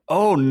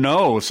Oh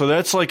no! So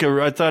that's like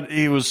I thought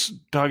he was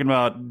talking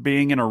about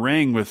being in a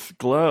ring with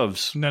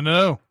gloves.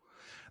 No.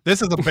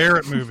 This is a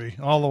Barrett movie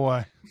all the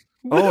way.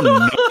 Oh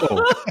no!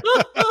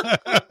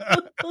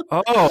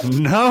 Oh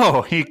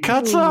no! He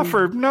cuts off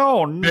her.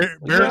 No,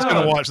 Barrett's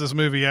going to watch this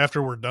movie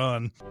after we're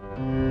done.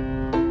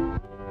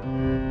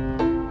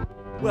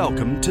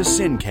 Welcome to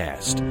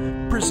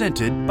Sincast,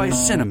 presented by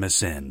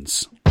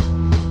CinemaSins.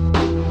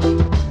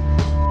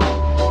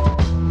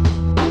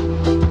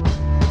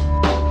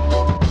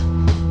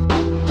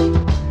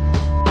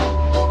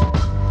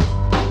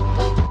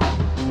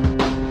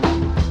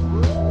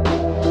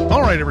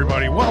 All right,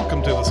 everybody,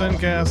 welcome to the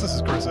Sincast. This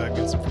is Chris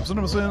Atkinson from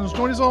CinemaSins,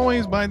 joined as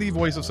always by the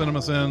voice of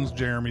CinemaSins,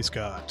 Jeremy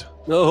Scott.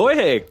 Oh,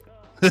 hey.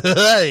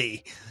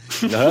 Hey.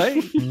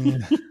 Hey.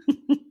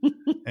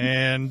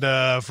 And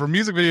for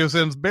Music Video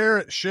Sins,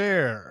 Barrett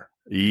Share.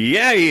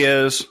 Yeah, he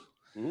is.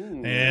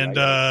 And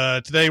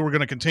today we're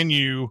going to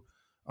continue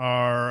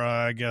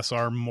our,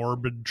 our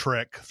morbid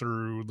trek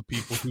through the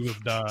people who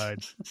have died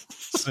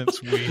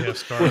since we have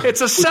started.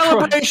 It's a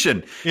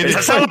celebration. It's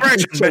a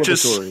celebration,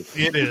 bitches.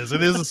 It is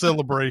a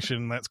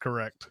celebration. That's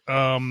correct.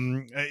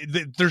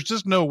 There's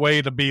just no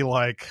way to be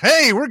like,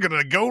 hey, we're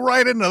going to go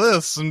right into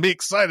this and be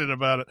excited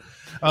about it.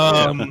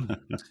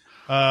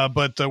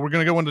 But we're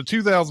going to go into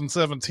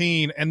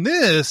 2017, and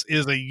this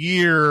is a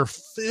year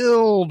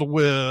filled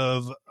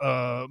with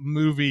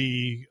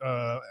movie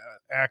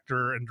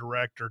actor and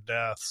director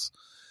deaths,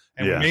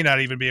 and we may not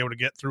even be able to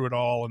get through it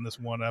all in this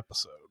one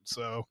episode.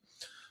 So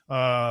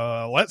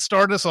let's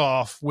start us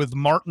off with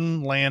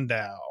Martin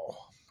Landau.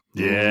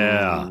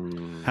 Yeah.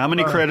 How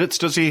many credits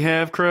does he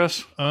have,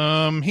 Chris?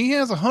 He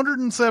has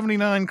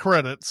 179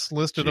 credits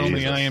listed on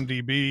the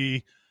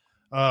IMDb.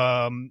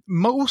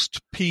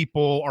 Most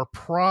people are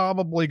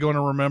probably going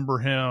to remember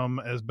him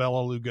as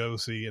Bela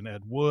Lugosi in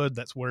Ed Wood.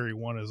 That's where he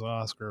won his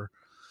Oscar.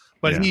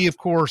 But he, of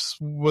course,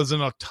 was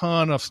in a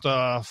ton of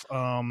stuff.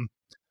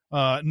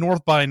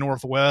 North by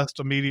Northwest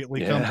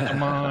immediately comes to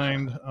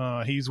mind.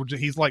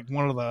 He's like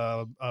one of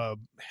the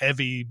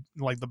heavy,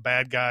 like the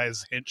bad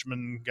guys,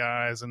 henchman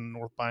guys in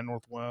North by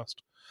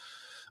Northwest.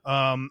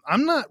 I'm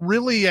not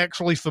really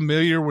actually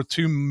familiar with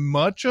too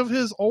much of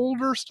his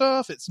older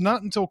stuff. It's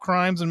not until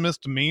Crimes and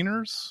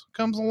Misdemeanors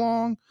comes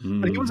along.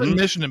 But he was in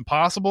Mission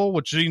Impossible,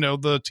 which,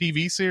 the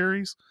TV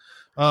series.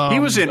 He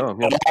was in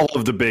all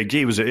of the big.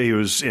 He was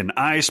in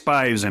I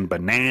Spy. He was in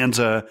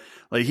Bonanza.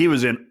 Like, he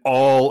was in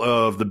all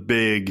of the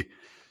big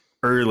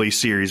early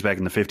series back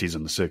in the 50s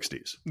and the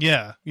 60s.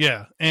 Yeah.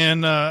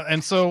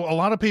 And so a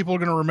lot of people are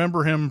going to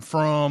remember him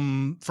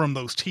from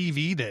those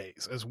TV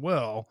days as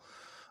well.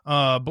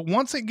 But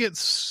once it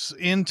gets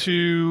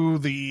into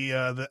the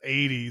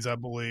 80s, I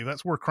believe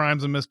that's where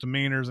Crimes and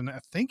Misdemeanors, and I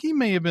think he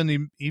may have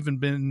even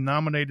been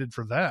nominated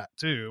for that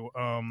too.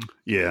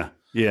 Yeah.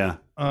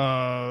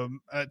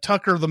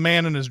 Tucker, the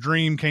Man in His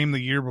Dream, came the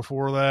year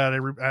before that.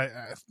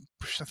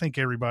 I think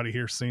everybody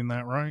here's seen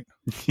that, right?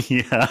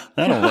 Yeah,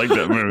 I don't like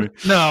that movie.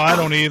 No, I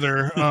don't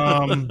either.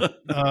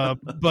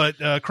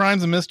 But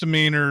Crimes and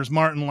Misdemeanors,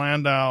 Martin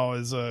Landau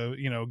is a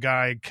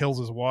guy kills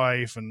his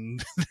wife,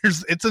 and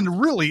it's a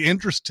really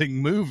interesting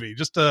movie.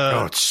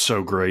 It's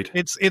so great.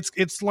 It's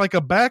like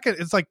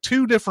it's like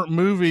two different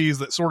movies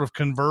that sort of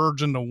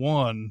converge into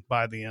one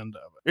by the end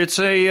of it.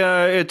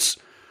 It's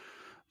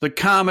the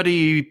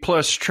comedy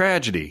plus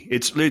tragedy.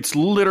 It's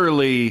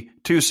literally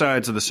two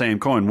sides of the same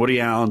coin.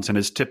 Woody Allen's in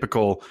his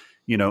typical,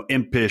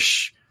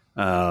 impish,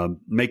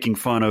 making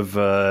fun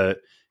of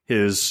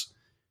his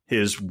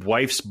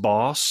wife's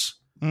boss.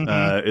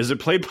 Is it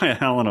played by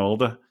Alan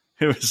Alda?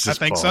 I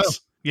think so.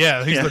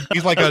 Yeah,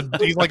 he's like a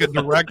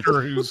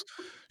director who's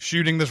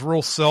shooting this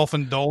real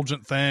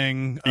self-indulgent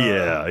thing.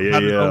 About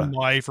his own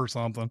life or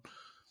something.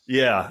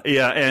 Yeah,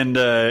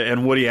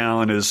 and Woody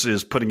Allen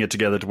is putting it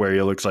together to where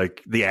he looks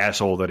like the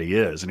asshole that he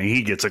is, and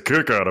he gets a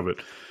kick out of it.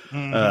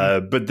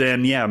 But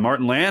then,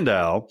 Martin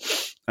Landau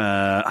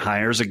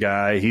hires a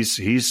guy.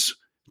 He's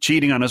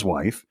cheating on his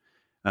wife,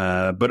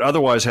 but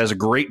otherwise has a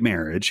great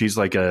marriage. He's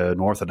like an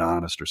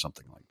orthodontist or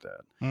something like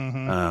that.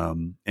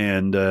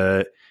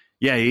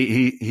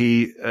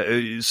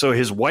 So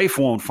his wife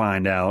won't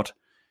find out.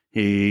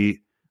 He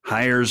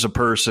hires a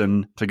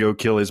person to go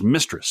kill his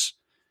mistress,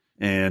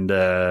 and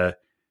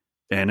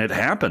it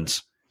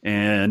happens,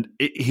 and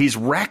he's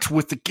racked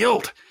with the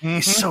guilt.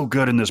 He's so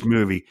good in this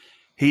movie.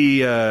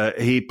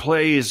 He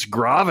plays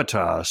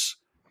gravitas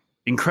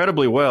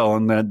incredibly well,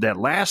 and that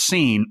last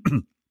scene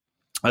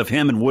of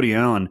him and Woody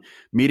Allen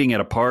meeting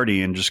at a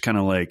party and just kind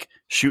of like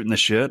shooting the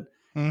shit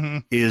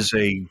is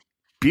a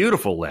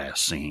beautiful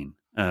last scene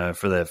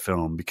for that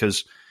film,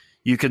 because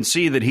you can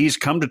see that he's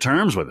come to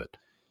terms with it,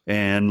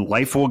 and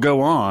life will go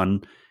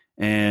on.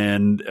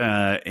 And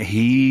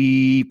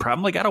he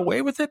probably got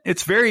away with it.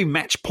 It's very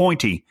match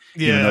pointy.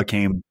 Even though it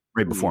came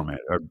right before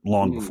or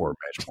long before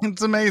match point.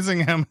 It's amazing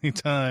how many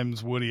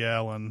times Woody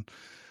Allen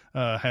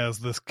has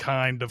this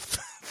kind of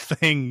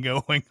thing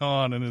going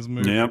on in his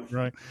movie,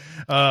 right?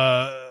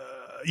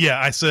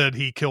 I said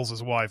he kills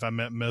his wife. I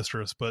meant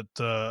mistress, but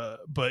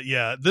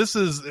this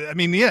is.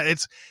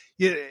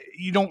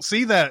 you don't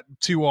see that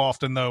too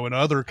often though in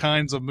other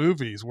kinds of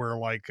movies where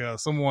like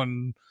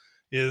someone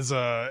is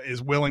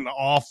willing to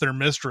off their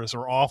mistress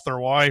or off their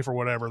wife or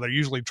whatever. They're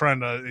usually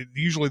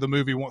the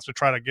movie wants to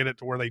try to get it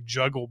to where they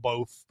juggle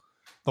both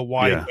the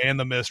wife and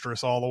the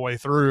mistress all the way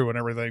through and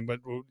everything, but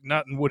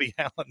not in Woody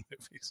Allen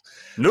movies.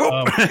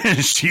 Nope.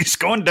 She's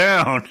going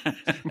down.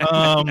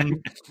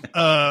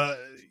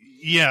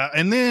 Yeah.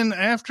 And then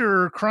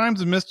after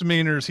Crimes and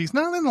Misdemeanors, he's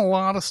not in a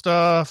lot of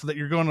stuff that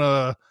you're going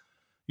to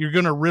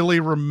really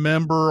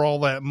remember all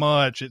that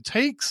much. It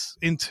takes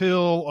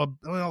until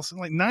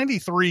like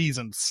 93's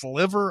in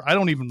Sliver. I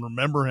don't even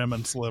remember him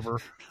in Sliver.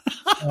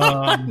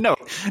 No,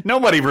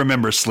 nobody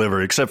remembers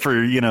Sliver except for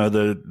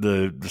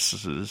the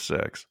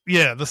sex.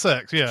 Yeah, the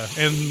sex. Yeah,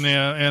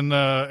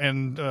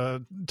 and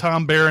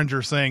Tom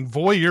Berenger saying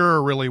 "voyeur"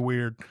 are really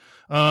weird.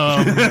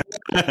 And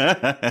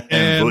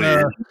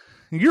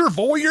you're a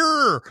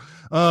voyeur.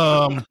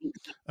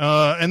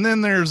 And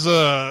then there's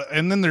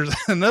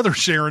another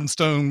Sharon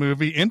Stone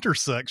movie,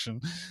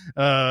 Intersection.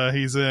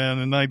 He's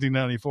in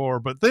 1994,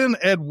 but then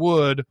Ed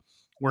Wood,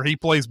 where he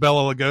plays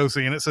Bela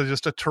Lugosi, and it's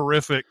just a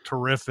terrific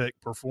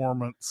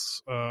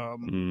performance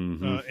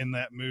in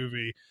that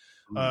movie.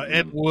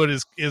 Ed Wood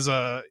is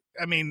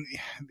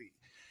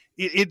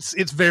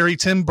it's very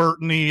Tim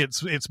Burton-y.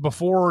 It's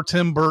before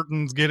Tim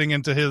Burton's getting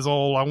into his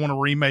old I want to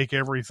remake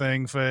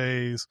everything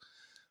phase.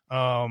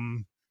 But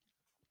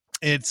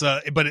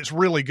it's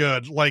really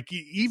good. Like,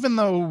 even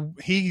though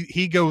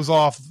he goes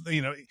off,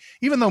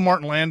 even though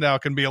Martin Landau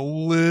can be a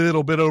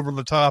little bit over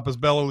the top as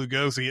Bela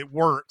Lugosi, it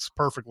works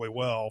perfectly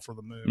well for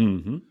the movie.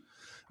 Mm-hmm.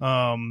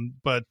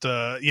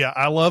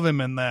 I love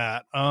him in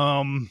that.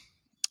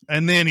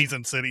 And then he's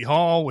in City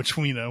Hall, which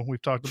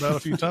we've talked about a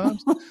few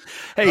times.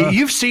 Hey,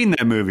 you've seen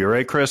that movie,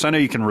 right, Chris? I know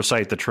you can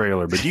recite the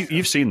trailer, but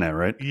you've seen that,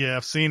 right? Yeah,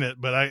 I've seen it,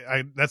 but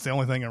I that's the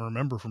only thing I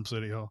remember from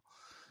City Hall.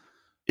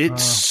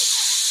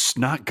 It's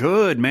not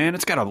good, man.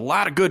 It's got a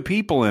lot of good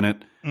people in it.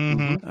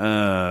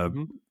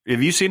 Mm-hmm.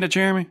 Have you seen it,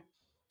 Jeremy?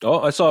 Oh,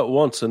 I saw it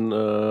once, and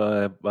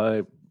I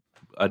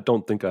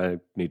don't think I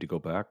need to go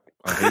back.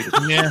 I hate it.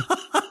 Yeah.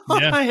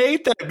 I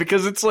hate that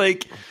because it's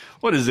like,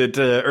 what is it?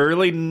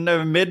 Early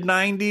mid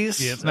 90s?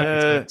 Yeah, it's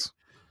 96.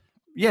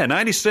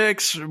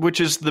 96,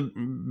 which is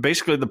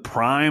basically the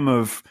prime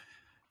of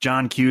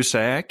John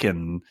Cusack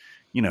and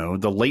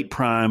the late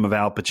prime of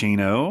Al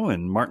Pacino,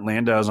 and Martin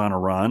Landau's on a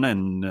run,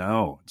 and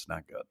it's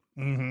not good.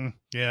 Mm-hmm.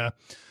 Yeah.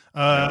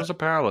 That was a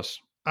powerless.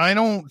 I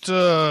don't,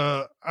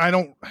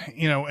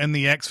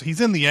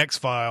 he's in the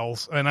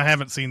X-Files, and I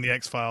haven't seen the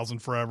X-Files in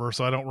forever,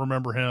 so I don't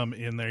remember him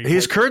in there.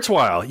 He's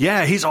Kurzweil.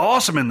 Yeah, he's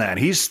awesome in that.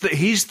 He's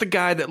the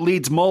guy that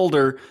leads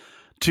Mulder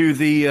to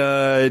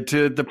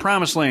the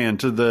promised land,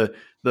 to the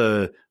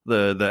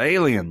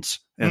aliens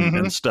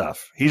and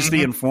stuff. He's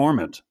the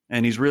informant,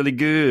 and he's really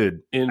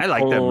good. I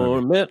like that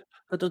movie.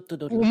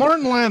 Well,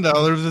 Martin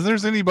Landau, if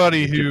there's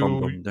anybody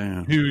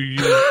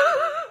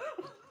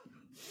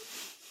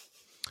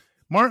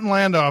Martin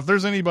Landau, if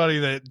there's anybody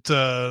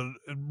that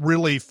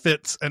really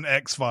fits an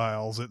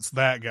X-Files, it's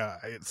that guy.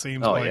 It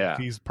seems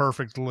he's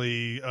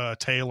perfectly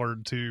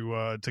tailored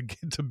to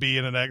get to be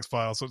in an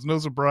X-Files, so it's no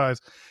surprise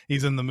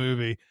he's in the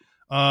movie.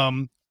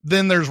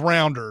 Then there's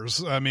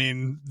Rounders. I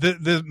mean,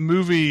 the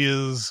movie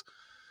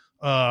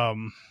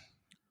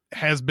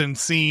has been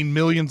seen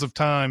millions of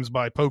times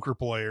by poker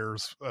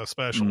players,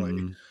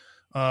 especially.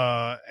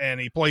 And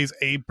he plays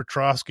Abe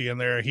Petrosky in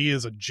there. He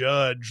is a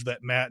judge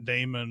that Matt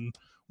Damon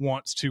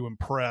wants to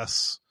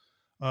impress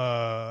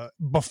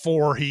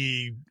before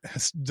he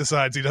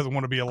decides he doesn't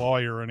want to be a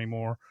lawyer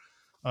anymore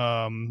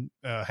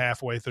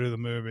halfway through the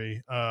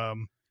movie.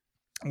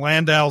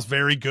 Landau's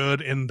very good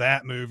in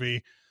that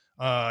movie.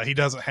 He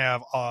doesn't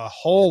have a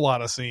whole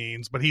lot of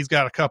scenes, but he's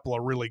got a couple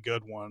of really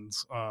good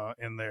ones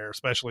in there,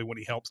 especially when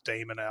he helps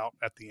Damon out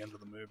at the end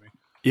of the movie.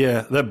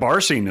 Yeah, that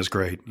bar scene is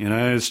great.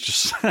 It's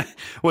just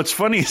what's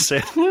funny is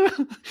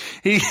that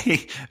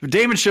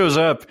Damon shows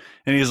up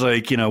and he's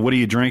like, what are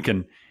you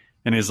drinking?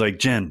 And he's like,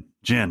 gin,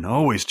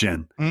 always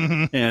gin.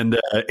 Mm-hmm. And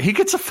he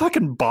gets a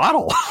fucking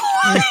bottle.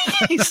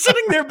 He's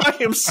sitting there by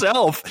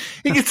himself.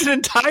 He gets an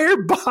entire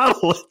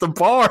bottle at the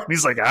bar. And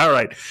he's like, all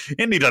right.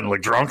 And he doesn't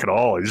look drunk at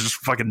all. He's just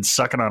fucking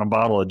sucking on a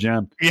bottle of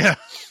gin. Yeah.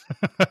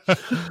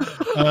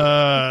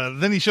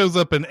 Then he shows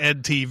up in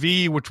Ed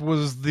TV, which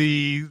was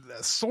the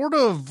sort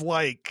of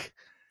like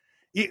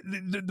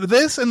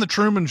this and the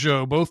Truman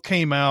Show both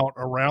came out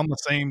around the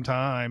same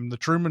time. The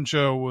Truman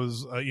Show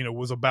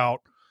was about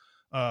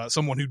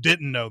someone who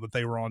didn't know that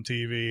they were on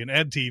TV, and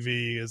Ed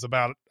TV is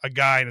about a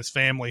guy and his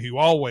family who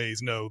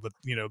always know that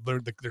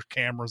there's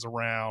cameras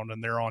around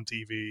and they're on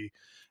TV,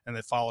 and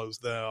it follows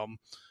them.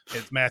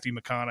 It's Matthew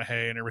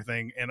McConaughey and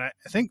everything, and I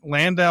think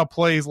Landau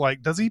plays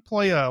does he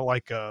play a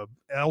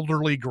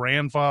elderly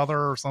grandfather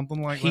or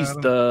something like that? He's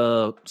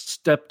the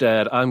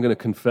stepdad. I'm going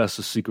to confess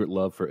a secret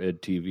love for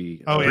Ed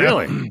TV. Oh,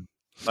 really?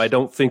 I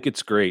don't think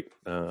it's great,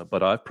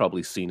 but I've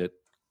probably seen it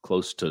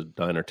close to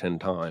 9 or 10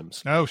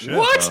 times. Oh shit!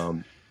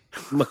 What?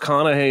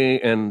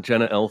 McConaughey and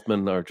Jenna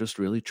Elfman are just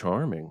really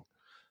charming,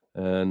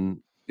 and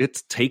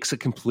it takes a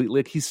completely,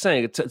 like he's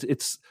saying,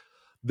 it's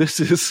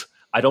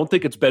I don't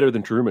think it's better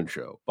than Truman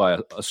Show by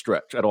a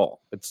stretch at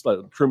all. It's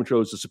Truman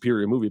Show is a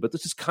superior movie, but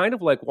this is kind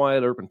of like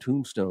Wyatt Earp and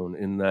Tombstone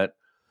in that,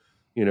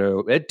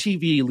 Ed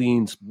TV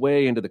leans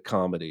way into the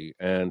comedy,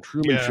 and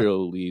Truman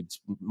Show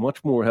leads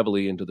much more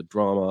heavily into the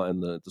drama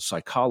and the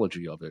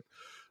psychology of it.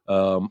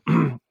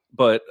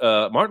 But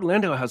Martin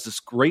Landau has this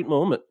great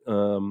moment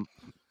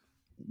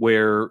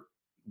where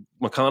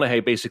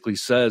McConaughey basically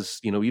says,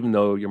 even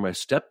though you're my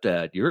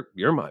stepdad,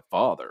 you're my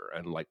father,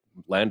 and like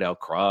Landau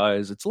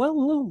cries. It's a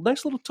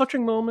nice little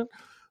touching moment.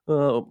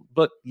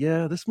 But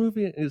yeah, this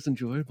movie is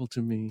enjoyable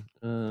to me.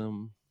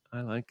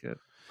 I like it.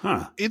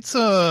 Huh. It's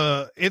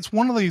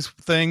one of these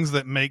things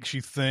that makes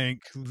you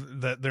think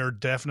that there are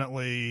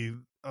definitely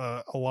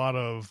a lot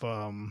of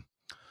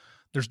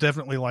there's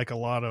definitely like a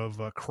lot of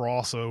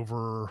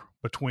crossover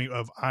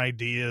of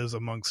ideas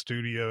among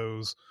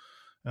studios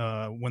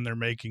when they're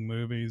making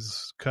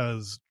movies,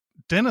 because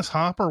Dennis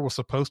Hopper was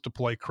supposed to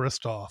play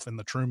Christof in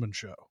the Truman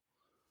Show.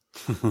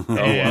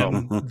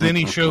 And then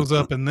he shows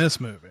up in this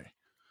movie.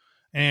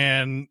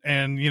 And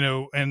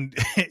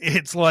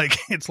it's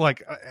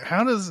like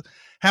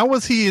how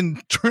was he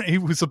he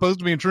was supposed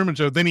to be in Truman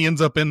Show, then he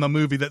ends up in the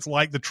movie that's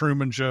like the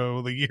Truman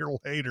Show the year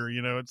later.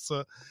 It's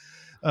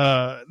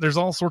there's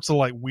all sorts of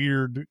like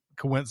weird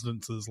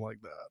coincidences like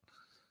that.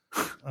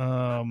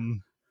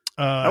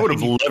 I would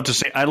have loved to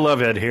see. I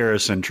love Ed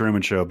Harris in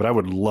Truman Show, but I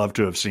would love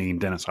to have seen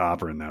Dennis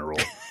Hopper in that role.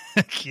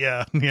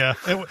 yeah.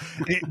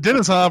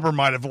 Dennis Hopper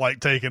might have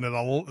like taken it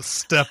a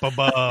step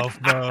above,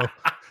 though.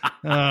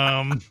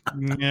 I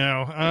don't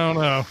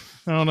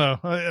know.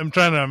 I'm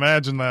trying to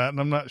imagine that, and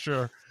I'm not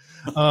sure.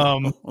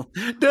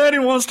 Daddy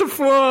wants to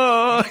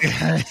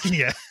fly.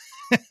 Yeah.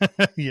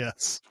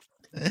 Yes.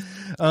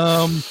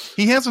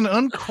 He has an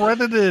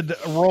uncredited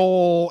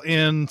role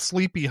in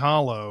Sleepy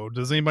Hollow.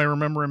 Does anybody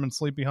remember him in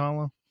Sleepy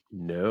Hollow?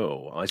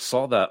 No, I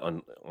saw that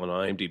on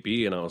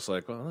IMDb, and I was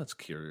like, "Well, that's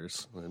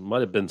curious." It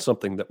might have been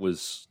something that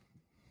was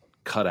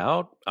cut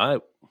out.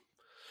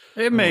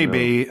 It may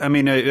be. I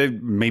mean,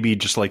 it may be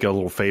just like a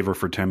little favor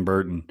for Tim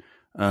Burton.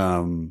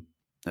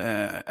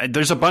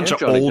 There's a bunch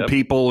of old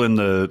people in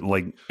the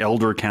like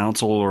elder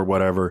council or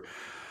whatever.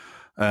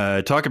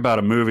 Talk about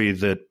a movie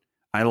that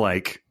I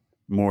like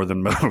more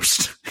than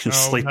most.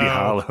 Sleepy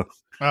Hollow.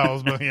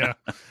 Oh, yeah.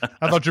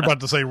 I thought you were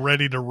about to say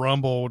Ready to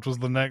Rumble, which was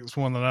the next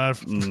one that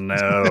I've...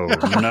 No.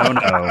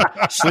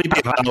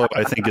 Sleepy Hollow,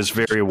 I think, is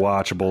very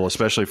watchable,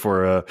 especially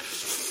for a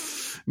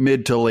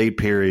mid to late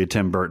period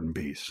Tim Burton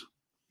piece.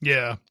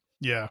 Yeah.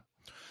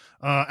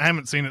 I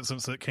haven't seen it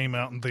since it came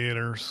out in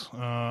theaters.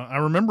 I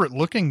remember it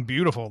looking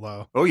beautiful,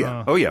 though. Oh,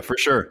 yeah. For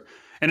sure.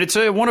 And it's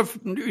one of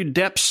Johnny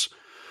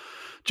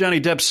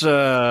Depp's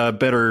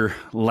better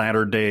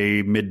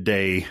latter-day,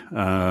 midday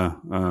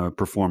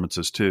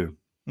performances, too.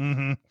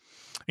 Mm-hmm.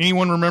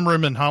 Anyone remember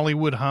him in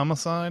Hollywood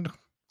Homicide?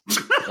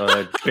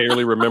 I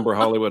barely remember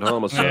Hollywood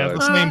Homicide. Yeah,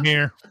 the same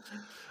here.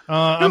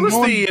 Who was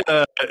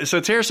so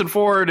it's Harrison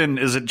Ford, and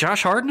is it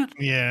Josh Hartnett?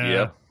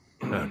 Yeah.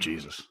 Oh,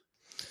 Jesus.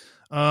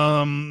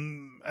 A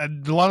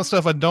lot of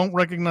stuff I don't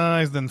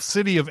recognize. Then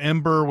City of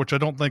Ember, which I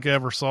don't think I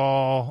ever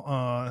saw.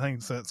 I think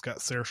it's got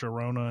Saoirse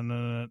Ronan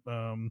in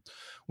it.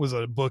 Was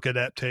a book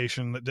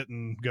adaptation that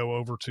didn't go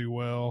over too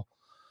well.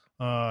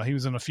 He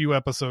was in a few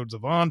episodes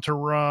of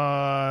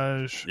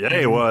Entourage. Yeah,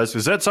 he was.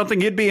 Is that something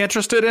you'd be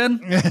interested in?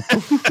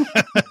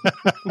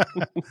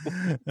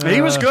 He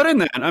was good in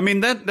that. I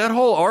mean, that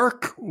whole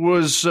arc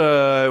was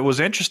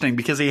interesting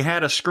because he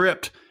had a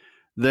script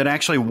that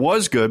actually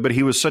was good, but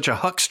he was such a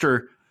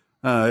huckster.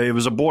 It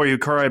was a boy who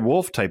cried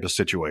wolf type of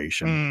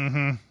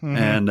situation.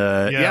 And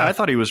I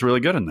thought he was really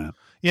good in that.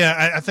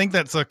 Yeah, I think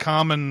that's a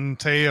common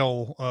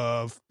tale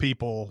of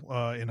people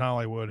in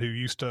Hollywood who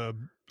used to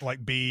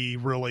be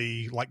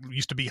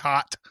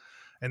hot,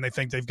 and they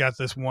think they've got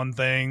this one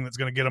thing that's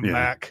going to get them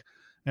back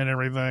and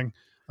everything.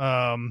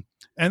 And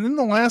then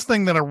the last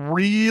thing that I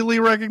really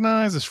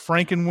recognize is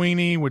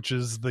Frankenweenie, which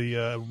is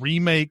the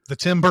remake, the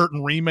Tim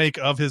Burton remake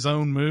of his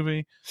own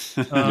movie.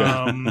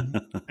 And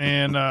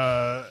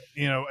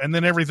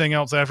then everything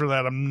else after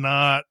that, I'm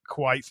not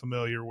quite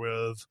familiar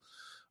with,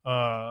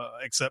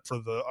 except for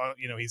the,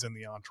 he's in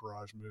the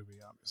Entourage movie,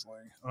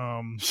 obviously.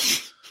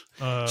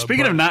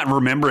 Speaking of not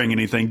remembering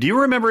anything, do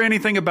you remember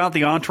anything about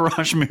the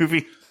Entourage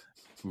movie?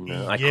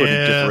 No, I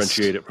couldn't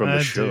differentiate it from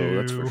the show.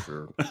 That's for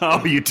sure.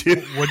 Oh, you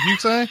did? What'd you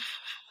say?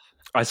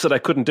 I said I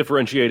couldn't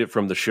differentiate it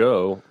from the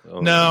show.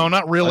 No,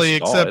 not really.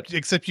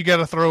 Except you got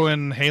to throw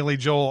in Haley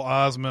Joel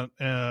Osment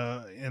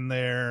in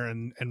there,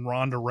 and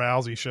Ronda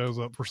Rousey shows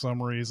up for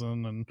some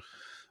reason. And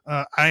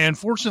I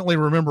unfortunately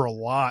remember a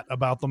lot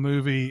about the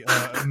movie,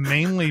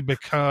 mainly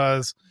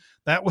because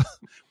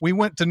we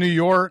went to New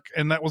York,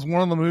 and that was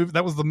one of the movie.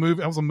 That was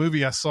a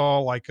movie I saw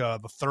like the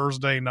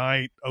Thursday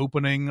night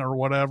opening or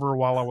whatever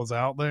while I was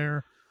out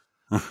there.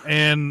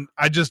 And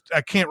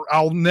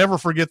I'll never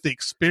forget the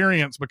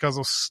experience because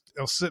I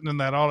was sitting in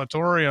that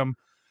auditorium.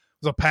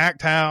 It was a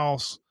packed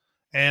house,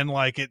 and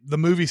the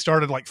movie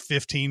started like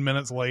 15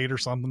 minutes late or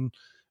something.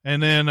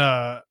 And then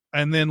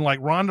and then like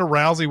Ronda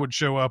Rousey would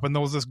show up, and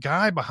there was this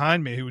guy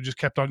behind me who just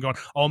kept on going,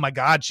 "Oh my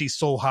God, she's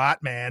so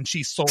hot, man!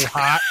 She's so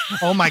hot!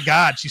 Oh my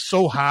God, she's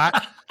so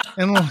hot!"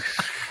 And like,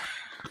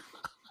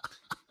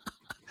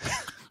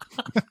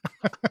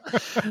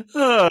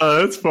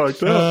 that's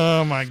fucked up.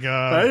 oh my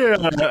God!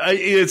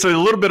 It's a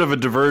little bit of a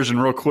diversion,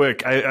 real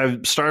quick. I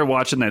started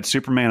watching that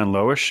Superman and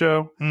Lois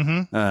show,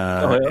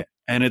 and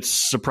it's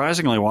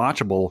surprisingly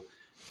watchable.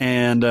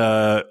 And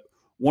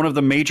one of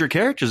the major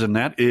characters in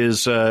that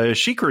is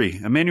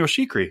Shikri, Emmanuel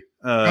Shikri,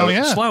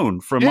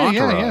 Sloane from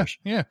Entourage.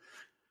 Yeah.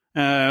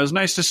 It was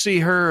nice to see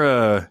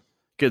her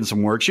getting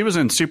some work. She was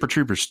in Super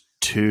Troopers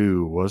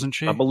 2, wasn't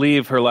she? I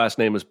believe her last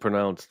name is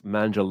pronounced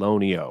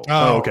Mangelonio.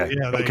 Oh, okay.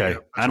 Yeah, okay.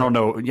 I don't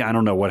know. Yeah, I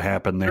don't know what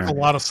happened there. There's a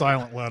lot of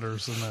silent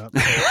letters in that.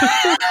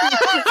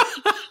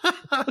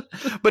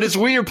 But it's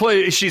weird.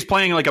 She's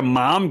playing like a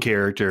mom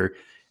character,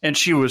 and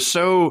she was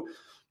so.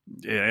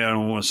 I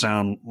don't want to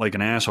sound like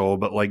an asshole,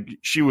 but like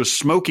she was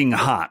smoking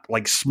hot,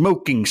 like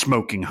smoking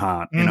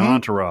hot in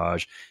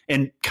Entourage,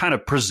 and kind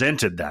of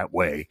presented that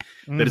way.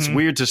 That it's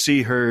weird to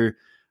see her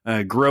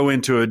grow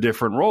into a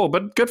different role,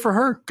 but good for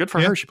her. Good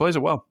for her. She plays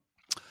it well.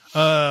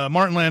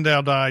 Martin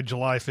Landau died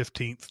July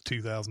 15th,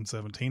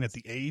 2017 at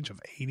the age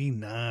of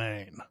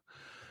 89.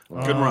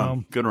 Good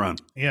run. Good run.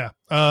 Yeah.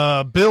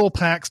 Bill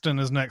Paxton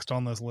is next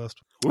on this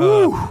list.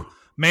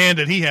 Man,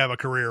 did he have a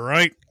career,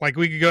 right? Like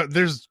we could go,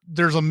 there's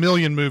a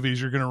million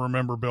movies you're going to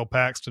remember Bill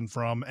Paxton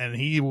from, and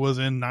he was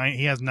in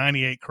he has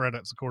 98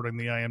 credits according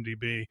to the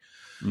IMDb.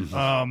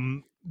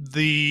 I'm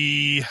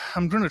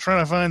going to try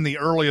to find the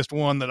earliest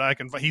one that I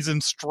can find. He's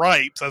in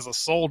Stripes as a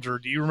soldier.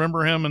 Do you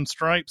remember him in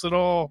Stripes at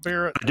all,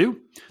 Barrett? I do.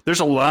 There's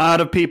a lot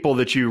of people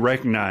that you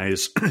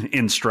recognize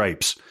in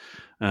Stripes.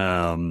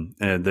 That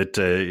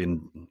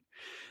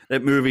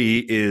movie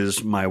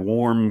is my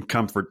warm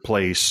comfort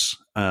place.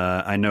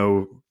 I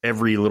know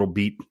every little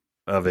beat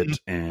of it,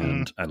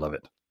 and I love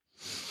it.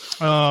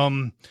 A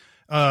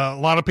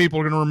lot of people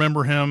are going to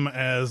remember him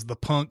as the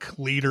punk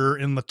leader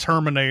in the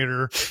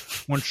Terminator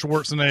when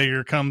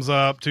Schwarzenegger comes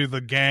up to the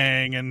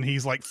gang and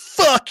he's like,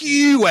 "Fuck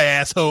you,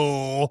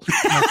 asshole."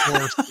 And of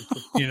course,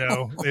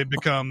 it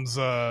becomes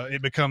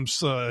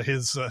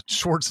his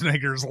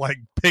Schwarzenegger's like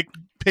pick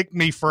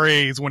me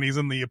phrase when he's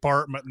in the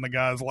apartment and the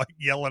guy's like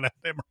yelling at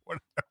him or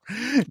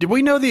whatever. Did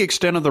we know the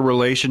extent of the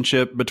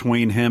relationship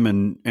between him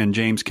and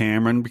James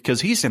Cameron?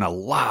 Because he's in a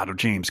lot of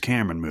James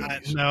Cameron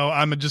movies. No,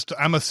 I'm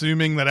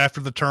assuming that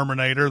after the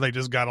Terminator, they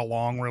just got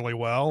along really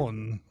well.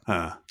 And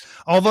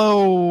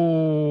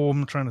although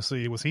I'm trying to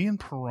see, was he in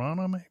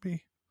Piranha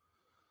maybe?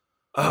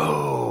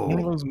 Oh, one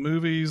of those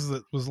movies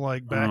that was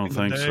like back in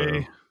the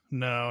day. So.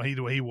 No,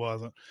 he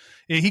wasn't.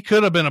 He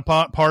could have been a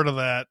part of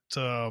that.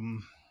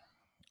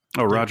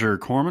 Roger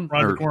Corman?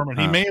 Roger Corman.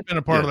 He may have been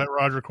a part of that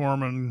Roger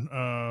Corman.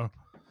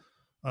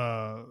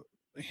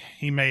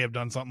 He may have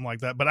done something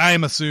like that, but I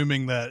am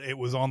assuming that it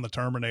was on the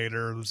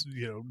Terminator.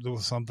 There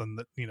was something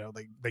that,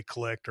 they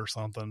clicked or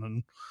something.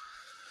 And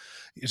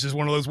it's just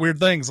one of those weird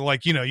things.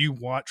 Like, you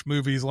watch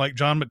movies like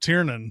John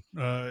McTiernan,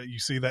 you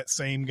see that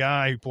same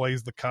guy who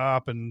plays the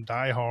cop in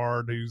Die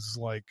Hard, who's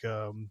like,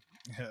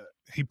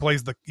 he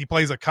plays a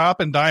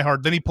cop in Die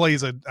Hard. Then he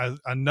plays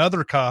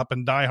another cop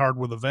in Die Hard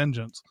with a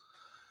Vengeance.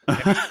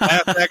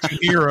 Last Action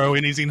Hero,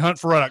 and he's in Hunt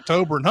for Red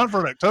October. And Hunt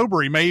for Red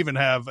October, he may even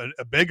have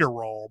a bigger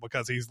role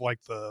because he's like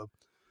the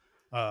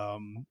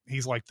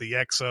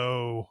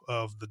XO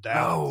of the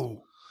Dallas.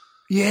 Oh,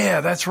 yeah,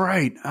 that's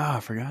right.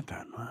 I forgot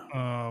that.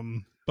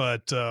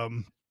 But a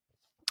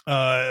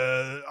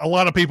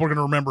lot of people are going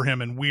to remember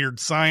him in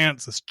Weird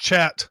Science as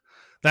Chet.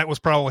 That was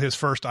probably his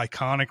first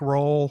iconic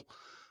role,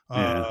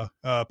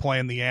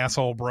 playing the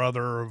asshole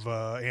brother of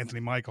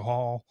Anthony Michael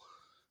Hall.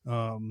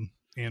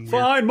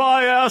 Find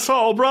my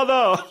asshole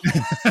brother.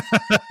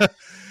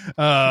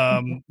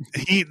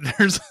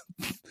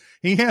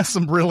 He has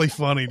some really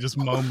funny just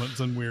moments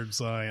in Weird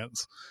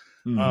Science.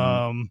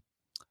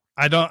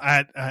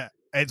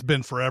 It's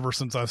been forever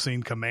since I've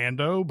seen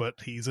Commando, but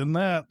he's in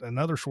that,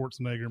 another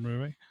Schwarzenegger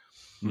movie.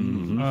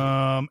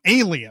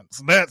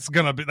 Aliens. That's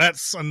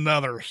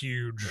another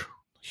huge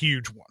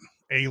one.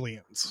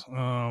 Aliens.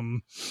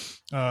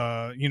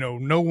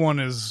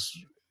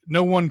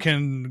 No one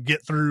can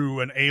get through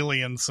an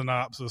Alien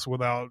synopsis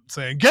without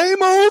saying "Game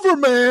over,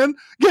 man!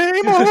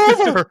 Game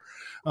over."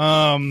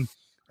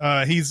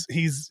 He's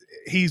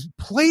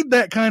played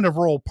that kind of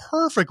role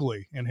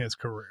perfectly in his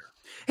career.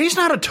 He's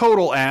not a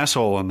total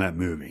asshole in that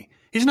movie.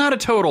 He's not a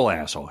total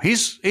asshole.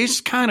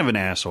 He's kind of an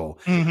asshole.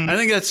 I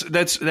think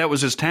that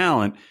was his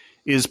talent,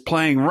 is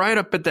playing right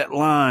up at that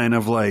line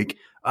of like,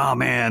 oh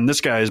man, this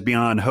guy is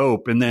beyond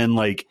hope, and then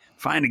like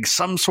finding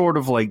some sort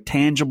of like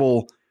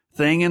tangible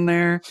thing in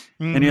there,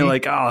 and you're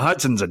like, oh,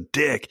 Hudson's a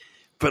dick,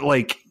 but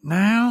like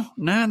no,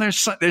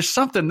 there's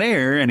something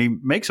there, and he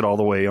makes it all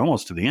the way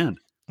almost to the end.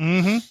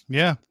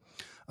 Yeah.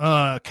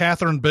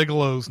 Catherine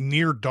Bigelow's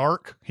Near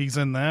Dark. He's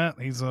in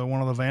that. He's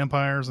one of the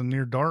vampires in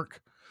Near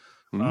Dark.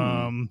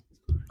 You've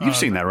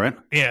seen that, right?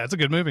 Yeah, it's a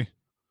good movie.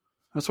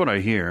 That's what I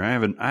hear. I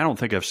don't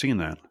think I've seen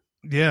that.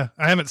 Yeah,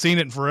 I haven't seen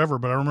it in forever,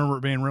 but I remember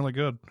it being really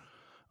good.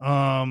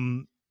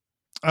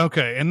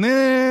 Okay, and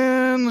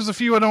then there's a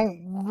few I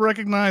don't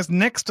recognize.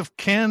 Next of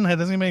Kin.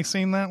 Has anybody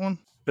seen that one?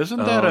 Isn't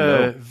that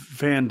a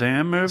Van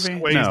Damme movie?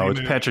 Swayze no, it's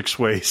movie. Patrick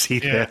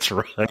Swayze. Yeah. That's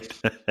right.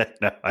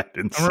 No, I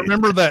didn't see I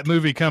remember that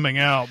movie coming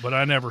out, but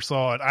I never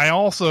saw it. I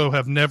also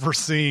have never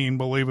seen,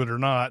 believe it or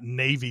not,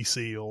 Navy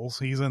SEALs.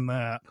 He's in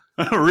that.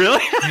 it.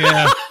 Really?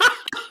 Yeah.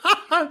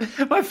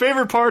 My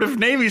favorite part of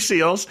Navy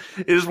SEALs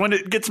is when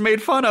it gets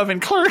made fun of in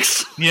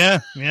Clerks. Yeah,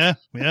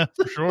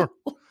 for sure.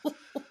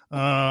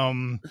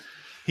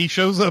 He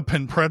shows up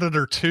in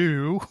Predator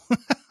 2.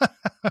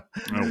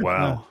 Oh,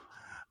 wow.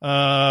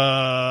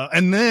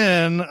 And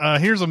then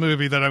here's a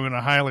movie that I'm going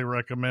to highly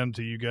recommend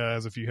to you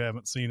guys if you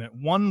haven't seen it.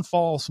 One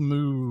False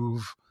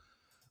Move.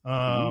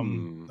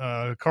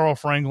 Carl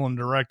Franklin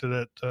directed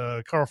it.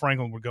 Carl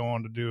Franklin would go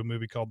on to do a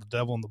movie called The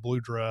Devil in a Blue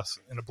Dress,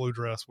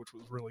 which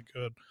was really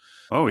good.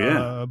 Oh,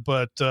 yeah.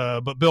 But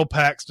Bill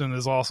Paxton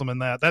is awesome in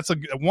that. That's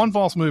One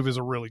False Move is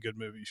a really good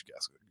movie. You should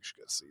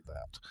go see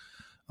that.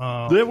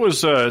 It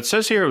was. It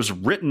says here it was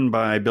written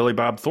by Billy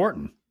Bob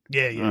Thornton.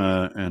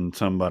 Yeah. And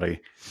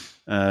somebody.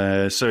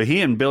 So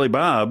he and Billy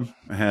Bob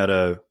had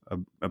a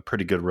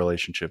pretty good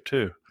relationship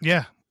too.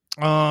 Yeah.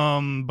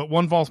 But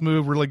One False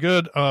Move, really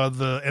good.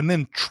 And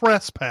then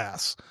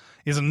Trespass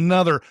is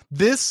another.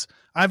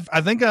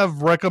 I think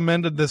I've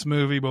recommended this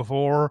movie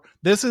before.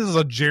 This is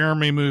a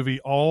Jeremy movie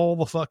all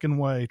the fucking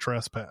way.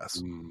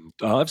 Trespass.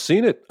 I've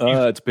seen it.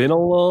 It's been a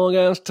long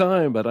ass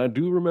time, but I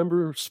do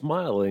remember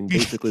smiling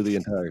basically the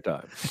entire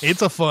time.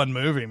 It's a fun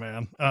movie,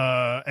 man.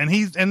 And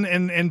he's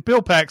and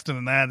Bill Paxton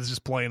in that is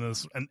just playing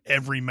as an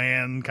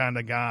everyman kind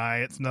of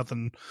guy. It's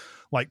nothing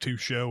like too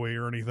showy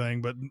or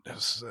anything, but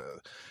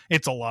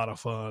it's a lot of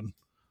fun.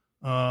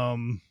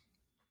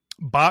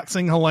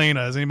 Boxing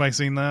Helena. Has anybody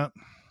seen that?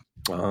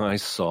 I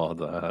saw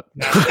that.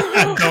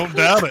 I don't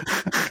doubt it.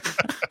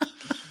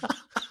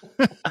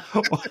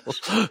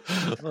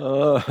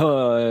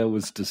 I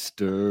was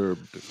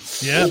disturbed.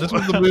 Yeah, this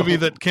was the movie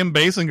that Kim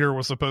Basinger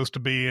was supposed to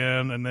be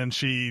in, and then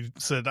she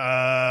said,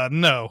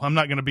 no, I'm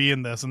not going to be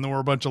in this. And there were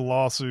a bunch of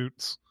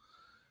lawsuits.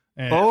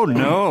 And, Oh,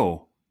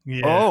 no.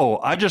 Yeah. Oh,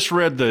 I just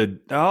read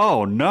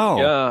oh, no.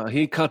 Yeah,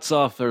 he cuts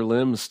off their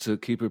limbs to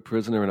keep a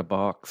prisoner in a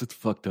box. It's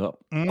fucked up.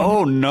 Mhm.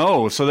 Oh,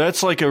 no. So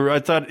that's like I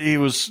thought he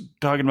was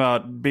talking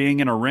about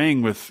being in a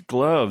ring with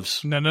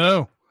gloves.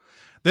 No.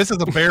 This is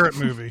a Barrett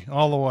movie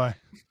all the way.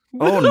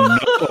 Oh, no.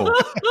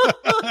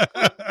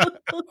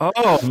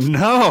 Oh,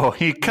 no.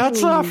 He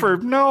cuts off her.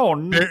 No.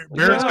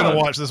 Barrett's going to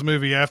watch this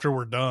movie after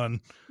we're done.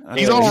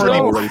 He's Oh, already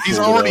no. he's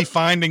already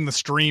finding the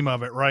stream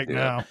of it right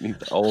now.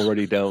 He's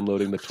already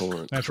downloading the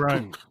torrent. That's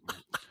right.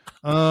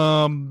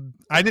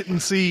 I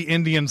didn't see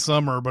Indian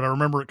Summer, but I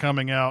remember it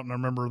coming out, and I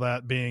remember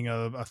that being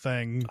a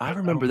thing. I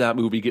remember that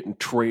movie getting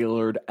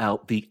trailered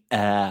out the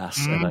ass,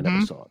 and I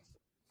never saw it.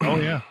 Oh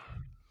yeah.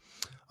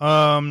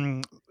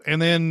 And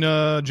then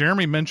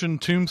Jeremy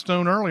mentioned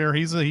Tombstone earlier.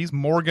 He's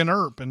Morgan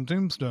Earp in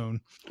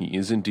Tombstone. He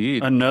is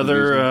indeed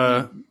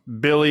Another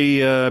Billy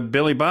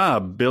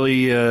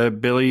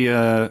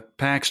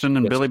Paxton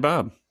and Billy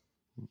Bob.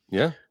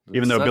 Yeah.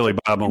 Even though Billy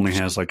Bob only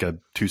has like a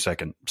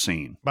 2-second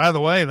scene. By the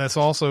way, this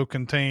also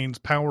contains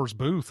Powers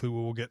Booth, who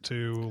we'll get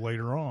to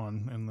later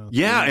on in the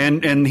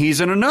and he's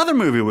in another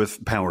movie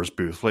with Powers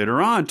Booth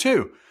later on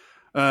too.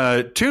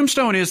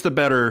 Tombstone is the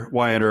better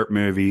Wyatt Earp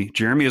movie.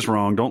 Jeremy is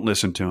wrong. Don't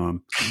listen to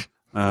him.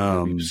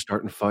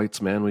 Starting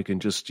fights, man. We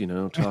can just,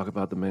 talk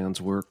about the man's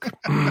work.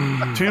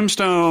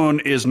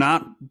 Tombstone is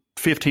not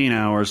 15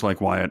 hours like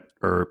Wyatt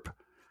Earp,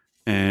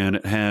 and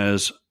it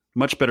has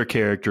much better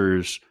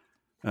characters.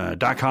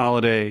 Doc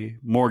Holliday,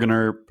 Morgan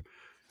Earp,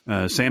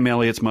 Sam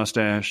Elliott's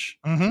mustache.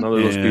 Mm-hmm. None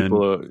of those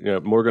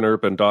people, Morgan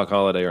Earp and Doc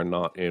Holliday are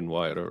not in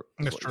Wyatt Earp.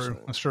 That's true.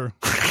 That's true.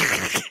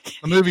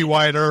 The movie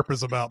Wyatt Earp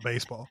is about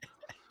baseball.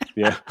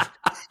 Yeah.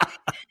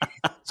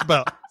 It's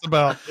about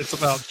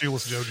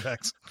Julius Joe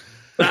Jackson.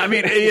 I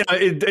mean,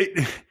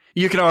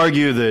 you can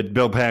argue that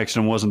Bill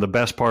Paxton wasn't the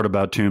best part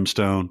about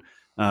Tombstone,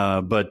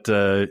 but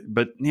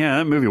yeah,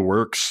 that movie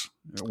works.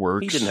 It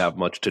works. He didn't have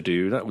much to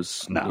do. That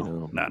was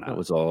No. That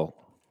was all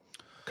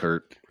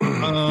Kurt.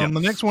 The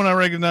next one I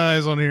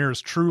recognize on here is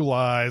True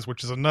Lies,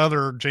 which is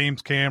another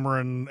James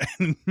Cameron.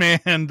 And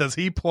man, does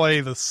he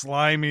play the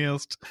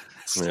slimiest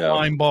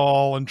slime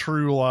ball in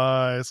True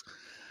Lies.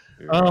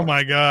 Yeah. Oh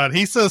my God.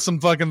 He says some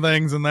fucking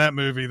things in that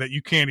movie that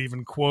you can't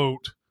even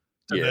quote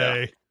today.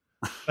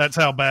 Yeah. That's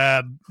how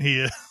bad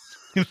he is.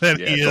 He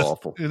is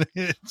awful.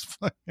 It's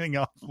fucking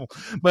awful.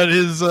 But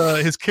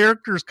his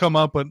character's come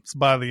up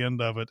by the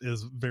end of it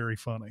is very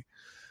funny.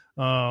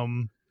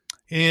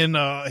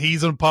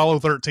 He's in Apollo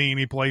 13.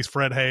 He plays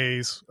Fred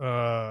Hayes.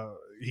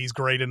 He's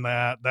great in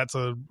that. That's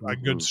a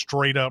good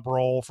straight up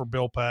role for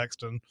Bill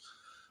Paxton.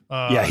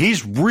 Yeah,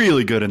 he's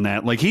really good in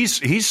that. Like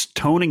he's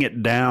toning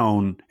it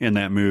down in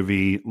that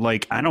movie.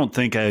 Like I don't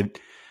think I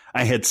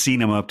had seen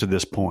him up to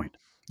this point.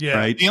 Yeah,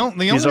 right?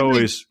 He's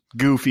always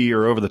goofy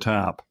or over the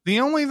top. The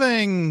only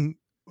thing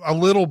a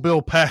little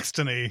Bill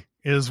Paxton-y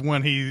is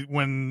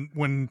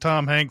when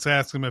Tom Hanks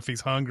asks him if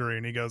he's hungry,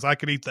 and he goes, "I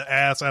could eat the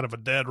ass out of a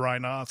dead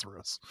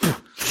rhinoceros."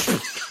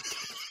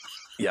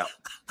 Yeah.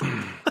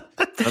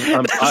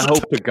 I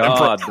hope to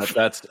God that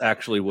that's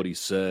actually what he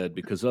said,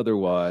 because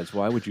otherwise,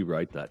 why would you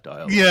write that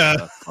dialogue? Yeah.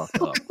 That's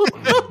fucked up.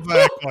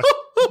 Exactly.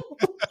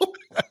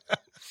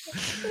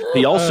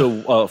 He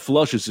also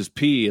flushes his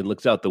pee and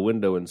looks out the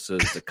window and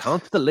says, "The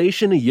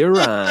constellation of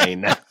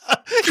urine."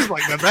 He's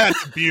like, now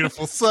that's a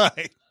beautiful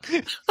sight.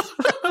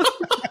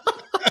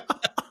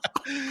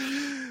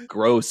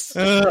 Gross.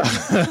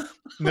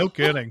 No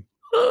kidding.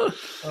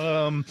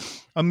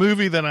 A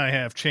movie that I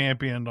have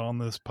championed on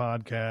this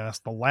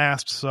podcast, The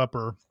Last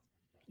Supper.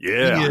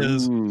 Yeah.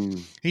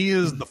 He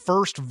is the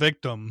first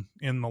victim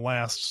in The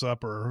Last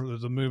Supper.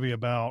 There's a movie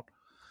about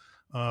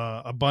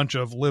a bunch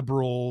of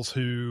liberals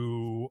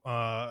who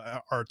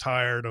are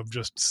tired of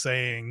just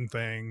saying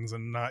things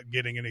and not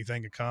getting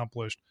anything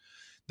accomplished.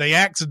 They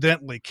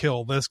accidentally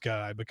kill this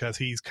guy because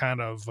he's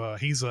kind of I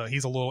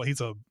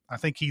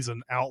think he's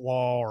an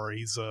outlaw, or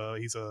he's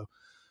a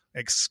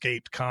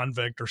escaped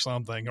convict or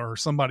something, or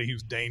somebody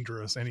who's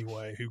dangerous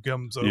anyway, who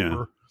comes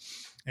over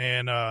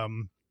and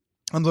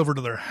comes over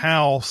to their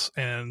house,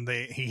 and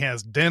he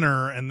has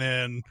dinner, and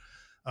then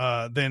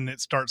it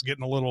starts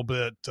getting a little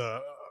bit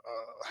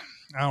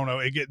I don't know.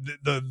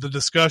 The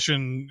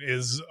discussion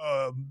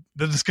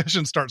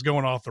starts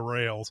going off the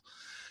rails,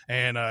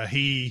 and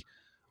he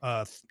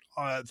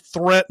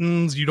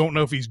threatens. You don't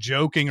know if he's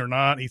joking or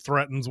not. He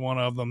threatens one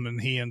of them,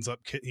 and he ends up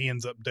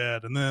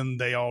dead. And then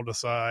they all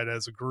decide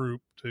as a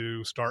group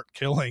to start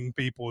killing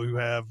people who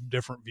have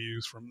different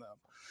views from them.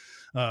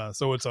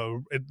 So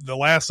The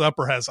Last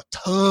Supper has a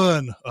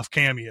ton of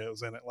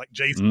cameos in it, like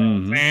Jason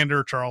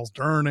Alexander, Charles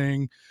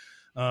Durning.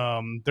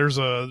 There's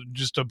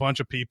just a bunch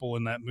of people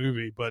in that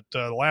movie, but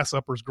The Last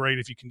Supper is great.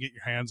 If you can get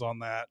your hands on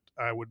that,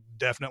 I would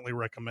definitely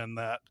recommend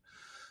that.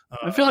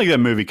 I feel like that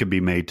movie could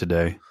be made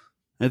today.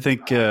 I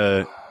think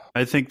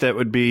that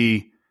would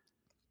be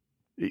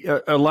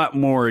a lot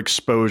more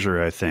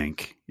exposure, I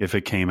think, if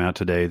it came out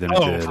today than it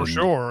did. Oh, for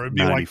sure. It'd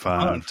be 95.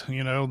 Like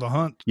The Hunt, The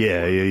Hunt.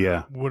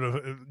 Yeah. Would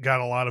have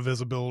got a lot of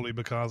visibility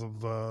because of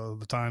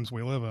the times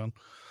we live in.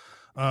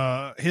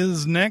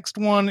 His next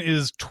one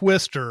is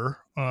Twister.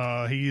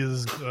 He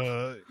is,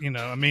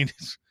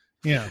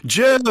 yeah.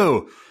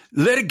 Joe,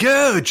 let it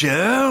go,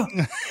 Joe.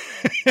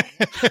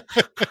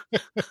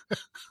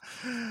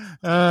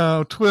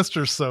 Oh,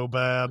 Twister's so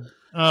bad.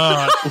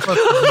 Oh, it's such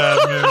a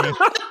bad movie.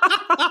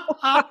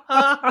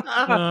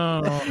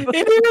 Oh.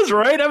 It is,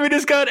 right? I mean,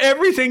 it's got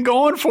everything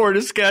going for it.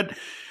 It's got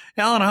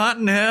Alan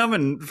Hottenham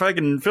and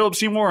fucking Philip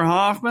Seymour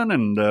Hoffman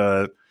and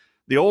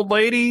the old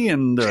lady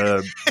and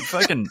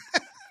fucking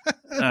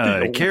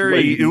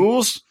Carrie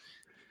Ewells.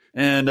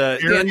 And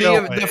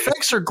the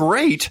effects are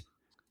great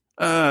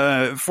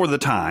for the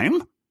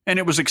time. And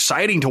it was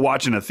exciting to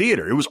watch in a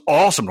theater. It was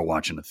awesome to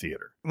watch in a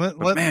theater.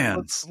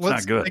 Let's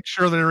not good. Make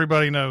sure that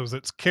everybody knows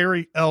it's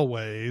Carrie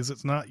Elways.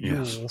 It's not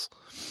Ewells.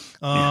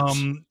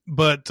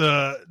 But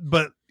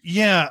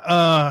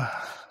yeah,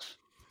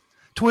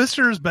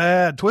 Twister's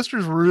bad.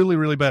 Twister's really,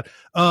 really bad.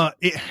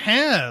 It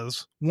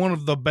has one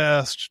of the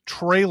best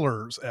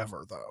trailers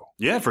ever, though.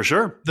 Yeah, for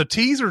sure. The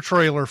teaser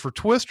trailer for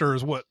Twister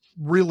is what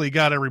really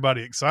got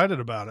everybody excited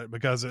about it,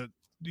 because it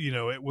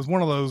was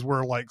one of those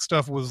where like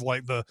stuff was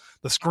like the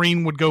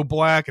screen would go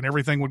black and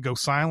everything would go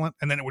silent,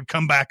 and then it would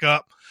come back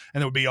up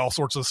and there would be all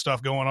sorts of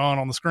stuff going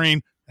on the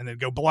screen, and then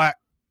go black,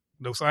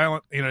 no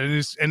silent,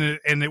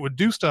 and it would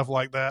do stuff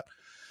like that.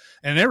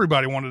 And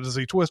everybody wanted to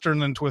see Twister,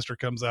 and then Twister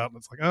comes out and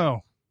it's like,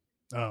 oh.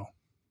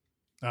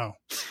 A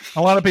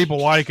lot of people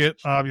like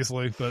it,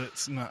 obviously, but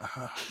it's not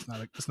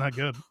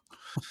good.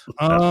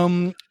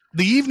 The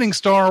Evening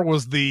Star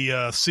was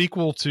the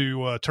sequel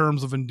to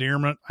Terms of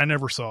Endearment. I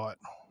never saw it.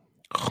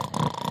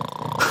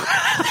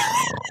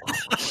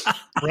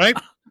 Right?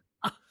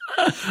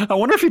 I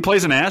wonder if he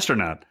plays an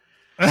astronaut.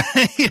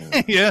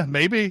 Yeah,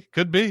 maybe.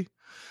 Could be.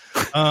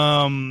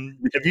 Have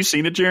you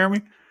seen it,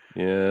 Jeremy?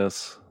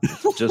 Yes.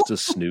 It's just a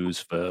snooze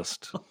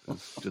fest.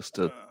 It's just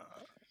a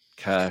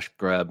cash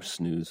grab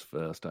snooze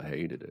fest. I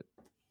hated it.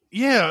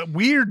 Yeah,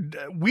 weird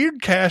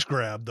cash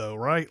grab though,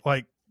 right?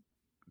 Like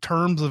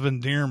Terms of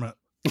Endearment.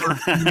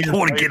 I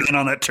want to get in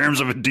on that Terms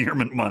of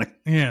Endearment money.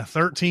 Yeah,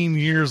 13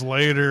 years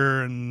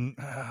later, and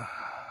I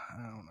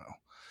don't know.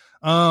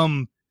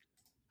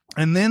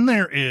 And then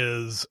there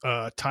is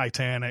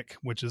Titanic,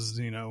 which is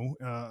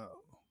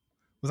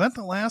was that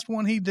the last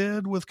one he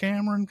did with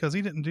Cameron? Because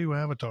he didn't do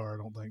Avatar, I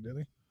don't think, did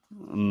he?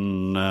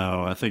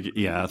 No, I think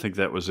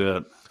that was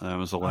it. That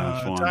was the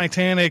last one.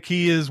 Titanic.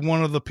 He is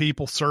one of the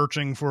people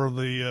searching for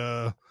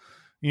the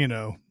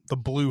the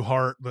blue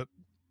heart that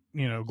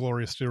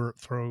Gloria Stewart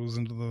throws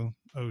into the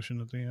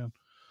ocean at the end.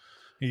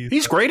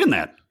 He's great in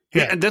that.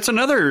 Yeah, that's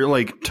another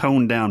like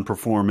toned down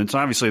performance.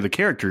 Obviously, the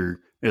character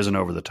isn't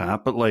over the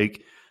top, but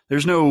like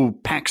there's no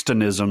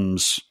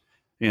Paxtonisms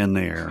in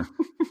there.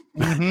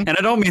 And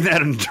I don't mean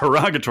that in a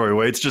derogatory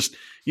way. It's just,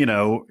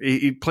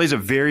 he plays it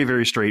very,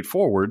 very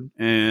straightforward,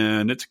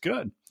 and it's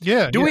good.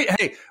 Yeah.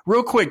 Hey,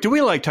 real quick, do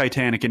we like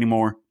Titanic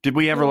anymore? Did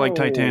we ever like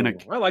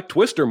Titanic? I like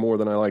Twister more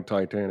than I like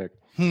Titanic.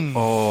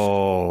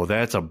 Oh,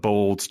 that's a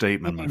bold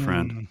statement, my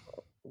friend.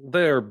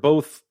 They're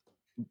both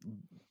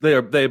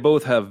They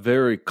both have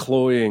very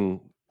cloying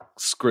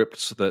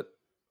scripts that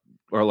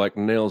are like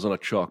nails on a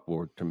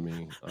chalkboard to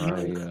me.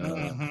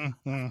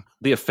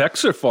 The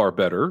effects are far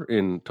better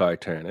in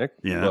Titanic,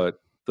 but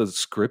the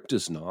script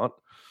is not.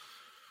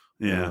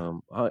 Yeah.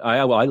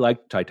 I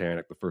liked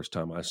Titanic the first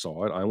time I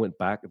saw it. I went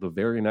back the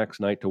very next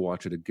night to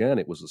watch it again.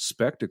 It was a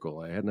spectacle.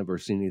 I had never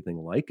seen anything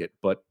like it.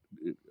 But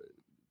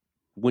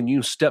when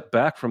you step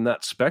back from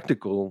that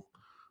spectacle,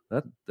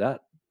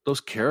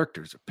 those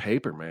characters are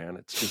paper, man.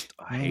 It's just,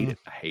 I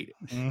hate it.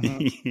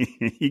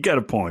 Mm-hmm. You got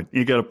a point.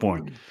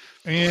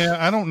 Yeah,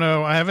 I don't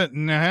know. I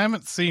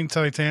haven't seen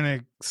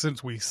Titanic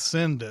since we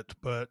send it,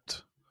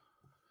 but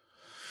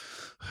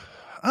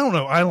I don't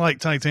know. I like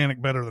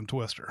Titanic better than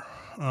Twister.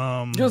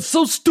 You're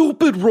so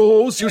stupid,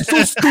 Rose. You're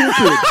so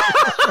stupid.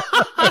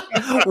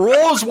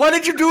 Rose, why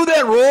did you do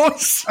that,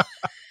 Rose?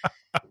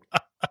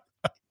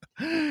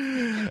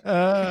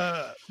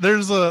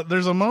 There's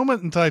a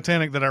moment in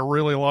Titanic that I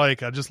really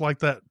like. I just like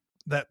that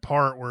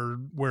part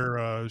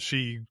where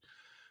she,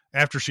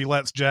 after she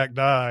lets Jack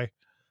die,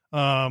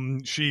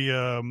 she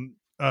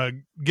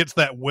gets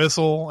that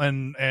whistle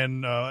and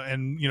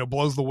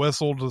blows the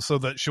whistle so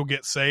that she'll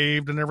get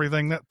saved and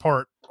everything. That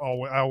part,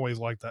 I always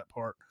like that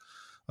part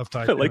of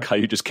Titanic. I like how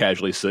you just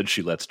casually said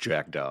she lets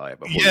Jack die.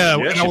 Yeah,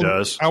 she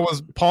does. I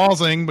was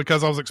pausing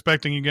because I was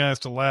expecting you guys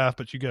to laugh,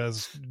 but you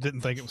guys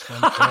didn't think it was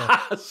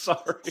funny.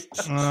 Sorry.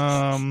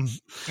 And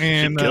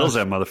she kills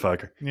that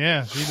motherfucker.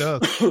 Yeah, she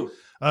does.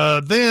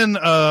 Then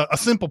A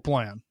Simple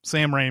Plan.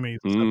 Sam Raimi's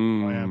A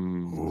Simple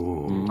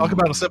Plan. Talk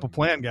about A Simple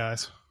Plan,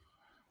 guys.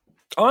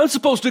 I'm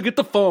supposed to get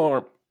the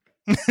farm.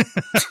 I'm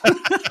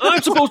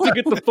supposed to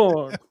get the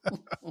farm.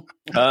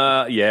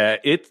 Yeah,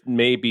 it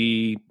may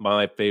be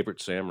my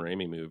favorite Sam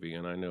Raimi movie,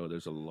 and I know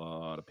there's a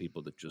lot of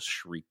people that just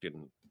shrieked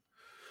in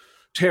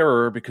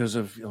terror because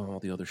of all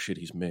the other shit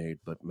he's made.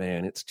 But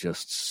man, it's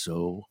just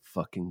so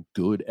fucking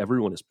good.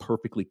 Everyone is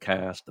perfectly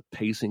cast. The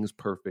pacing is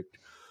perfect.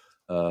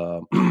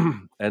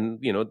 And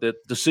the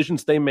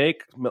decisions they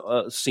make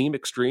seem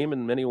extreme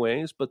in many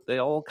ways, but they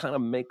all kind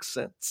of make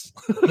sense.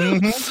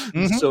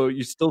 So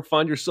you still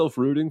find yourself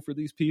rooting for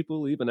these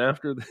people even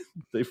after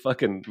they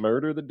fucking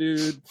murder the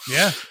dude.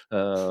 Yeah.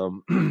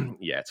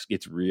 Yeah,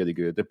 it's really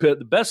good.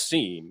 The best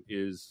scene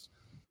is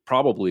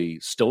probably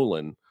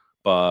stolen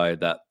by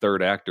that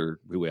third actor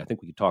who I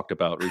think we talked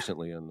about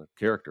recently in the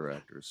character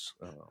actors.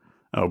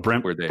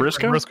 Brent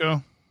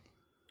Briscoe?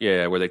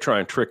 Yeah, where they try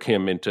and trick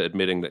him into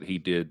admitting that he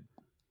did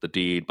the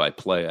deed by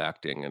play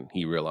acting, and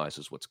he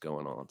realizes what's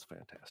going on. It's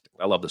fantastic.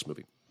 I love this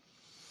movie.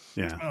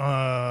 Yeah.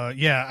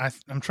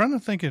 I'm trying to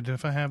think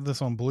if I have this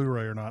on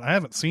Blu-ray or not. I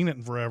haven't seen it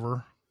in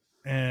forever,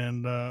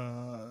 and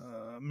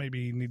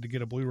maybe need to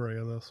get a Blu-ray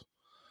of this.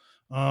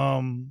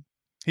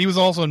 He was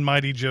also in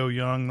Mighty Joe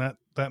Young.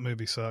 That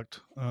movie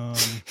sucked. Yeah,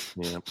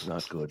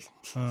 not good.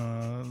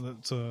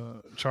 That's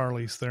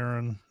Charlize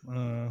Theron.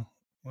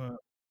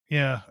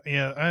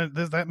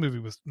 That movie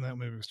was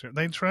terrible.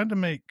 They tried to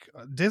make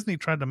Disney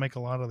tried to make a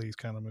lot of these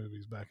kind of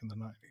movies back in the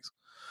 90s.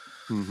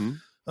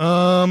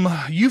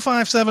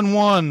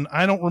 U-571.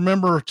 I don't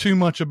remember too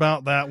much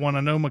about that one. I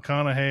know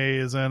McConaughey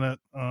is in it,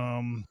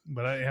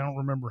 but I don't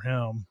remember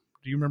him.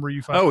 Do you remember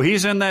U-571? Oh,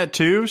 he's in that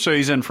too. So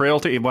he's in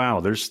Frailty.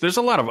 Wow, there's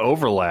a lot of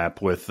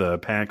overlap with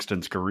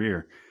Paxton's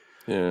career.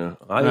 Yeah,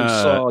 I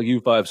saw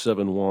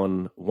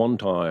U-571 one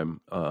time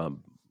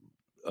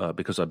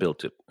because I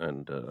built it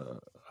and.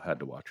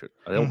 Had to watch it.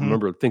 I don't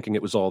remember thinking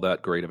it was all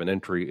that great of an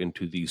entry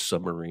into the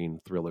submarine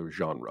thriller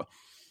genre.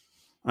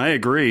 I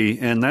agree,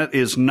 and that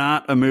is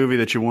not a movie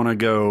that you want to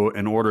go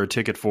and order a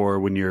ticket for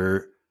when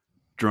you're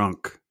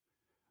drunk,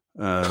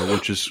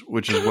 which is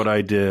what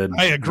I did.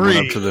 I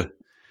agree.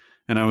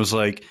 And I was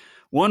like,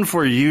 one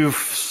for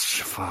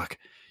U5.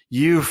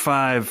 I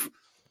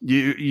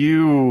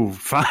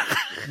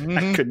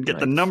couldn't get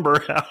the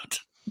number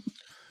out.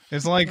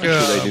 It's like I'm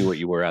sure they knew what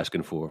you were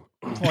asking for.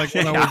 Like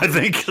when I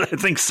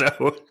think so.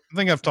 I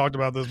think I've talked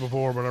about this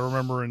before, but I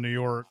remember in New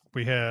York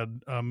we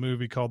had a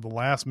movie called The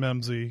Last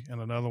Mimsy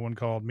and another one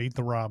called Meet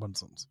the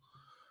Robinsons.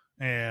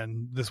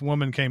 And this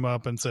woman came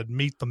up and said,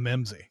 "Meet the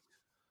Mimsy."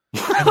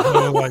 And so,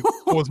 there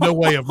was no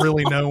way of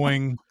really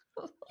knowing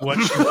what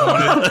she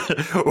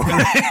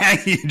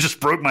wanted. You just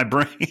broke my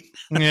brain.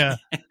 Yeah.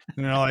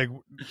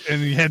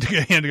 And you had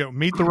to go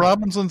meet the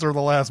Robinsons or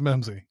the Last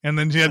Mimsy. And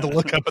then you had to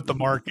look up at the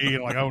marquee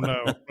and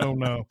oh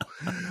no.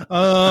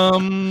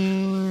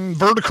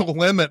 Vertical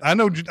Limit. I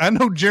know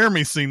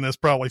Jeremy's seen this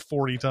probably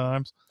 40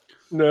 times.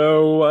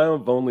 No,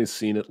 I've only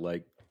seen it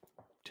like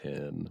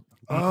 10.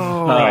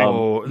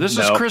 Oh, this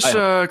is Chris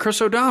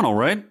O'Donnell,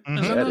 right?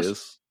 Mm-hmm. Yeah, it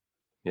is.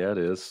 Yeah, it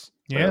is.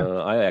 Yeah.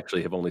 I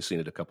actually have only seen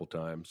it a couple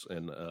times,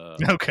 and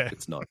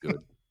it's not good.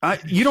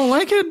 You don't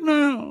like it?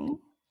 No.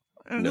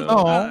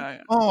 I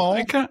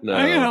kind of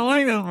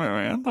like this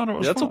movie. I thought it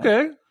was That's fun.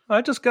 okay.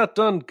 I just got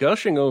done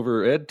gushing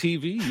over Ed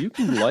TV. You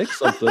can like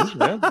something.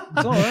 Yeah,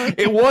 it's all right.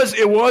 It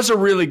was a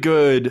really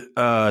good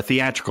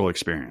theatrical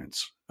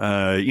experience.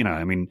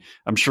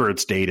 I'm sure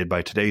it's dated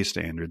by today's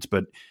standards,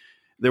 but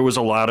there was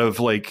a lot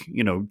of like,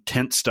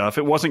 tense stuff.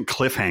 It wasn't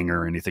cliffhanger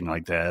or anything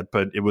like that,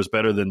 but it was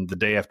better than The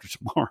Day After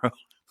Tomorrow.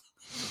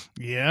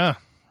 Yeah.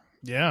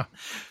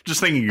 Just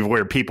thinking of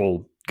where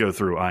people go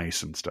through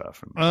ice and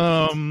stuff.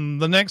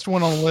 The next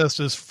one on the list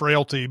is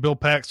Frailty. Bill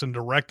Paxton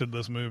directed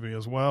this movie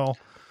as well.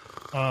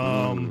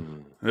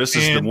 This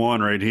is the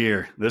one right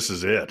here. This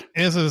is it.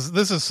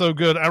 This is so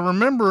good. I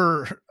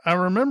remember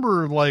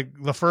like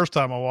the first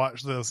time I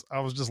watched this, I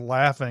was just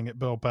laughing at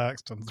Bill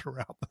Paxton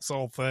throughout this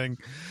whole thing.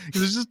 It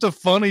was just a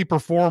funny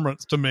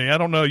performance to me. I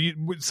don't know.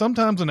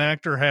 Sometimes an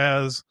actor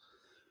has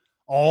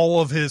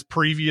all of his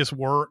previous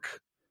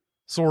work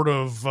sort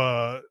of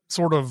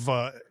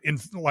in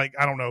like,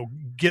 I don't know,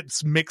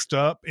 gets mixed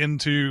up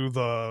into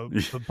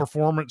the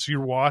performance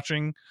you're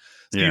watching.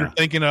 So you're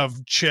thinking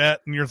of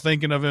Chet and you're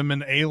thinking of him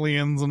in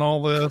Aliens and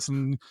all this,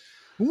 and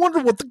I wonder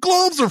what the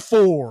gloves are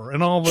for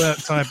and all that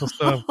type of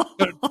stuff.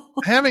 But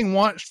having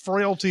watched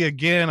Frailty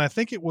again, I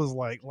think it was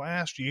like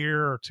last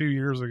year or 2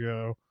 years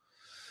ago.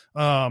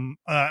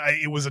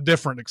 It was a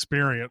different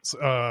experience.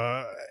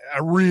 I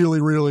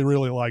really, really,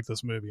 really like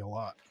this movie a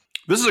lot.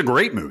 This is a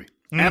great movie.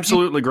 Mm-hmm.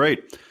 Absolutely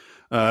great.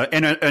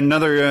 And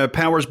another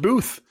Powers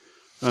Booth,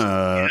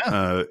 and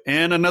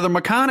another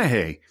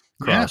McConaughey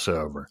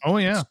crossover. Oh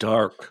yeah. It's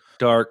dark.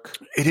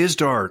 It is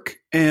dark.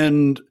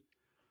 And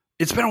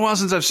it's been a while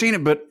since I've seen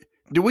it, but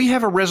do we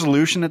have a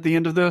resolution at the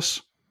end of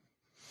this?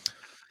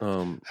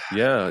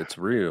 Yeah, it's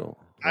real.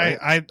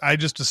 Right? I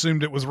just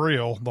assumed it was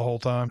real the whole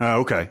time. Oh,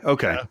 okay.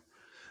 Yeah.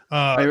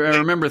 I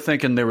remember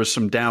thinking there was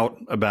some doubt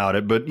about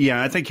it, but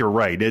yeah, I think you're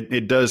right.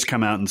 It does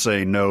come out and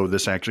say, no,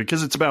 this actually,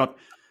 because it's about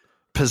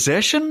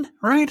possession,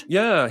 right?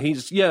 Yeah,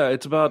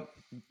 it's about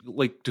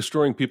like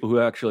destroying people who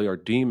actually are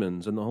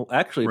demons, and the whole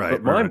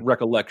my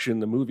recollection,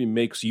 the movie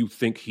makes you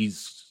think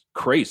he's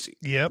crazy.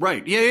 Yeah,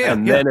 right. Yeah.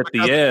 And then at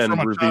the end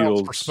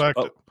reveals,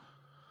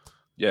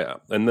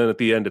 and then at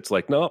the end it's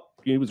like, no,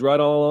 he was right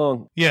all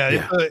along.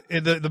 Yeah.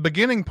 The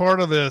beginning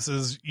part of this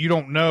is you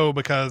don't know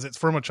because it's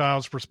from a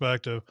child's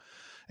perspective,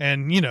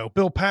 and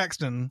Bill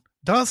Paxton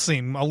does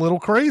seem a little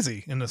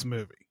crazy in this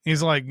movie.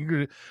 He's like,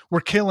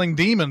 we're killing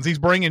demons. He's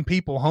bringing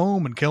people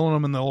home and killing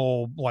them in the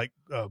little like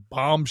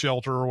bomb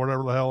shelter or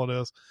whatever the hell it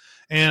is.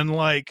 And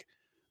like,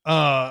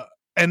 and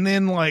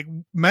then like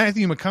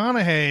Matthew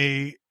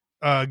McConaughey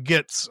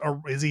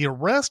is he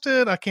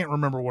arrested? I can't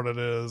remember what it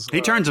is. He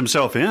turns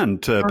himself in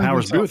to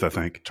Powers Booth, I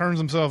think. Turns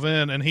himself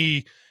in, and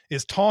he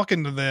is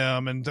talking to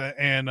them and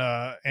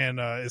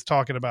is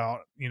talking about,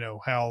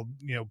 how,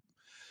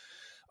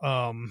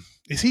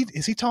 is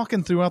he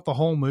talking throughout the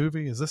whole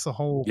movie? Is this a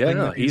whole thing?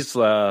 Yeah, he's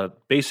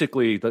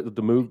basically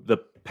the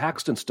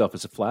Paxton stuff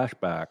is a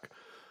flashback,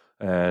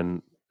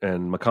 and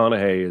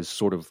McConaughey is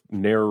sort of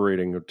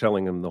narrating or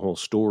telling him the whole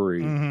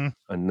story, and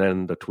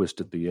then the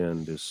twist at the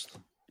end is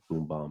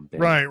boom, bam,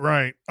 bam.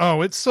 Right.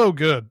 Oh, it's so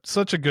good,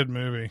 such a good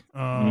movie.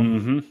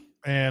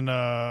 And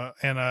I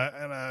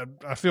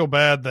feel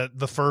bad that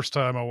the first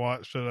time I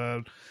watched it,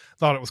 I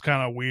thought it was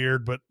kind of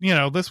weird, but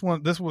this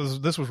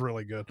was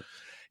really good.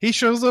 He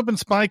shows up in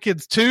Spy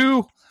Kids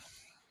 2.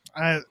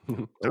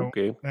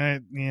 Okay. I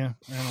don't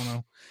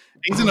know.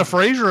 He's in a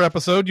Frasier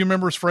episode. You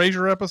remember his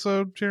Frasier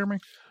episode, Jeremy?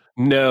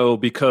 No,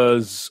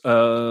 because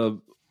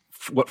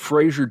what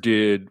Frasier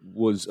did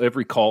was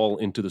every call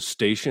into the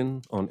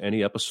station on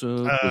any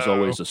episode was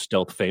always a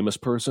stealth famous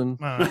person.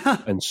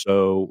 And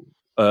so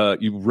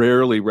you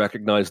rarely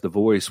recognize the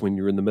voice when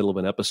you're in the middle of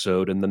an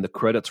episode, and then the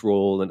credits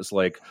roll and it's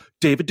like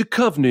David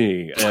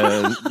Duchovny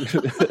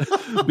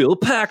and Bill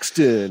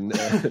Paxton.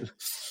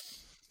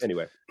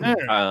 Anyway,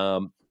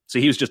 so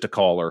he was just a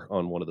caller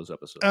on one of those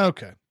episodes.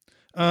 Okay.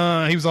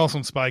 He was also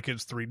in Spy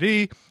Kids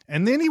 3D,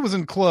 and then he was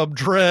in Club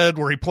Dread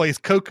where he plays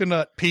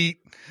Coconut Pete.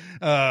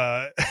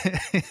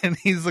 And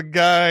he's a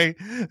guy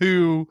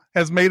who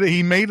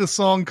made a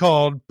song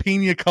called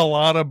Pina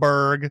Colada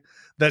Berg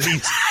that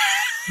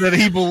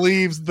he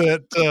believes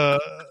that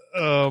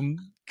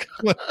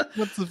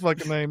what's the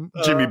fucking name?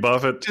 Jimmy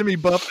Buffett. Jimmy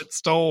Buffett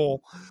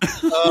stole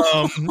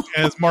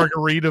as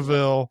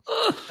Margaritaville.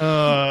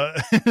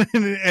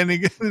 And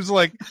he was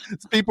like,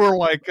 people are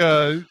like,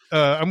 I'm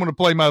going to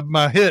play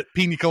my hit,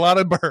 Pina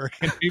Colada Berg.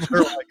 And people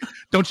are like,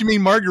 don't you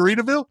mean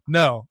Margaritaville?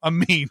 No, I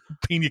mean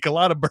Pina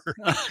Colada Berg.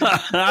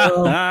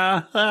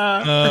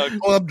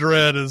 Club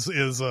Dread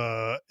is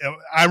I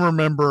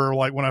remember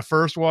like when I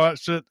first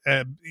watched it,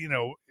 and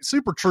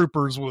Super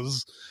Troopers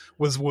was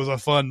a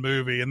fun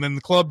movie, and then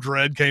the Club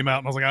Dread came out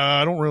and I was like,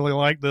 I don't really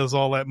like this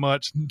all that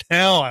much.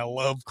 Now I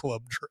love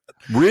Club Dread.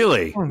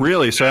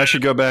 Really? So I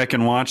should go back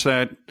and watch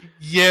that?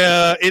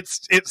 Yeah,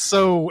 it's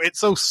so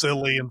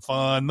silly and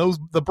fun.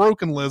 The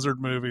Broken Lizard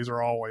movies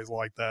are always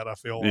like that, I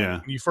feel like. Yeah.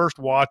 When you first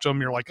watch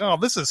them, you're like, oh,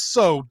 this is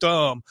so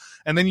dumb.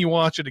 And then you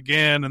watch it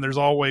again and there's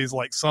always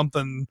like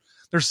something,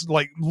 there's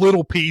like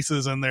little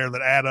pieces in there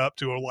that add up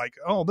to like,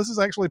 oh, this is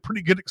actually a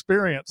pretty good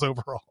experience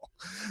overall.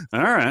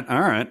 All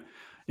right.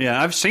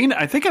 Yeah, I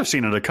think I've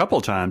seen it a couple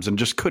times and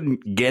just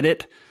couldn't get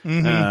it.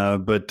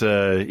 But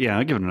I'll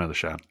give it another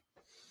shot.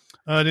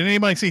 Did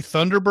anybody see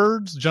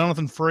Thunderbirds?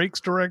 Jonathan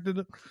Frakes directed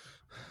it.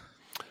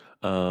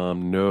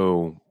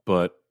 No,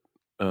 but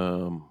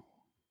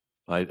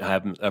I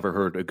haven't ever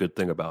heard a good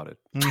thing about it.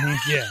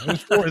 Mm-hmm. Yeah,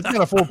 it's got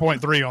a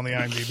 4.3 on the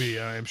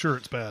IMDb. I'm sure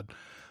it's bad.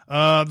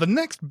 The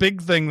next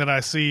big thing that I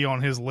see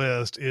on his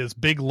list is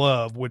Big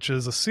Love, which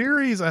is a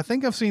series I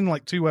think I've seen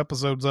like 2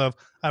 episodes of.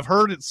 I've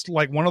heard it's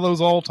like one of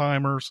those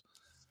all-timers.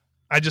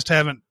 I just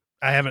haven't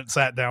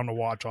sat down to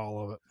watch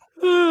all of it.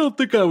 I don't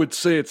think I would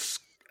say it's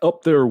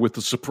up there with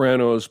The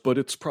Sopranos, but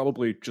it's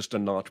probably just a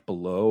notch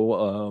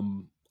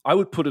below. I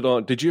would put it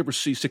on. Did you ever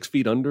see 6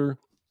 Feet Under?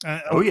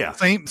 Oh yeah,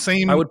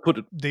 same. I would put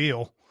it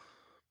deal.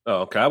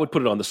 Oh, okay, I would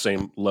put it on the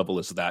same level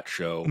as that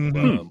show,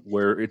 Mm-hmm.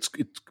 where it's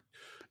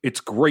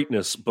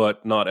greatness,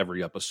 but not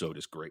every episode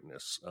is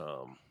greatness.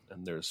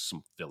 And there's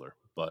some filler,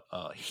 but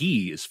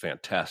he is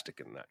fantastic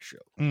in that show.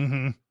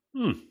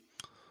 Mm-hmm.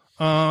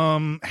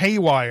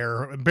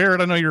 Haywire.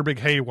 Barrett, I know you're a big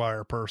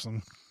Haywire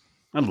person.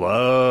 I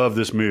love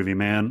this movie,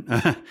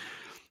 man.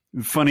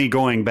 Funny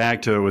going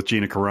back to it with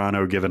Gina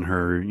Carano, given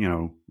her,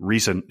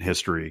 recent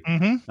history.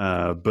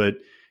 Mm-hmm. But,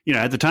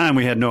 at the time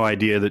we had no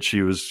idea that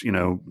she was,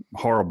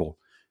 horrible.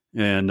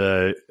 And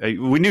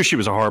we knew she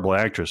was a horrible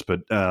actress,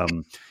 but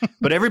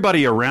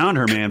everybody around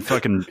her, man,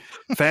 fucking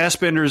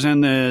Fassbender's in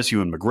this,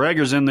 Ewan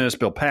McGregor's in this,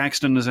 Bill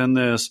Paxton is in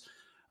this,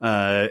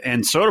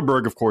 and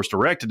Soderbergh, of course,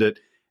 directed it.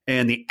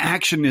 And the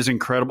action is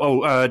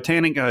incredible. Oh,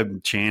 Channing, I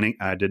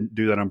didn't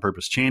do that on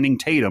purpose. Channing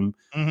Tatum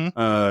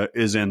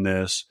is in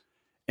this.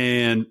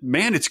 And,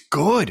 man, it's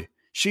good.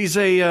 She's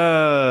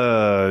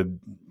a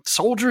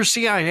soldier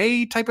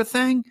CIA type of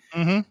thing.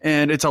 Mm-hmm.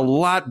 And it's a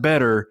lot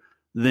better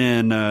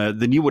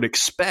than you would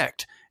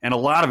expect. And a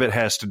lot of it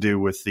has to do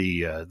with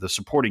the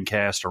supporting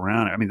cast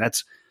around it. I mean,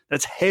 that's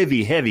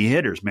heavy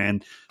hitters, man.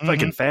 Mm-hmm.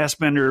 Fucking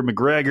Fassbender,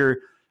 McGregor,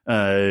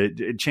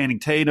 Channing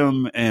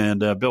Tatum,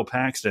 and Bill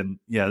Paxton.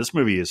 Yeah, this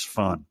movie is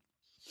fun.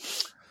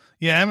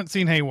 Yeah, I haven't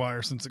seen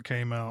Haywire since it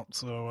came out,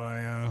 so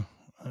I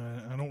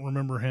don't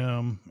remember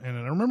him. And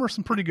I remember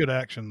some pretty good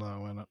action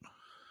though in it.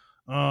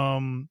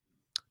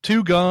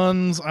 Two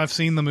Guns. I've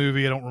seen the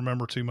movie. I don't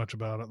remember too much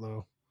about it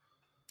though.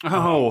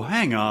 Oh,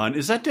 hang on.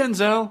 Is that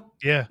Denzel?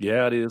 Yeah.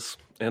 Yeah, it is.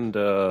 And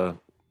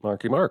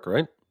Marky Mark,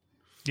 right?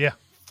 Yeah.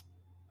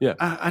 Yeah.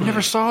 I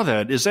never saw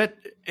that. Is that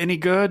any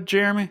good,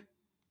 Jeremy?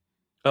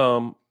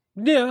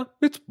 Yeah,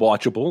 it's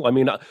watchable. I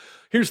mean,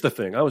 here's the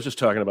thing. I was just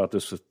talking about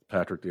this with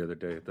Patrick the other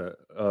day. That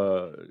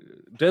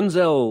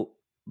Denzel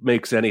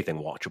makes anything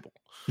watchable.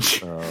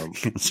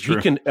 He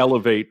can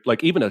elevate,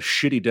 like even a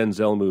shitty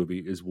Denzel movie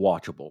is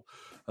watchable.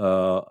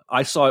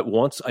 I saw it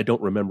once. I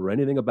don't remember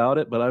anything about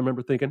it, but I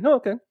remember thinking, oh,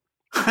 okay.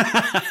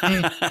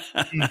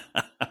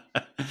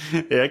 Yeah,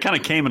 it kind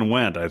of came and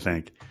went, I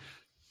think.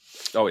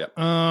 Oh yeah.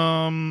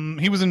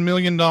 He was in $1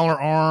 Million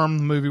Arm,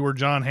 the movie where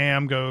John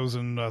Hamm goes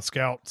and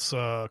scouts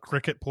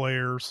cricket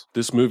players.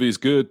 This movie's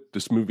good.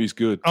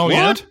 Oh,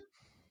 what?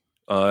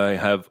 Yeah? I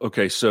have.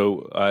 Okay,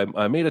 so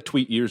I made a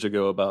tweet years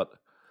ago about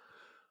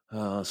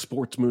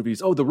sports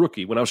movies. Oh, The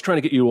Rookie. When I was trying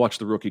to get you to watch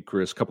The Rookie,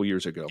 Chris, a couple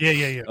years ago.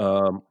 Yeah.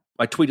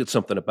 I tweeted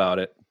something about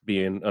it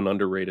being an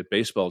underrated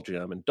baseball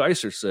gem, and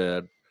Dicer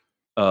said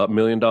 $1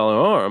 Million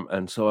Arm,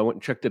 and so I went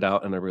and checked it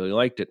out, and I really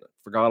liked it.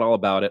 Forgot all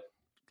about it.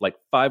 Like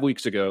 5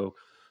 weeks ago,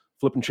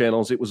 flipping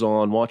channels, it was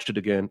on, watched it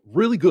again.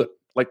 Really good,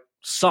 like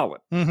solid.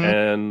 Mm-hmm.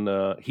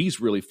 And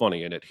he's really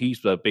funny in it. He's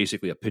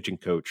basically a pitching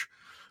coach.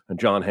 And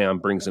John Hamm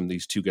brings him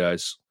these two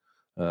guys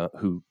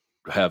who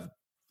have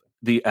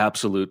the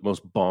absolute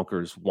most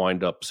bonkers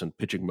wind-ups and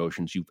pitching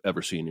motions you've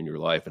ever seen in your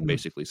life, and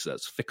basically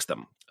says, fix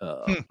them.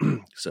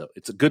 So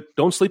it's a good,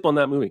 don't sleep on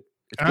that movie.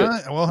 It's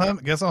good. Well, I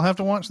guess I'll have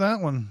to watch that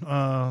one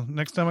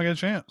next time I get a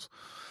chance.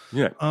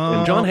 Yeah,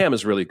 and John Hamm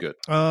is really good.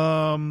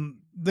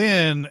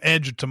 Then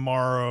Edge of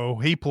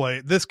Tomorrow,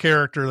 this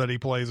character that he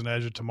plays in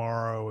Edge of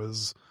Tomorrow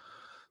is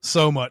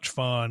so much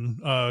fun,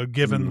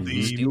 given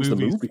the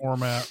movie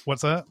format.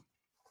 What's that?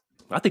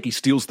 I think he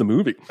steals the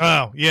movie.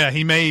 Oh yeah,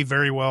 he may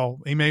very well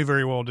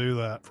do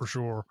that for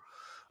sure.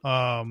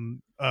 I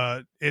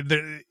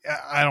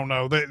don't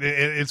know.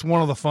 It's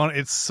one of the fun.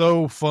 It's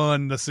so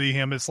fun to see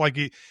him. It's like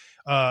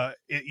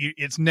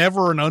it's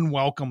never an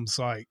unwelcome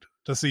sight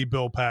to see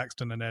Bill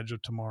Paxton in Edge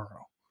of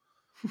Tomorrow.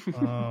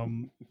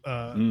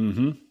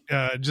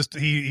 Just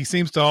he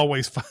seems to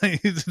always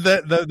find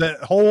that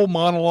whole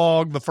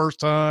monologue the first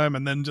time,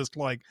 and then just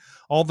like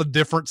all the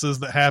differences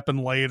that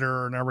happen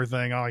later and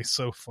everything. Oh, he's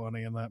so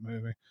funny in that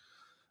movie.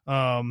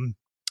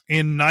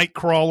 In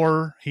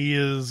Nightcrawler, he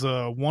is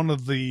one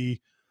of the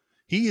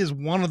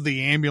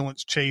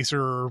ambulance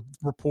chaser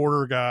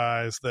reporter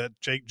guys that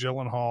Jake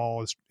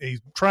Gyllenhaal's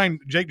trying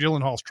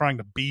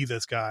to be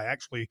this guy,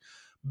 actually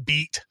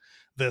beat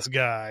this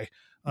guy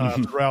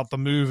throughout the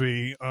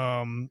movie.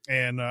 And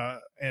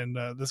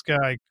this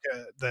guy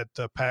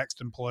that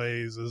Paxton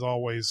plays is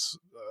always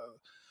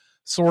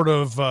sort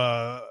of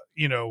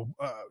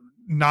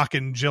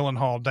knocking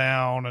Gyllenhaal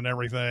down and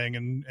everything.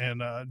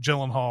 And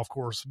Gyllenhaal, of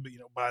course,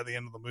 by the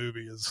end of the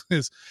movie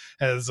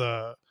has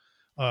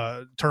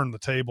turned the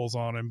tables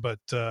on him. But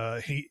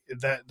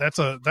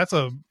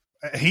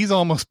he's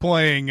almost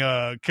playing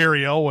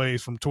Cary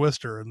Elwes from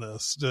Twister in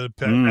this,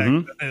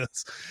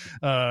 because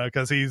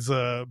he's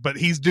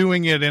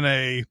doing it in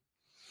a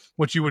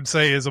what you would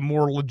say is a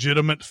more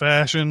legitimate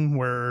fashion,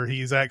 where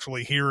he's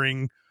actually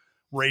hearing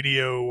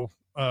radio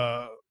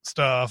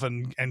stuff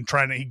and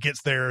he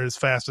gets there as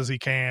fast as he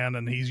can,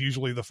 and he's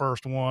usually the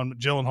first one. But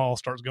Gyllenhaal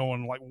starts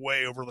going like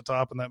way over the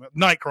top, and that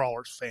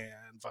Nightcrawler's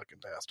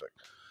fan-fucking-tastic.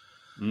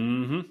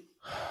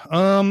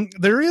 Mm-hmm.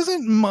 There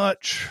isn't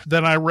much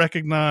that I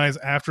recognize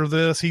after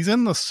this. He's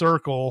in The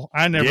Circle.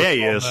 I never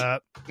saw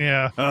that.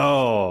 Yeah.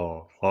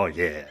 Oh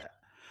yeah.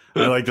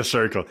 I like The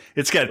Circle.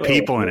 It's got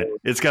people in it.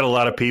 It's got a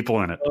lot of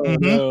people in it.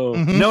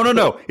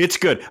 No. It's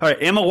good. All right.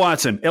 Emma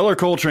Watson, Eller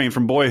Coltrane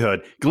from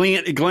Boyhood,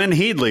 Glenn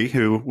Headley,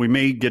 who we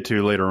may get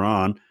to later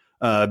on,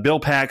 Bill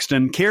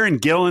Paxton, Karen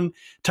Gillan,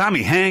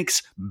 Tommy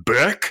Hanks,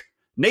 Beck,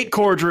 Nate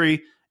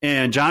Cordry,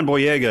 and John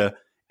Boyega.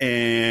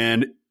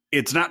 And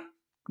it's not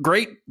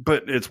great,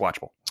 but it's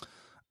watchable.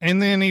 And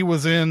then he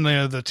was in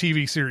the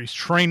TV series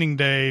Training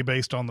Day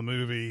based on the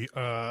movie,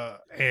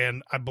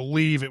 and I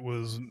believe it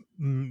was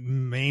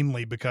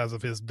mainly because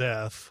of his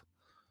death.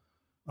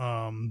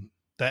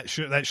 That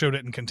show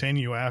didn't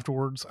continue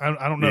afterwards.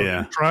 I don't know. Yeah.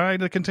 Did it try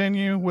to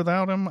continue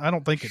without him? I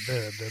don't think it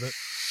did it?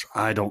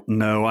 I don't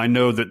know. I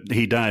know that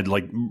he died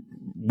like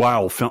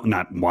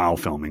not while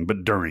filming,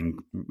 but during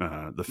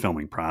the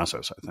filming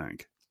process, I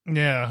think.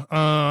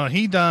 Yeah.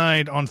 He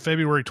died on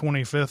February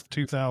 25th,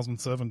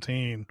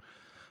 2017.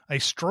 A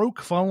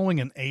stroke following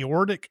an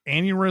aortic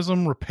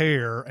aneurysm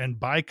repair and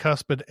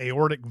bicuspid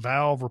aortic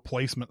valve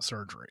replacement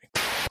surgery.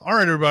 All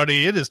right,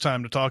 everybody, it is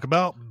time to talk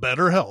about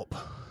BetterHelp.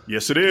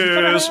 Yes, it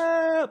is.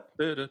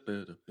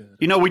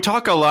 You know, we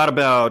talk a lot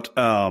about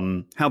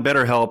how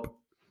BetterHelp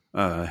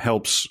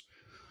helps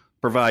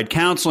provide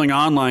counseling,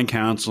 online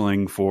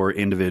counseling for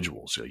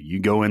individuals. So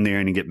you go in there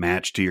and you get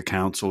matched to your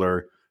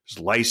counselor,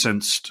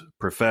 licensed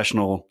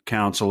professional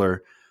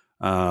counselor.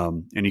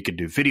 And you can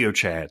do video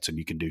chats, and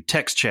you can do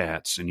text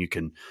chats, and you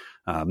can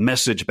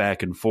message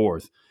back and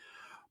forth.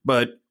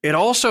 But it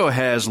also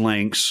has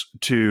links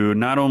to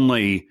not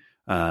only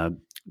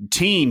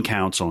teen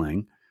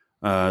counseling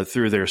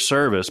through their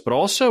service, but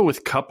also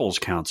with couples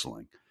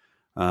counseling.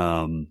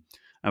 I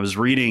was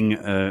reading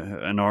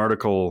an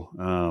article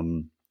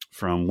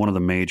from one of the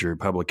major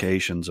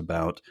publications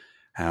about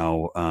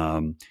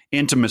how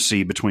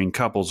intimacy between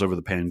couples over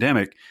the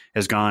pandemic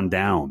has gone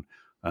down,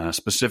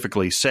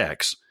 specifically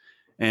sex.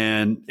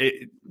 And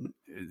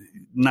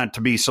not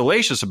to be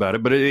salacious about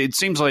it, but it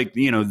seems like,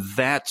 you know,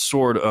 that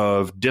sort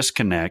of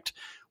disconnect,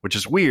 which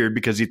is weird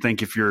because you'd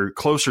think if you're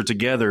closer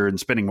together and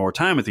spending more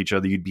time with each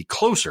other, you'd be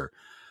closer.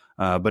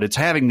 But it's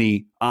having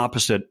the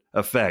opposite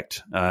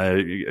effect,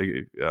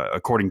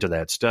 according to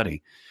that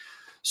study.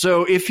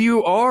 So if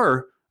you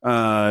are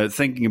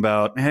thinking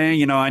about, hey,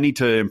 you know, I need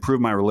to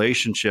improve my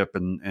relationship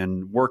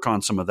and work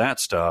on some of that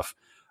stuff,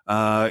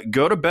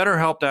 go to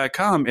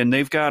BetterHelp.com, and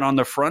they've got on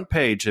the front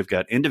page, they've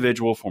got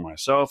individual for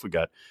myself, we've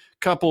got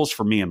couples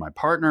for me and my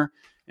partner,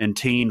 and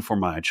teen for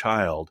my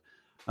child.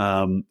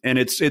 And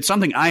it's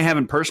something I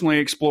haven't personally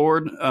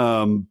explored,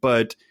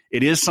 but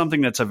it is something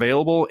that's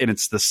available, and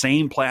it's the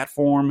same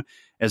platform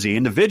as the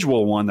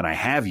individual one that I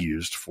have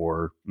used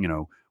for, you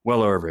know,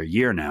 well over a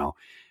year now.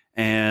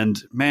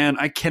 And man,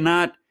 I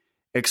cannot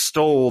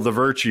extol the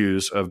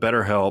virtues of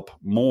BetterHelp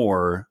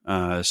more,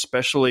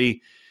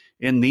 especially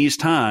in these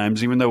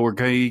times, even though we're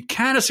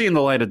kind of seeing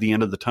the light at the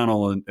end of the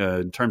tunnel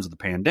in terms of the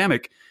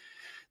pandemic.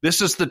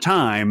 This is the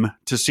time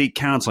to seek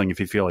counseling if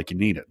you feel like you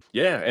need it.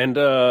 Yeah, and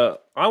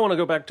I want to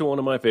go back to one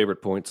of my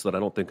favorite points that I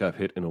don't think I've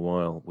hit in a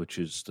while, which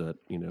is that,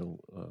 you know,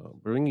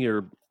 bring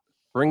your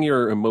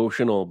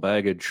emotional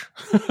baggage.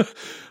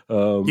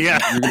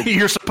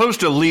 You're supposed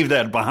to leave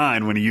that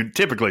behind when you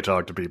typically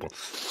talk to people.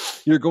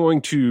 You're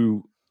going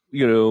to,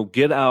 you know,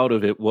 get out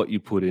of it what you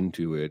put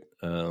into it.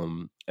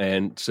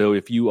 And so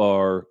if you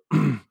are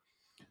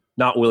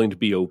not willing to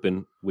be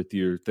open with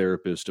your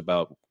therapist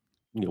about,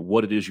 you know,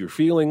 what it is you're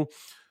feeling,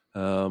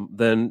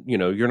 then, you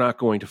know, you're not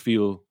going to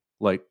feel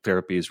like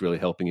therapy is really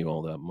helping you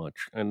all that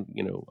much. And,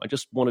 you know, I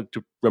just wanted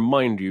to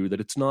remind you that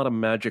it's not a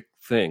magic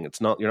thing.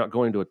 It's not, you're not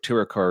going to a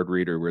tarot card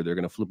reader where they're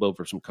going to flip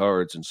over some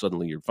cards and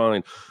suddenly you're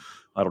fine.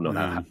 I don't know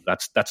how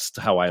that's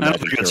how I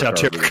imagine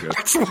tarot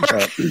cards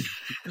work.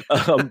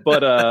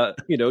 But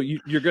you know,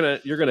 you're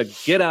gonna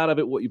get out of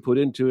it what you put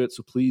into it.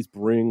 So please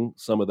bring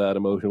some of that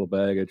emotional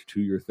baggage to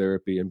your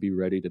therapy and be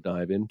ready to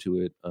dive into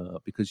it,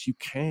 because you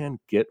can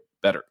get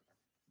better.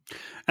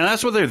 And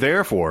that's what they're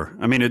there for.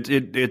 I mean,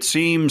 it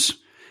seems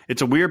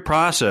it's a weird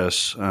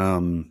process.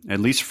 At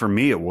least for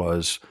me, it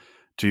was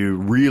to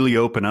really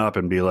open up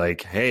and be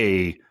like,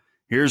 hey,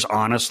 here's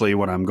honestly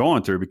what I'm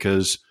going through,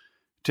 because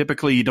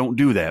typically you don't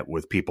do that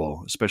with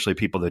people, especially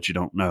people that you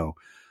don't know.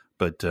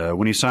 But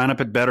when you sign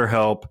up at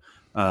BetterHelp,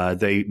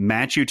 they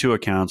match you to a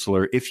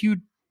counselor. If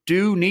you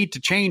do need to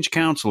change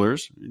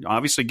counselors,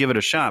 obviously give it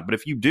a shot. But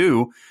if you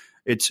do,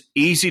 it's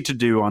easy to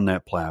do on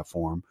that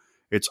platform.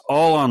 It's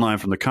all online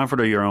from the comfort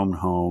of your own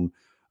home,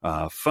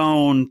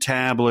 phone,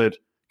 tablet,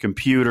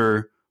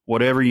 computer,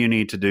 whatever you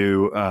need to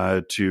do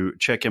to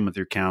check in with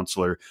your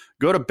counselor.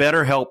 Go to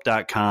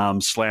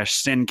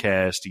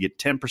BetterHelp.com/Sincast to get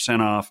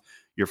 10% off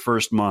your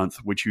first month,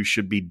 which you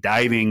should be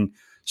diving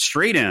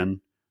straight in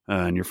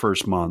in your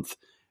first month.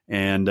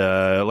 And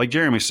like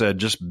Jeremy said,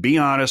 just be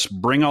honest,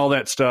 bring all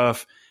that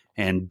stuff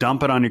and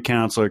dump it on your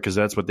counselor because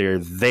that's what they're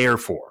there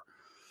for.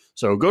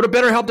 So go to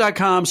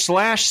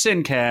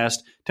BetterHelp.com/Sincast,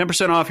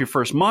 10% off your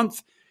first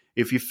month.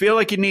 If you feel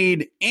like you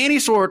need any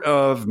sort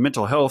of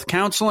mental health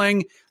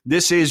counseling,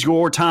 this is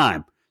your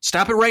time.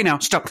 Stop it right now.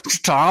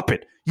 Stop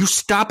it. You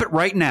stop it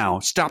right now.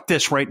 Stop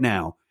this right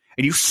now.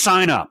 And you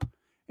sign up.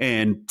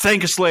 And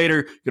thank us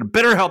later. Go to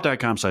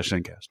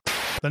BetterHelp.com/Sincast.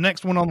 The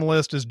next one on the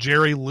list is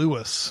Jerry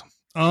Lewis.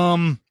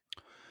 Now,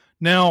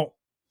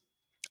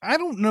 I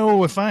don't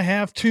know if I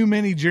have too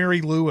many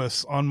Jerry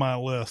Lewis on my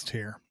list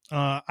here.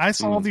 I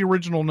saw the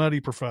original Nutty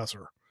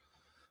Professor.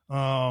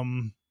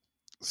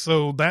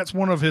 So that's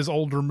one of his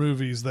older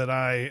movies that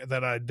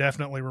I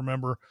definitely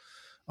remember.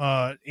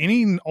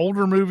 Any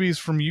older movies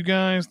from you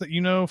guys that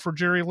you know for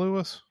Jerry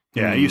Lewis?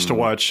 Yeah, I used to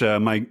watch.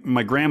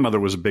 My grandmother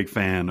was a big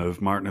fan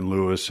of Martin and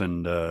Lewis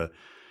and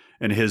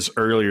his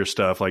earlier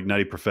stuff like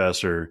Nutty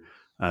Professor,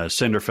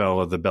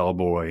 Cinderfella, The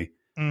Bellboy.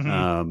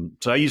 Mm-hmm.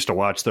 So I used to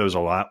watch those a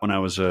lot when I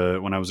was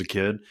a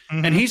kid,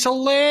 and he's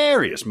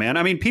hilarious, man.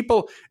 I mean,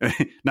 people,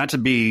 not to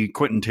be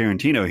Quentin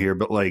Tarantino here,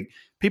 but like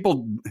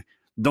people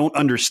don't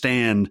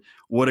understand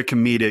what a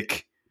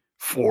comedic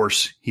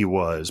force he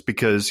was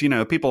because, you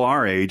know, people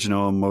our age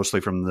know him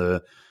mostly from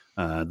the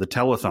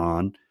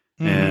telethon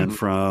and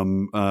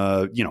from,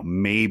 you know,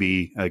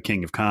 maybe a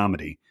King of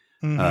Comedy.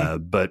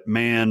 But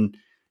man,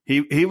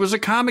 he was a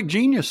comic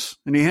genius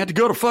and he had to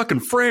go to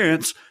fucking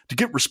France to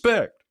get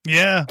respect.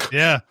 Yeah.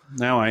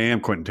 Now I am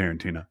Quentin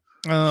Tarantino.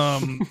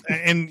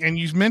 And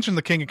you mentioned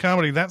the King of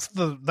Comedy. That's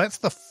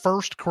the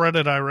first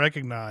credit I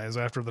recognize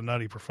after the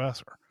Nutty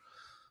Professor.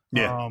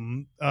 Yeah.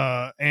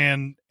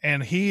 And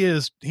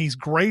he's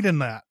great in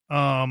that.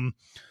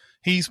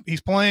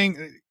 He's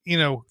playing, you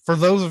know, for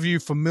those of you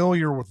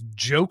familiar with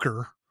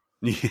Joker,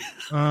 he's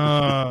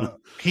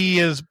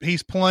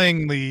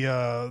playing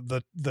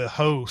the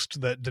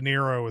host that De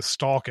Niro is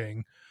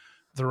stalking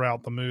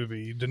throughout the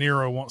movie. De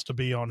Niro wants to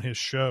be on his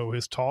show,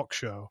 his talk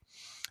show.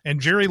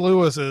 And Jerry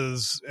Lewis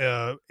is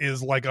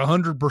like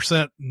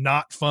 100%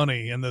 not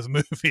funny in this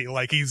movie.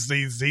 Like he's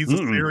a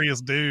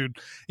serious dude.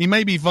 He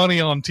may be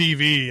funny on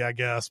TV, I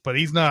guess, but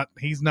he's not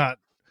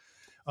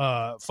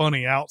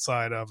funny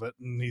outside of it.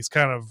 And he's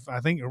kind of,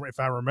 I think if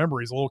I remember,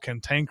 he's a little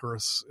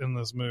cantankerous in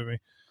this movie.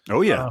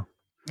 Oh yeah.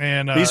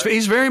 And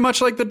he's very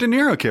much like the De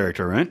Niro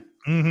character, right?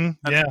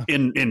 Mm-hmm, yeah.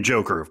 In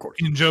Joker, of course.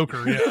 In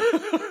Joker, yeah.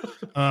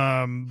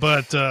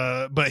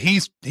 But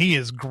he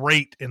is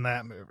great in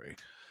that movie.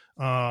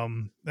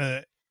 And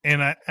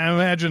I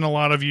imagine a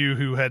lot of you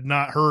who had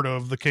not heard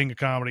of the King of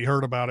Comedy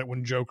heard about it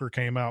when Joker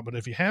came out. But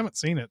if you haven't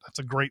seen it, that's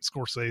a great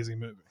Scorsese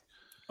movie.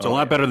 It's a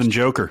lot better than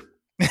Joker.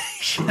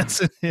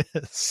 Yes, it is.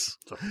 It's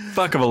a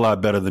fuck of a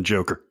lot better than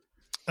Joker.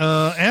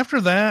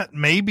 After that,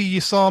 maybe you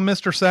saw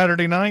Mr.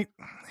 Saturday Night.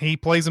 He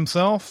plays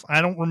himself.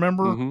 I don't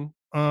remember.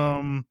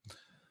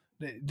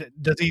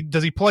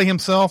 Does he play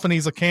himself and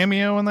he's a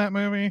cameo in that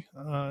movie?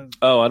 I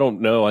don't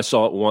know. I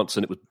saw it once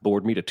and it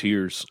bored me to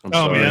tears. I'm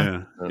sorry.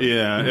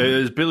 Yeah. It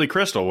was Billy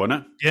Crystal,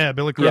 wasn't it? Yeah,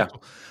 Billy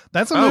Crystal. Yeah.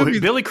 That's a movie.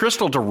 Billy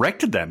Crystal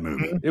directed that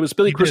movie. It was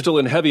Billy Crystal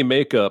in heavy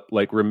makeup,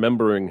 like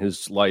remembering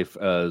his life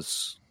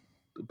as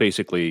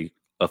basically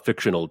a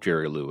fictional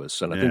Jerry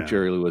Lewis. And I think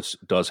Jerry Lewis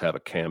does have a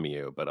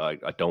cameo, but I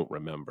don't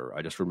remember.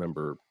 I just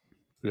remember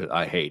that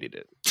I hated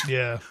it.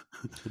 Yeah.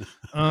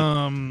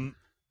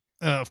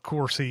 Of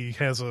course, he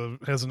has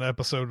an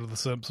episode of The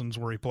Simpsons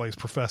where he plays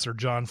Professor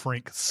John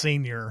Frink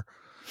Sr.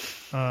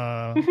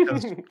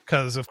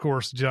 Because of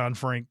course John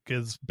Frink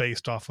is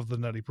based off of the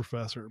Nutty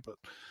Professor. But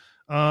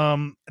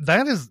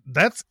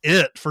that's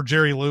it for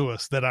Jerry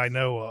Lewis that I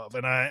know of,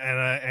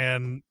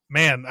 and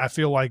man, I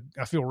feel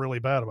really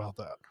bad about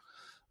that.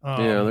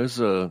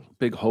 There's a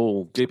big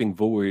hole, gaping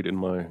void in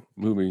my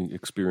movie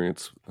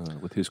experience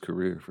with his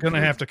career. Gonna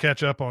have to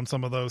catch up on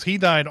some of those. He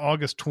died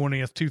August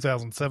 20th,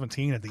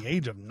 2017 at the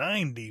age of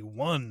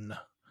 91.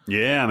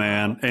 Yeah,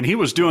 man. And he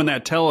was doing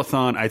that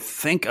telethon, I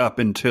think, up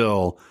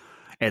until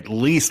at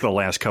least the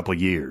last couple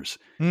of years.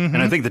 Mm-hmm.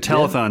 And I think the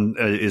telethon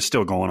is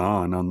still going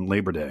on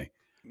Labor Day.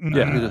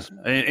 Yeah, it is.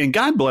 And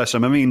God bless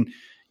him. I mean,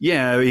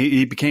 yeah,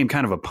 he became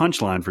kind of a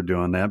punchline for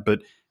doing that,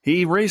 but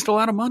he raised a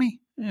lot of money,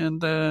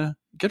 and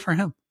good for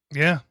him.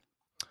 Yeah.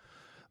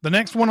 The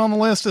next one on the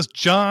list is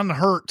John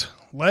Hurt,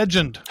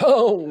 legend.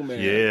 Oh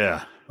man.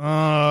 Yeah.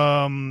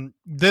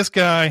 This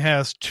guy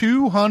has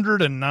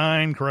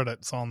 209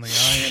 credits on the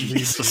IMDb.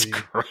 Jesus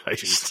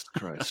Christ.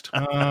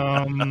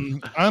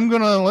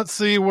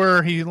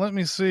 Let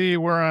me see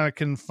where I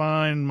can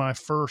find my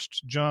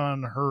first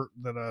John Hurt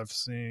that I've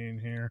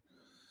seen here.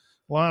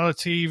 A lot of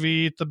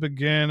TV at the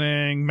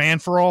beginning. Man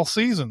for All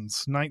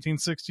Seasons,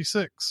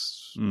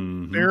 1966.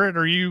 Mm-hmm. Barrett,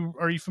 are you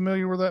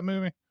familiar with that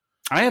movie?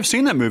 I have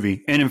seen that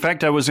movie, and in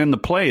fact, I was in the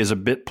play as a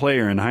bit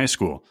player in high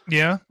school.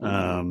 Yeah,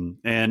 and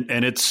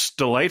it's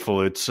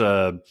delightful. It's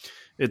fucking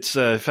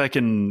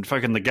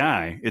the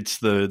guy. It's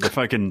the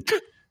fucking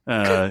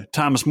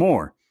Thomas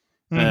More,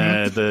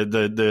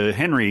 the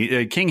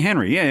Henry King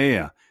Henry.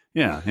 Yeah.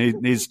 Yeah,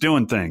 he's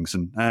doing things,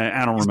 and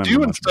I don't remember. He's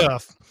doing much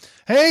stuff.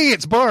 Hey,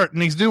 it's Bart,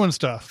 and he's doing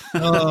stuff.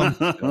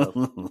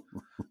 The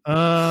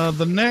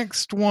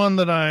next one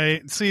that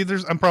I see,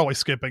 I'm probably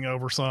skipping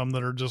over some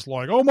that are just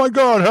like, oh my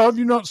God, how have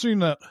you not seen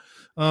that?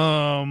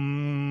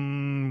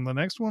 The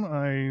next one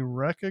I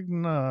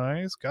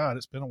recognize. God,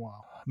 it's been a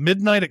while.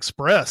 Midnight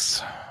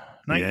Express,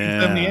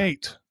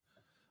 1978.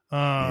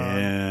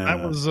 That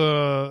was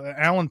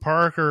Alan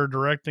Parker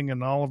directing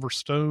an Oliver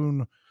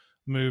Stone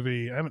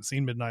movie. I haven't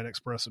seen Midnight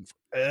Express in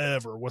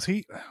forever.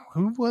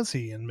 Who was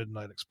he in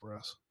Midnight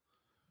Express?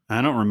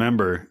 I don't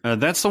remember.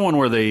 That's the one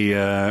where they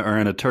are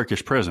in a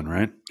Turkish prison,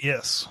 right?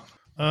 Yes.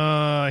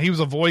 He was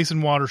a voice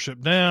in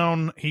Watership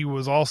Down. He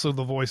was also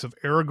the voice of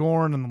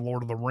Aragorn in the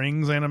Lord of the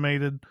Rings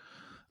animated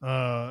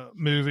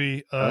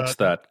movie. That's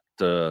that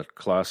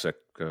classic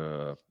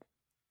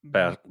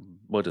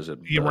what is it?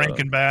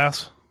 Rankin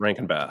Bass.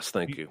 Rankin Bass,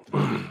 thank you.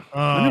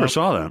 I never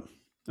saw that.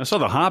 I saw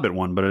the Hobbit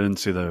one, but I didn't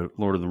see the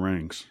Lord of the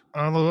Rings.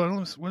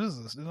 What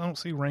is this? I don't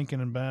see Rankin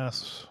and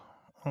Bass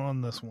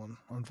on this one,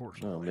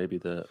 unfortunately. Oh, maybe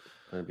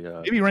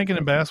Rankin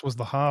and Bass was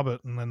the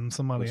Hobbit, and then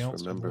somebody else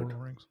was the Lord of the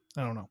Rings.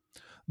 I don't know.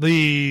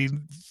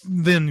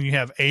 Then you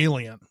have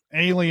Alien.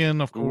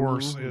 Alien, of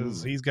course,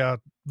 he's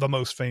got the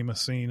most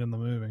famous scene in the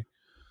movie.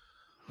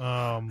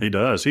 He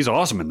does. He's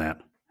awesome in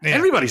that. Yeah.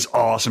 Everybody's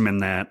awesome in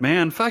that,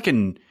 man.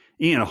 Fucking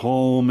Ian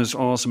Holm is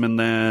awesome in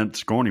that.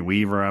 Sigourney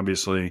Weaver,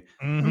 obviously.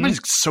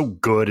 Everybody's so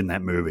good in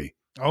that movie.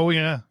 Oh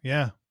yeah,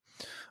 yeah.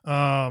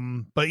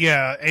 But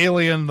yeah,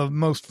 Alien, the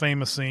most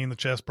famous scene, the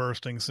chest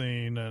bursting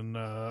scene, and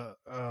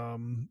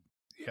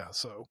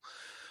so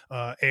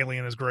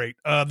Alien is great.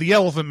 The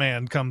Elephant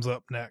Man comes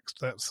up next.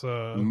 That's is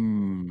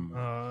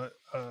that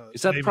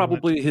David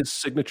probably Lynch. his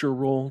signature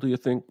role, do you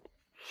think?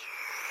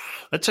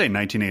 I'd say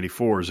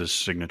 1984 is his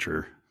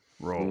signature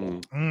role.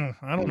 I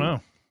don't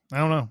know.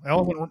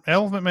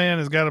 Elephant Man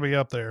has got to be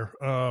up there.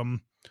 I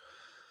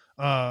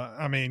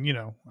mean, you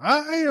know,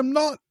 I am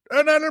not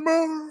an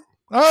animal.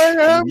 I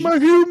am a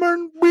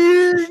human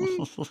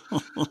being.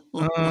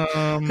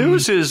 Who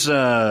was his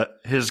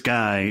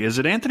guy? Is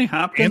it Anthony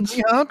Hopkins?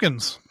 Anthony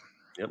Hopkins.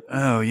 Yep.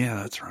 Oh yeah,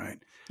 that's right.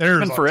 There's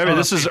Been forever.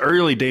 This is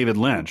early David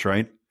Lynch,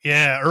 right?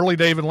 Yeah, early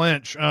David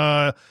Lynch.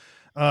 Anne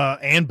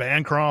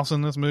Bancroft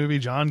in this movie.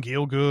 John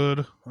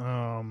Gielgud.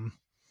 A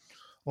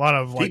lot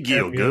of like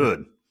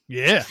Gielgud.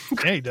 Yeah,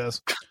 he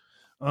does.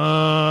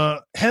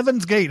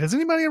 Heaven's Gate. Has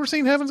anybody ever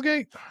seen Heaven's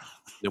Gate?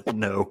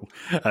 No,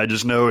 I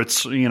just know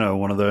it's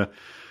one of the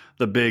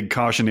big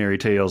cautionary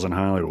tales in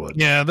Hollywood.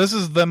 Yeah, this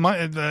is the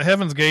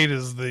Heaven's Gate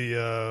is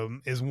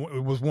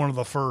was one of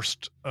the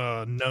first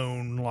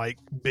known like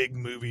big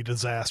movie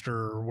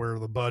disaster where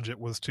the budget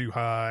was too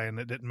high and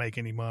it didn't make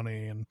any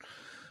money. And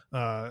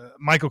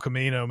Michael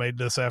Cimino made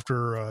this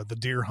after The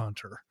Deer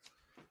Hunter,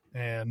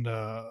 and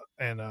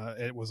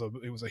it was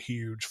a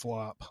huge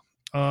flop.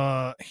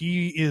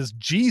 He is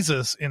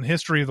Jesus in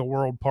History of the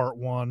World Part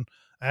 1.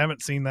 I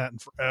haven't seen that in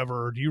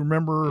forever. Do you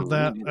remember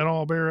that at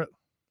all, Barrett?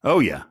 Oh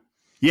yeah.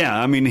 Yeah,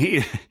 I mean,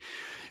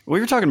 we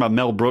were talking about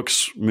Mel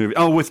Brooks movie.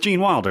 Oh, with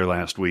Gene Wilder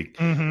last week.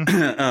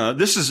 Mm-hmm.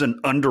 This is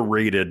an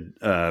underrated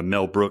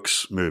Mel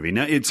Brooks movie.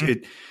 Now,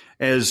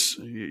 as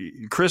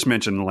Chris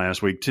mentioned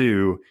last week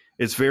too,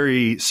 it's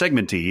very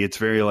segmenty. It's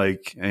very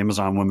like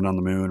Amazon Women on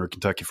the Moon or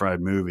Kentucky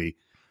Fried Movie,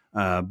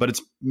 but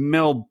it's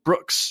Mel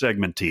Brooks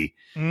segmenty,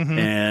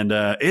 and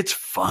it's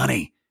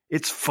funny.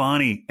 It's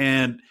funny,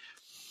 and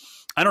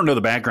I don't know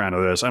the background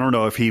of this. I don't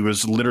know if he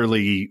was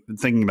literally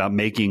thinking about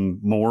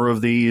making more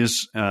of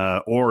these,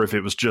 or if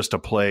it was just a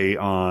play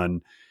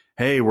on,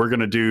 hey, we're going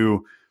to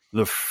do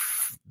the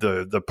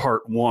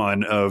part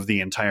one of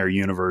the entire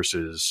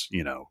universe's,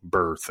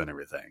 birth and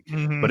everything.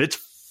 Mm-hmm. But it's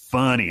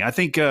funny. I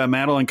think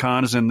Madeline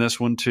Kahn is in this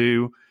one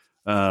too.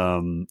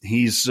 Oh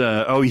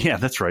yeah,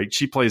 that's right.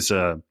 She plays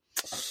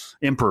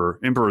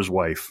Emperor's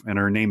wife, and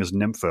her name is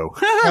Nympho.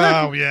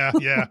 Oh yeah.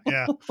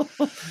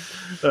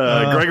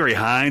 Gregory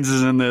Hines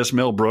is in this.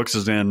 Mel Brooks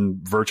is in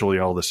virtually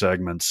all the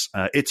segments.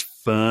 It's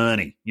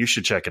funny. You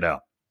should check it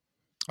out.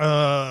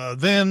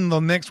 Then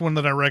the next one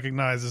that I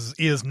recognize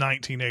is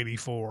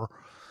 1984.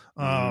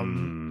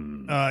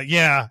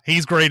 Yeah,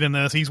 he's great in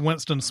this. He's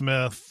Winston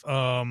Smith.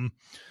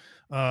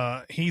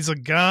 He's a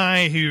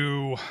guy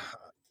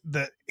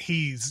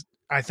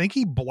I think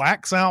he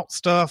blacks out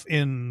stuff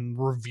in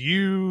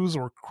reviews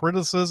or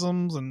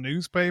criticisms in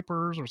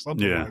newspapers or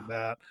something like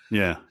that.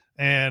 Yeah.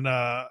 And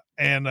I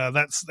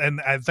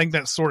think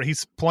that's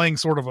he's playing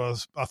sort of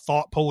a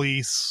thought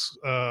police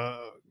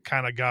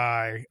kind of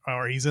guy,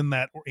 or he's in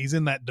that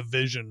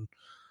division,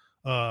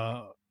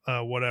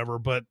 whatever.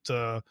 But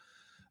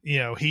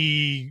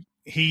he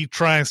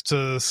tries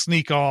to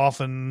sneak off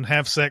and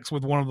have sex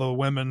with one of the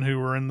women who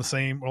are in the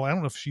same. Well, I don't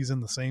know if she's in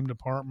the same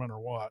department or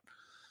what.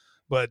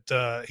 But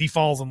he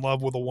falls in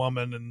love with a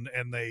woman,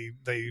 and they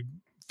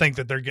think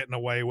that they're getting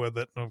away with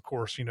it. And of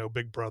course,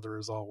 Big Brother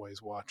is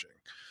always watching.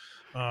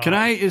 Can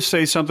I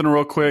say something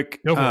real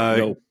quick?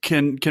 No.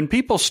 Can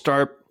people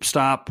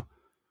stop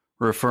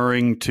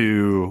referring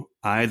to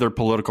either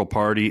political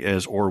party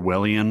as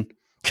Orwellian?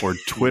 or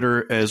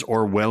Twitter as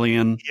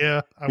Orwellian.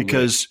 Yeah,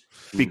 because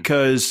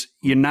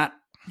you're not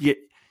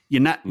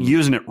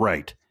using it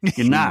right.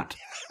 You're not.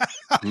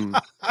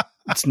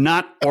 It's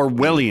not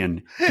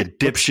Orwellian, you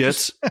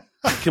dipshits.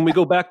 Can we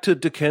go back to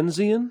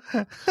Dickensian?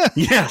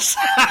 Yes.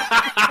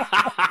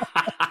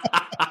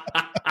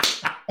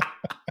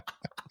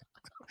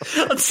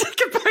 Let's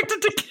get back to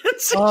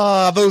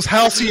Dickensian. Those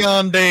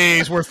halcyon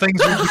days where things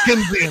were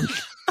Dickensian.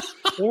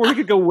 Or we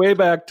could go way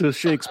back to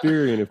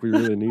Shakespearean if we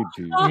really need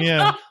to.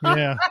 Yeah.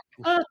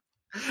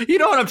 You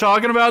know what I'm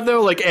talking about,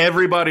 though? Like,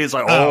 everybody's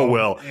like,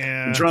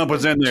 yeah. Trump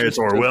was in there, it's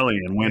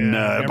Orwellian. When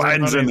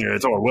Biden's in there,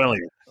 it's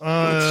Orwellian.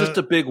 It's just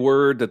a big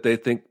word that they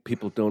think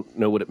people don't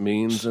know what it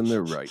means, and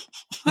they're right.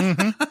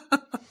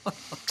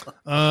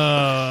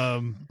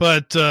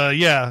 But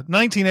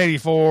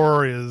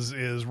 1984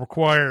 is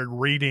required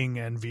reading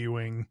and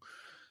viewing.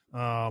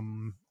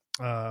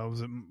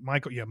 Was it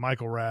Michael? Yeah,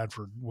 Michael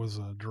Radford was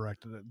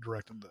directed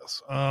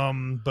this.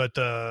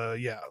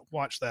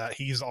 Watch that.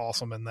 He's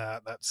awesome in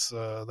that. That's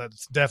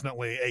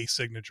definitely a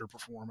signature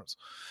performance.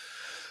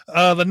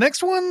 The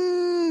next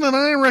one that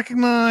I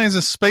recognize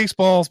is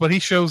Spaceballs, but he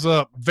shows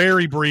up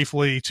very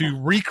briefly to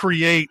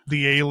recreate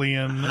the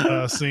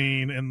alien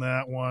scene in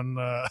that one.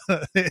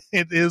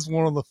 It is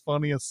one of the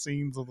funniest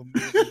scenes of the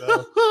movie,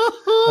 though.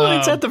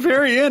 It's at the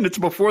very end. It's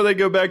before they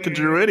go back to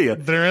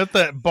Druidia. They're at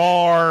that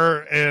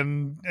bar,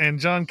 and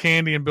John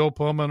Candy and Bill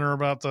Pullman are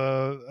about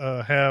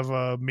to have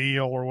a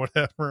meal or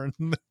whatever, and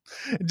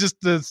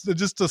just a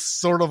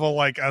sort of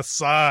a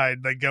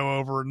aside. They go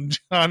over, and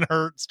John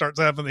Hurt starts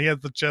having he has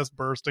the chest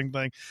bursting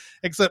thing,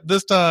 except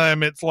this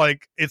time it's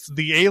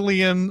the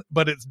alien,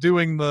 but it's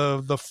doing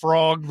the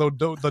frog, the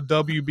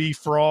WB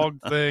frog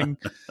thing.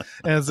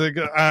 As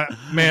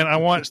I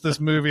watched this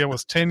movie. I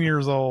was 10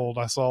 years old.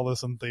 I saw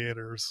this in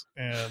theaters,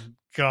 and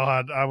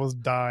God, I was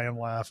dying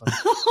laughing.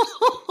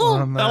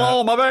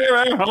 Hello, my baby.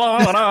 Hello,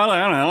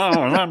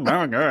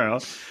 girl.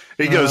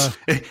 He goes,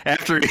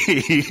 after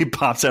he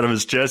pops out of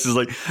his chest, he's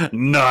like,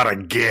 not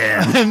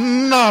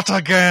again. Not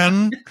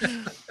again.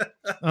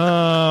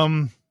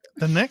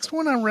 The next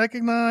one I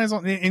recognize,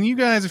 and you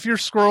guys, if you're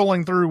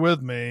scrolling through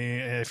with me,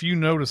 if you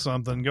notice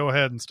something, go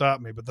ahead and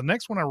stop me. But the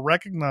next one I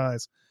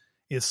recognize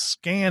is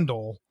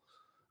Scandal.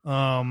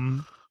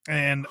 God,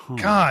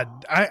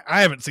 I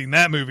haven't seen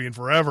that movie in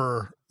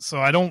forever, so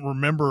I don't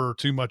remember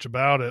too much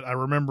about it. I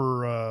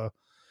remember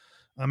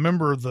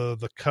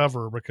the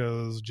cover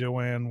because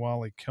Joanne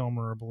Whalley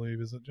Kilmer, I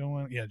believe, is it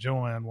Joanne? Yeah,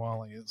 Joanne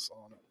Whalley is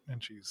on it,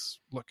 and she's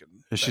looking.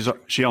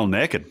 She all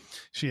naked.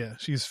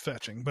 She's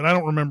fetching, but I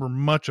don't remember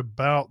much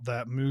about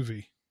that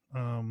movie.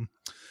 I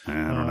don't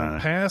know.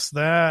 Past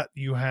that,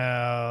 you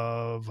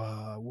have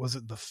was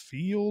it The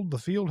Field? The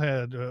Field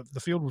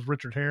was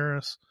Richard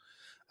Harris.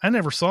 I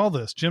never saw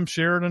this. Jim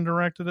Sheridan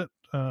directed it.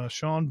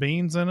 Sean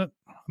Bean's in it.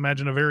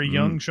 Imagine a very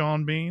young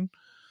Sean Bean.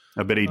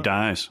 I bet he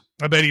dies.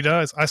 I bet he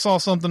dies. I saw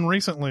something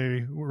recently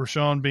where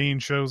Sean Bean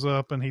shows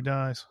up and he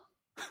dies.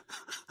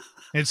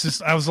 It's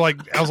just I was like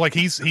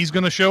he's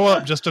going to show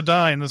up just to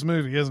die in this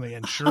movie, isn't he?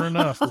 And sure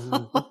enough,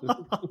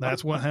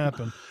 that's what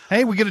happened.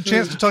 Hey, we get a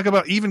chance to talk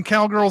about Even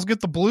Cowgirls Get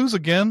the Blues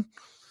again.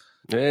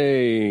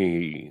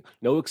 Hey,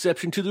 no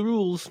exception to the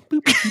rules.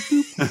 Boop, boop,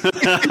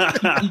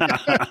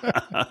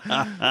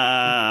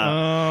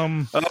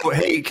 boop.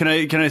 Hey,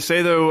 can I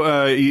say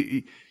though?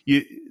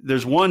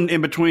 There's one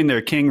in between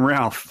there, King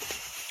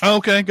Ralph. Oh,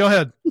 okay, go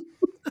ahead.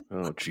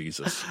 Oh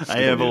Jesus! I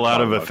have a lot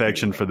of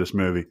affection for this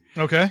movie.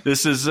 Okay,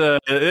 this is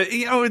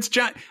it's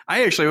John.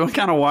 I actually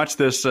kind of watched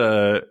this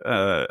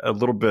a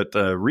little bit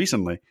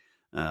recently.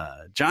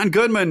 John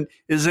Goodman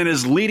is in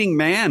his leading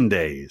man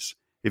days,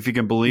 if you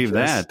can believe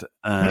that,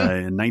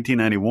 in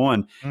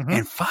 1991.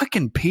 And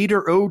fucking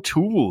Peter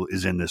O'Toole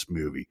is in this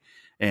movie,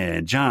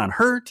 and John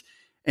Hurt,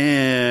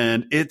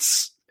 and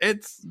it's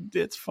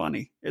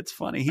funny. It's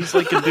funny. He's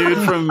like a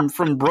dude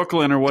from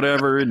Brooklyn or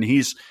whatever, and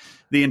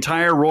the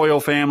entire royal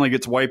family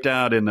gets wiped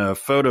out in a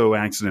photo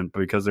accident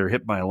because they're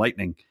hit by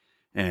lightning,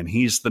 and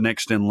he's the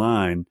next in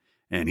line,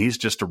 and he's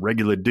just a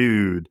regular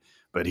dude,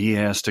 but he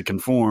has to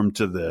conform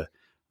to the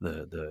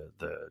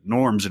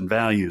norms and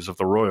values of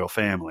the royal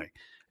family,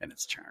 and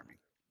it's charming.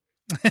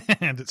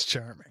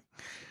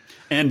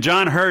 And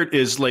John Hurt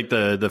is like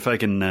the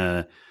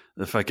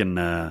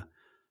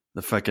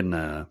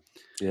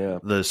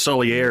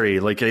Salieri,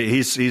 like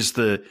he's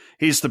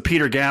the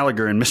Peter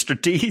Gallagher and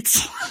Mr.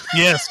 Deeds.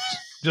 Yes,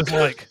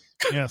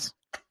 yes.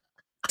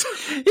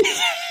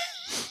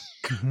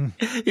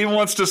 He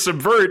wants to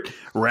subvert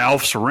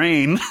Ralph's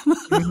reign.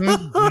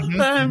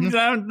 I'm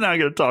not going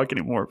to talk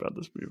anymore about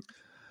this movie.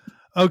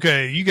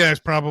 Okay, you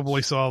guys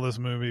probably saw this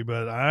movie,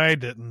 but I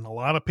didn't. A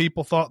lot of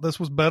people thought this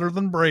was better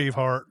than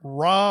Braveheart.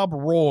 Rob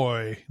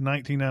Roy,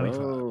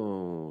 1995.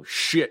 Oh,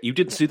 shit. You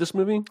didn't see this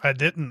movie? I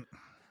didn't.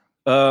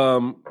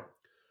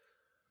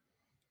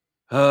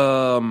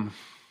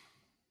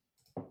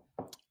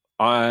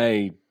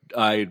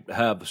 I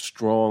have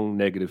strong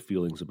negative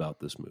feelings about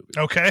this movie.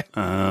 Okay.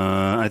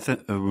 I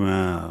think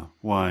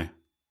why?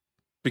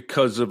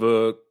 Because of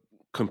a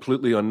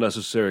completely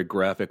unnecessary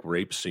graphic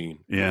rape scene.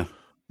 Yeah.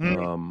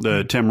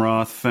 The Tim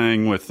Roth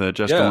thing with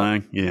Jessica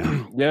Lange.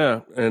 Yeah.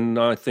 Yeah. And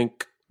I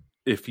think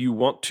if you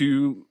want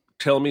to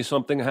tell me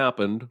something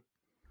happened,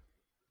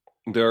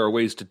 there are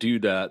ways to do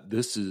that.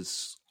 This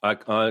is, I'm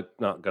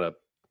not going to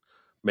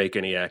make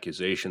any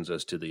accusations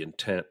as to the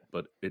intent,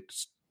 but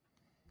it's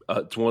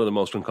one of the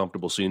most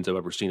uncomfortable scenes I've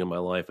ever seen in my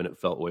life, and it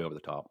felt way over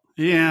the top.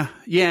 Yeah.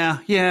 You're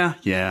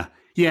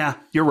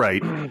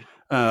right.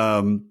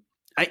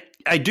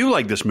 I do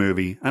like this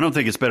movie. I don't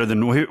think it's better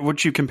than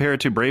what you compare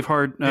it to,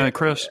 Braveheart,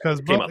 Chris.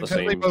 Because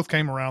they both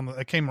came around.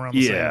 It came around.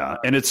 The same.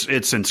 And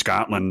it's in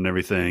Scotland and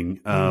everything.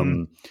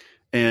 And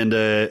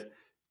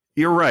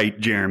you're right,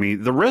 Jeremy.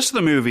 The rest of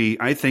the movie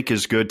I think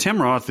is good.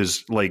 Tim Roth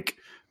is like,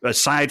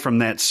 aside from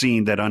that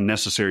scene, that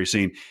unnecessary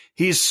scene,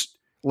 he's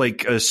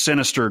like a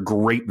sinister,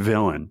 great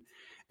villain.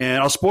 And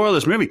I'll spoil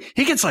this movie.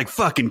 He gets like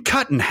fucking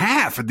cut in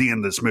half at the end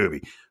of this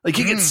movie. Like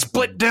he gets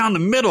split down the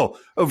middle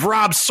of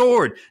Rob's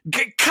sword.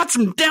 Cuts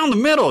him down the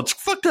middle. It's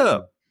fucked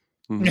up.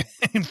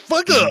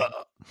 Fucked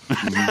up.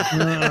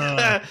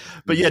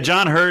 But yeah,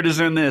 John Hurt is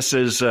in this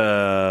as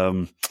I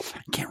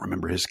can't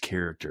remember his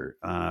character.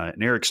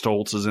 And Eric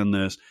Stoltz is in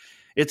this.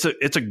 It's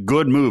a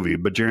good movie,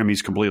 but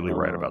Jeremy's completely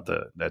right about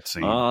that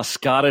scene.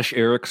 Scottish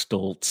Eric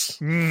Stoltz.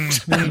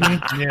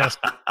 Yes.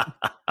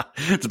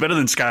 It's better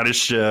than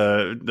Scottish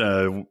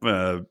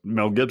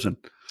Mel Gibson.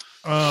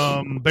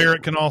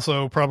 Barrett can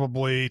also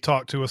probably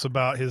talk to us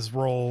about his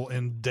role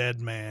in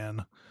Dead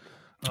Man.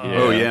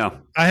 I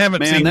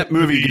haven't seen that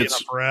movie in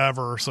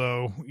forever,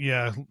 so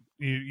yeah.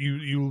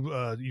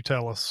 You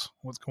tell us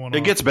what's going on.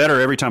 It gets better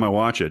every time I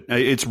watch it.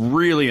 It's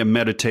really a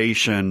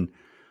meditation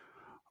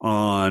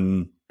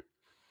on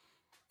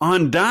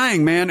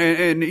dying, man.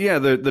 And yeah,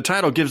 the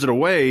title gives it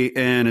away,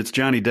 and it's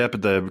Johnny Depp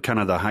at the kind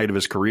of the height of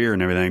his career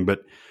and everything.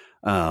 But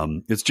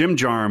it's Jim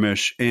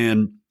Jarmusch,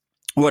 and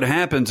what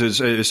happens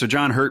is so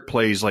John Hurt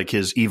plays like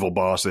his evil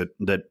boss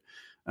that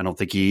I don't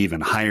think he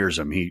even hires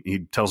him.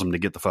 He tells him to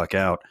get the fuck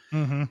out.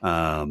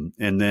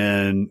 And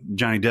then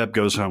Johnny Depp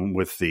goes home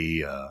with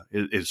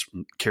his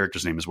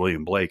character's name is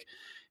William Blake.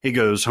 He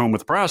goes home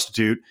with a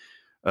prostitute.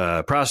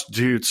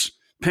 Prostitute's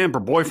pimp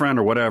or boyfriend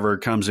or whatever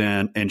comes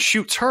in and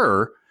shoots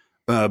her.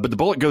 But the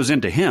bullet goes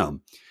into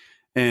him,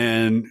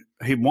 and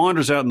he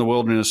wanders out in the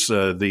wilderness.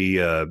 A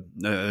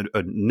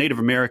Native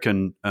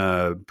American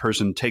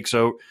person takes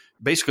out,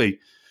 basically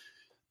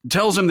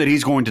tells him that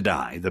he's going to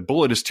die. The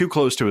bullet is too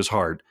close to his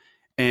heart.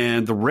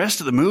 And the rest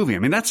of the movie, I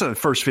mean, that's the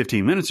first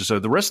 15 minutes or so.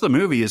 The rest of the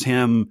movie is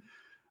him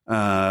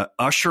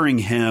ushering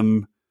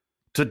him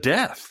to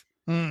death.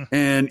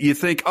 And you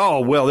think,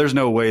 oh, well, there's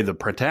no way the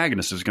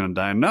protagonist is going to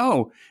die.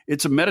 No,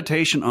 it's a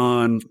meditation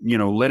on,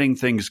 letting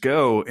things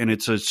go. And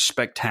it's a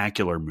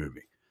spectacular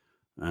movie.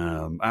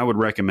 I would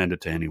recommend it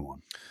to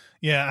anyone.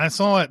 Yeah, I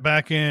saw it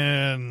back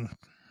in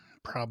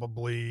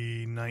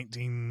probably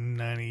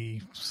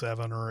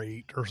 1997 or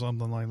 8 or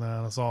something like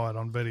that. I saw it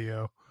on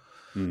video.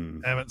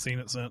 Haven't seen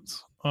it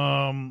since.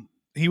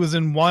 He was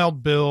in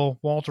Wild Bill,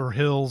 Walter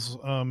Hill's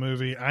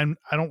movie. I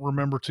don't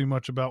remember too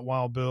much about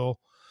Wild Bill.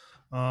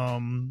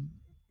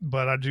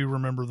 But I do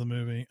remember the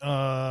movie.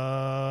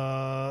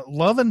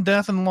 Love and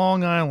Death in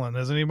Long Island.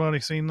 Has anybody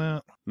seen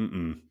that?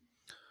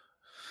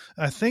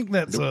 I think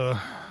that's I'm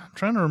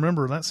trying to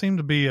remember. That seemed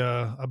to be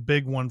a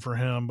big one for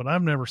him, but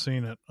I've never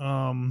seen it.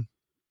 And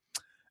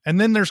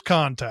then there's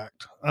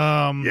Contact.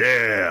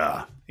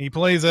 He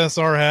plays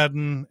S.R.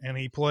 Haddon,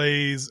 and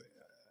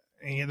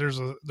there's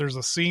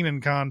a scene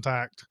in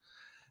Contact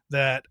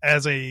that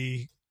as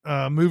a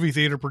movie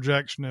theater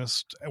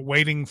projectionist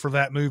waiting for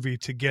that movie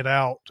to get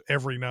out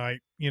every night,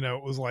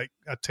 it was like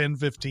a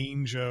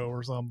 10:15 show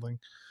or something.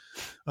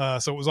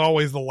 So it was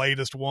always the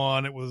latest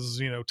one. It was,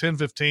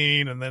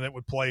 10:15, and then it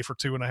would play for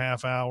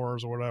 2.5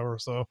 hours or whatever.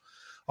 So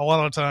a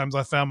lot of times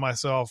I found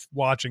myself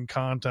watching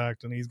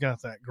Contact, and he's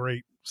got that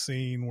great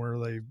scene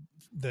where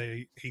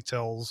he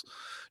tells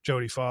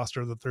Jodie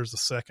Foster that there's a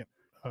second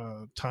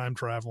time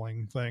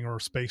traveling thing or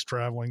space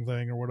traveling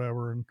thing or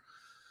whatever.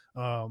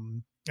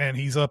 And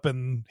he's up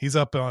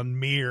on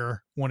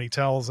Mir when he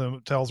tells her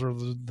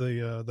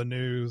the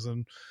news,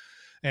 and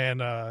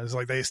it's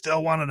like, they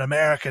still want an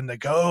American to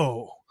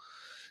go.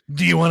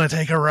 Do you want to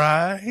take a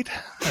ride?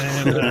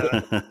 And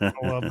I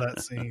love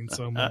that scene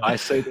so much. I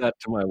say that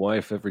to my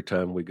wife every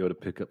time we go to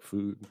pick up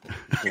food.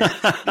 You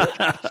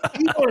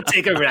want to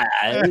take a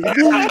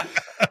ride?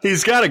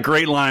 He's got a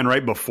great line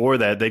right before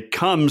that.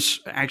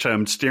 Actually,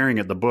 I'm staring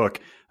at the book.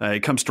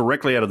 It comes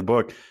directly out of the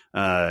book.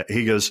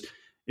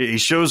 He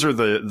shows her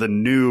the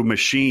new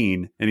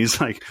machine, and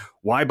he's like,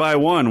 why buy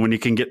one when you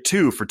can get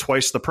two for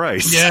twice the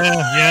price?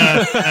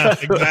 Yeah,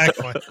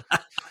 exactly.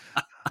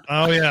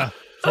 Oh, yeah,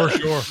 for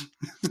sure.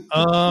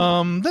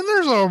 Then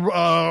there's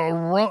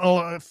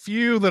a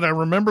few that I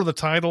remember the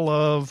title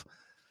of,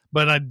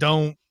 but I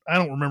don't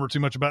remember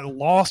too much about it.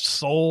 Lost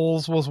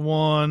Souls was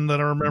one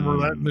that I remember.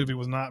 That movie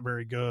was not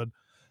very good.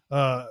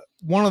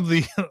 One of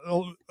the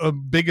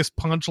biggest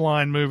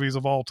punchline movies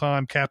of all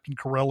time, Captain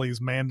Corelli's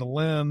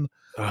Mandolin.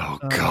 Oh,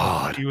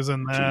 God. He was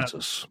in that.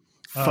 Jesus.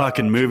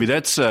 Fucking movie.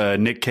 That's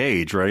Nick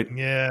Cage, right?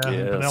 Yeah.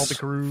 Yes. Penelope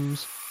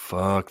Cruz.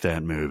 Fuck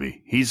that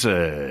movie. He's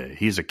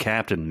a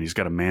captain and he's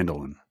got a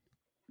mandolin.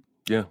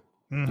 Yeah,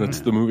 Mhm.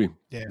 that's the movie.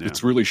 Yeah.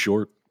 It's really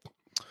short.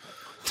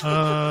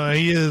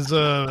 He is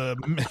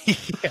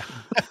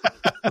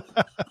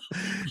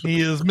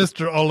he is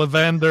Mr.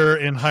 Ollivander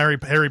in Harry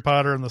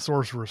Potter and the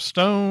Sorcerer's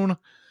Stone.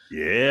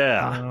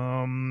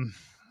 Yeah.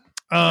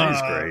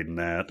 He's great in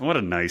that. What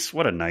a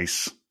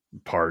nice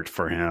part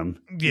for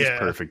him. He's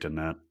perfect in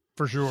that.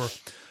 For sure.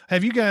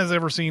 Have you guys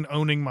ever seen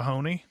Owning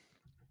Mahoney?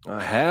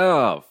 I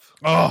have.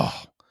 Oh,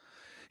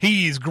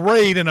 he's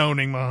great in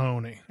Owning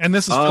Mahoney. And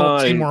this is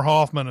Philip Seymour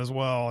Hoffman as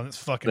well, and it's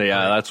fucking great.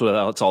 That's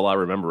all I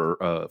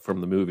remember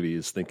from the movie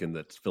is thinking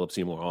that Philip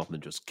Seymour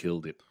Hoffman just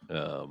killed it.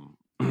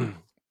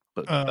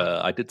 But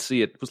I did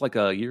see it. It was like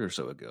a year or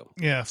so ago.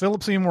 Yeah,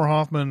 Philip Seymour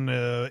Hoffman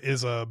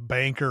is a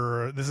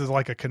banker. This is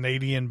like a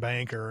Canadian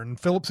banker, and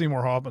Philip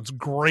Seymour Hoffman's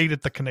great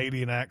at the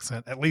Canadian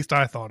accent. At least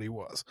I thought he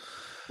was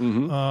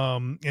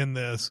in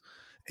this.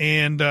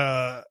 And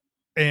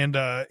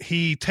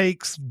he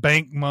takes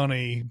banks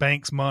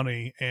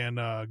money,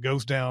 and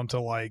goes down to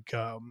like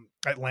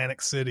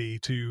Atlantic City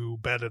to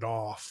bet it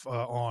off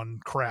on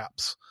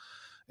craps,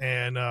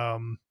 and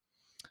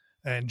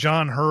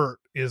John Hurt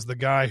is the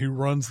guy who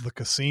runs the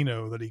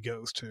casino that he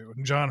goes to.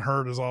 And John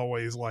Hurt is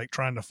always like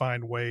trying to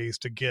find ways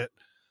to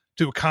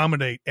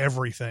accommodate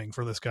everything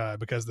for this guy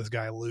because this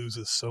guy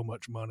loses so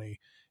much money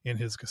in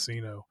his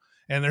casino.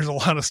 And there's a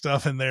lot of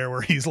stuff in there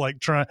where he's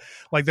like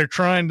they're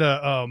trying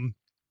to,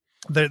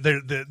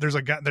 there's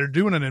a guy, they're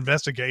doing an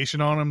investigation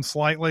on him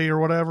slightly or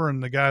whatever.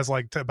 And the guy's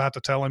like about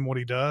to tell him what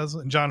he does.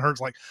 And John Hurt's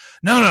like,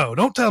 no,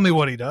 don't tell me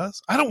what he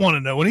does. I don't want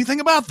to know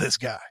anything about this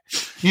guy,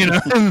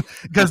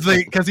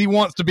 because he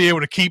wants to be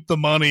able to keep the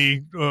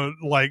money,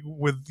 like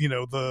with,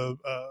 the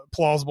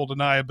plausible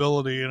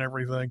deniability and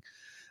everything.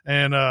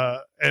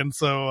 And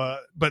so,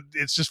 but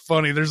it's just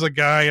funny. There's a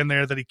guy in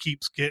there that he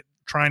keeps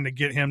trying to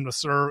get him to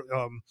serve,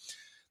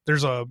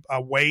 there's a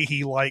way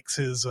he likes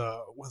his is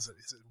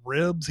it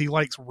ribs? He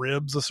likes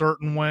ribs a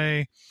certain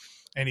way,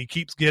 and he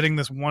keeps getting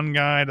this one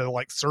guy to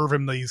like serve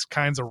him these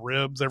kinds of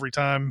ribs every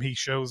time he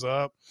shows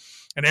up.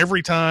 And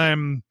every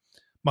time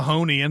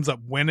Mahoney ends up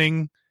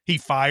winning, he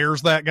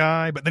fires that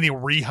guy, but then he'll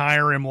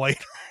rehire him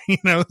later.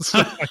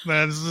 Stuff like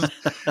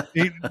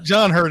that.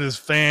 John Hurt is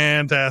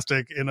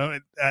fantastic.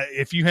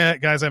 If you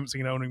guys haven't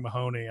seen Owning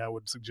Mahoney, I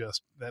would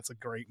suggest that's a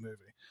great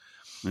movie.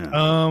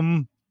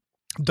 Yeah.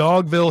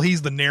 Dogville,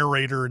 he's the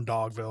narrator in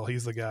Dogville.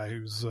 He's the guy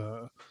who's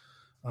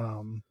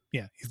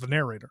he's the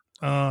narrator.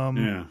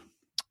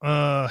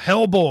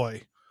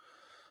 Hellboy.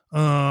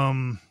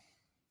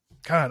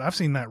 God, I've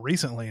seen that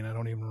recently and I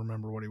don't even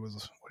remember what he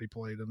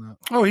played in that.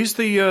 Oh, he's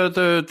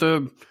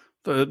the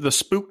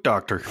spook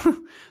doctor.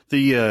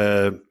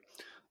 the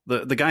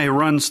guy who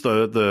runs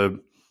the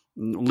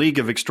League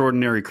of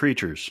Extraordinary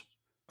Creatures.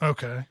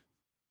 Okay.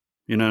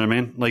 You know what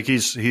I mean? Like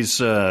he's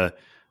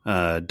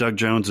Doug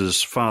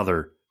Jones's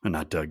father.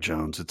 Not Doug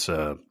Jones. It's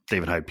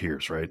David Hyde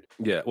Pierce, right?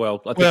 Yeah.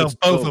 Well, I think it's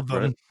both of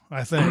them. Right?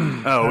 I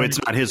think. Oh, it's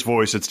not his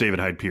voice. It's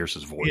David Hyde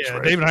Pierce's voice. Yeah,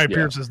 right? David Hyde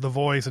Pierce is the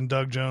voice, and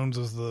Doug Jones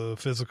is the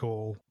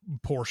physical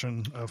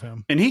portion of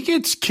him. And he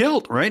gets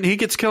killed, right? He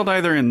gets killed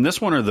either in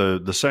this one or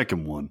the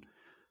second one.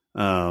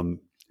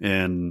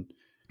 And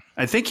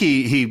I think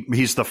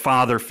he's the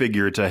father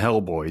figure to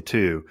Hellboy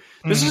too.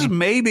 This is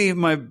maybe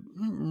my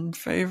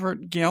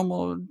favorite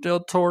Guillermo del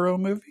Toro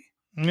movie.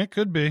 It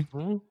could be.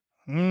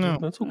 No,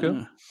 that's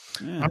okay.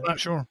 Yeah. I'm not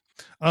sure.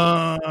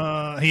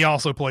 He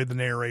also played the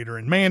narrator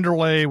in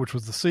Manderley, which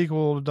was the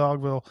sequel to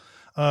Dogville.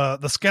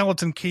 The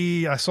Skeleton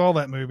Key. I saw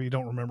that movie.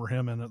 Don't remember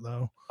him in it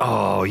though.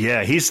 Oh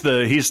yeah, he's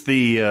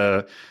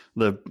the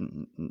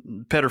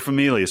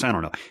paterfamilias. I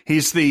don't know.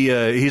 He's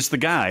the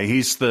guy.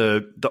 He's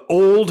the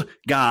old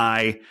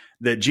guy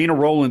that Gina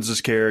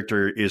Rowlands'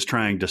 character is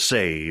trying to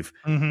save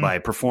by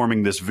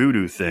performing this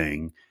voodoo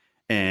thing,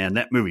 and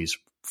that movie's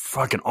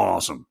fucking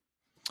awesome.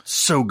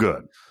 So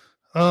good.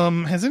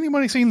 Has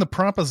anybody seen The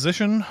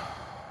Proposition?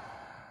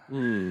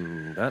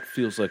 That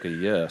feels like a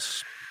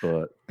yes,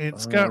 but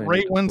it's got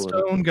Ray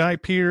Winstone, Guy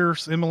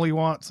Pearce, Emily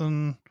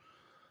Watson.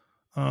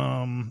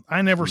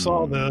 I never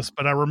saw this,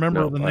 but I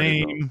remember the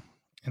name,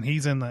 and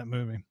he's in that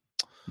movie.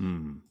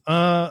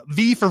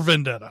 V for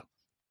Vendetta.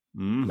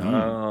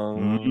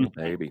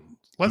 Maybe.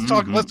 Let's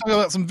talk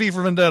about some V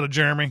for Vendetta,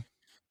 Jeremy.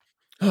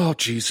 Oh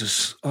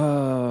Jesus!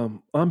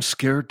 I'm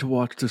scared to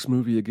watch this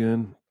movie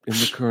again in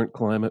the current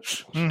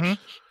climate.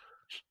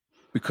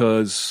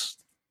 Because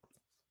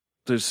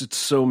there's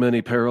so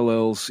many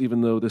parallels,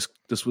 even though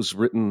this was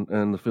written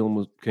and the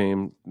film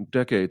came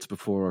decades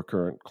before our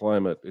current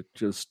climate. It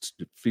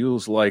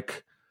feels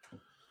like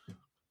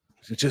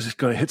it's just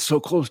going to hit so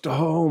close to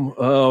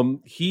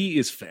home. He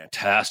is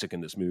fantastic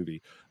in this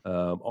movie.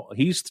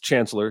 He's the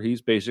Chancellor.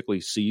 He's basically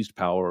seized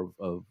power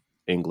of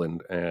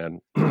England,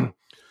 and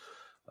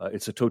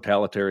it's a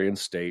totalitarian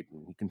state.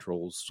 And he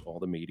controls all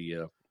the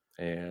media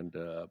and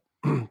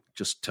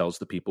just tells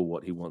the people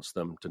what he wants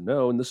them to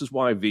know. And this is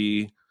why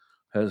V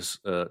has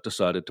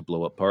decided to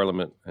blow up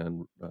Parliament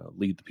and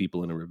lead the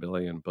people in a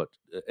rebellion. But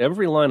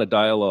every line of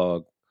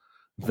dialogue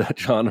that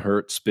John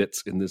Hurt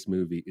spits in this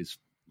movie is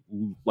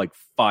like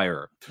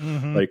fire.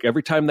 Mhm. Like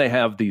every time they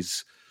have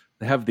these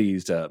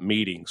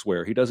meetings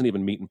where he doesn't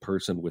even meet in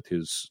person with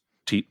his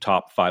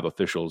top 5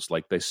 officials.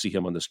 Like they see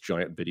him on this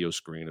giant video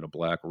screen in a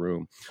black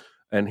room,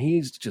 and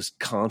he's just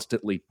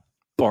constantly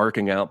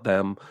barking at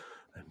them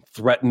and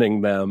threatening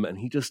them. And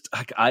he just,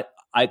 I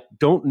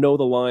don't know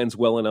the lines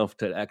well enough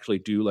to actually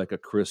do like a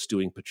Chris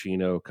doing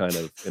Pacino kind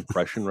of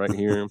impression right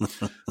here.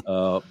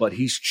 But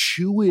he's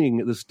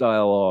chewing this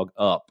dialogue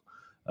up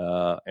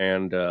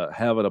and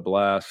having a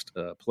blast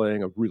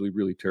playing a really,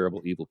 really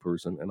terrible evil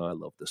person. And I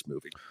love this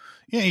movie.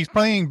 Yeah, he's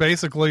playing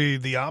basically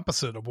the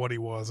opposite of what he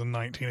was in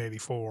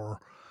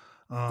 1984.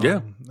 Or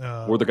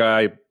the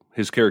guy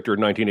his character in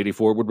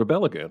 1984 would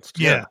rebel against.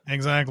 Yeah,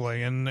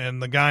 exactly.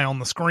 And the guy on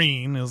the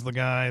screen is the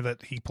guy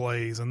that he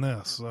plays in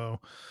this.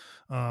 So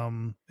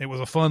it was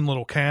a fun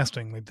little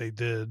casting that they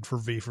did for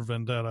V for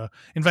Vendetta.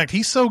 In fact,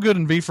 he's so good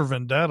in V for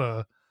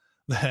Vendetta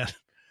that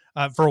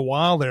for a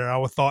while there,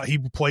 I thought he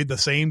played the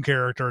same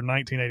character in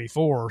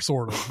 1984,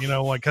 sort of,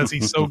 like, because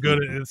he's so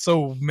good at it's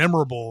so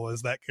memorable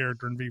as that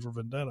character in V for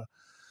Vendetta.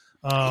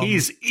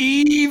 He's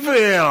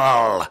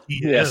evil.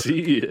 He is.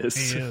 He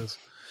is.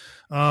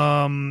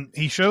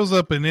 He shows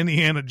up in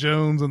Indiana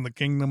Jones and the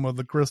Kingdom of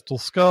the Crystal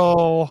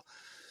Skull.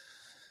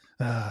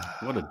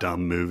 What a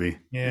dumb movie.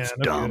 Yeah, it's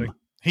no dumb. kidding.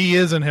 He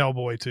is in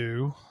Hellboy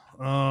 2.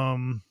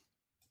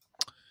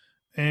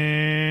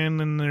 And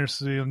then there's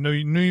the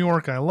New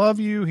York, I Love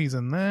You. He's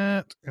in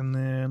that. And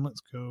then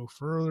let's go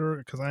further,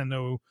 because I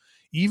know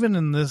even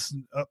in this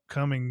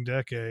upcoming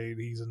decade,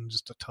 he's in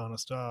just a ton of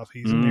stuff.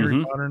 He's in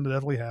Harry Potter and the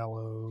Deathly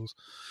Hallows.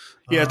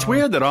 Yeah, it's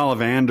weird that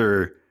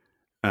Ollivander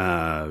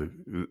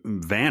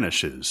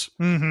vanishes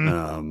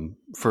for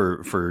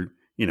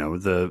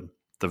the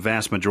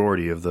vast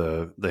majority of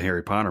the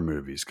Harry Potter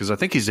movies, because I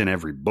think he's in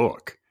every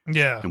book.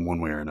 Yeah, in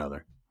one way or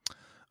another.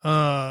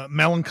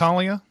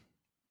 Melancholia.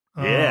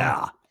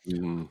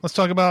 Let's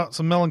talk about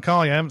some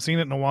Melancholia. I haven't seen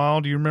it in a while.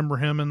 Do you remember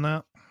him in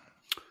that?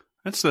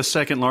 That's the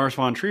second Lars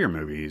von Trier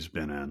movie he's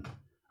been in,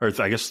 or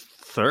I guess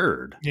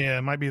third. Yeah,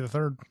 it might be the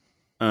third.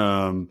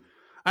 I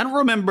don't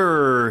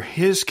remember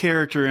his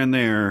character in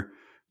there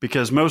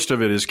because most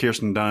of it is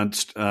Kirsten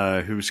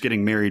Dunst, who's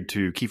getting married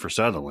to Kiefer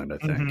Sutherland, I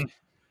think.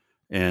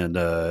 And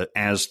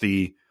as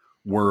the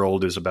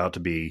world is about to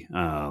be,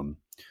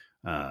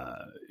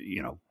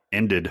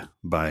 ended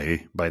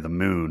by the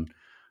moon.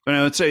 But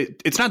no,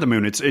 it's not the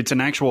moon. It's an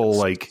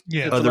actual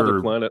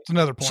another planet. It's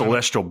another planet.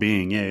 Celestial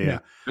being. Yeah.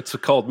 It's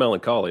called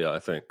Melancholia, I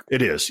think.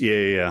 It is.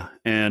 Yeah.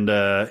 And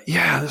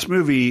this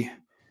movie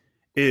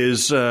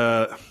is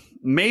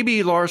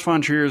maybe Lars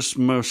von Trier's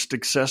most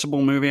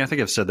accessible movie. I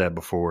think I've said that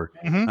before.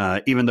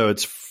 Even though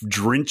it's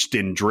drenched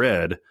in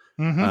dread.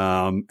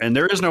 And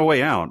there is no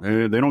way out.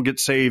 They don't get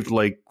saved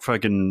like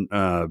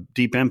fucking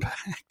Deep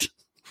Impact.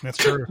 That's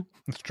true.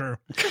 It's true.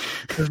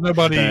 There's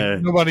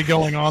nobody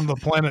going on the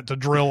planet to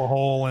drill a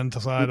hole into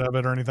the side of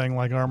it or anything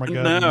like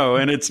Armageddon. No,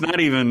 and it's not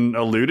even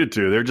alluded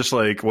to. They're just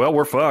like, well,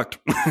 we're fucked.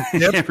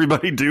 Yep.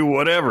 Everybody do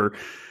whatever.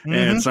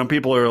 And some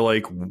people are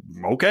like,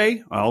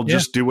 okay, I'll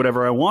just do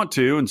whatever I want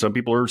to. And some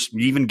people are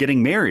even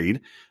getting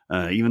married,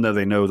 even though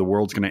they know the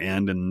world's going to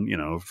end in,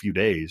 a few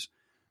days.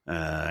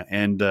 It's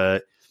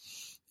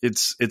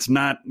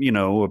not,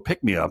 a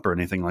pick-me-up or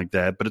anything like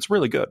that, but it's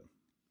really good.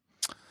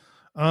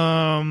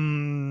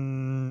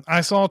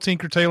 I saw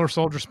Tinker Tailor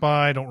Soldier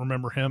Spy. I don't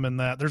remember him in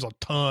that. There's a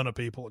ton of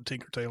people at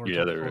Tinker Tailor.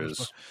 Yeah, there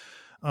is.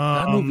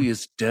 That movie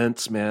is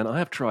dense, man. I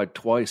have tried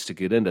twice to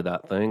get into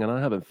that thing, and I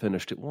haven't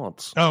finished it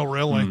once. Oh,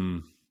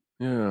 really?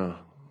 Yeah.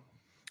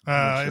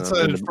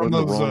 It's from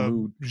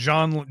those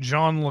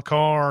Jean Le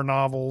Carre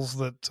novels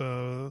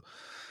that,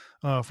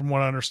 from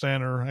what I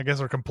understand,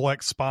 are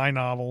complex spy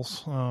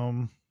novels.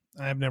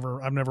 I've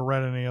never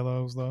read any of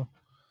those though.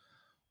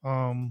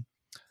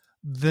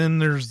 Then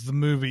there's the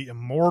movie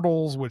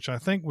Immortals, which I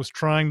think was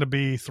trying to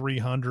be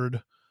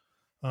 300.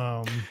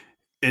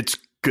 It's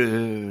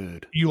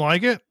good. You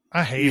like it?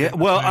 I hate it.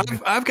 Well,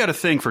 I've got a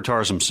thing for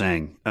Tarsem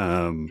Singh.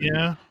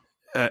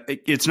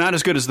 It's not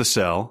as good as The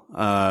Cell.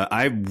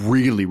 I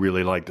really,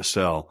 really like The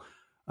Cell.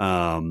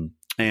 And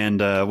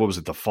what was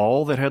it? The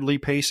Fall that had Lee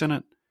Pace in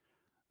it?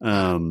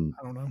 I don't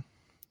know.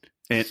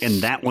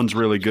 And that one's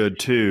really good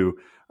too.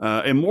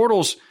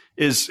 Immortals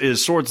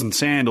is swords and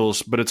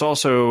sandals, but it's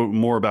also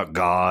more about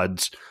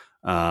gods.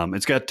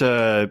 It's got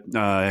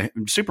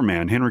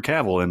Superman, Henry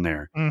Cavill in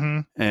there,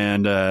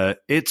 and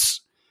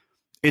it's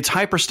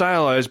hyper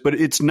stylized, but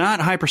it's not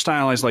hyper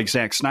stylized like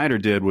Zack Snyder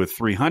did with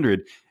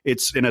 300.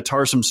 It's in a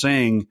Tarsem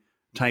Singh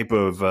type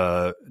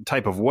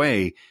of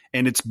way,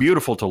 and it's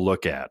beautiful to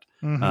look at.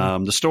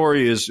 The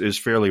story is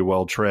fairly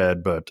well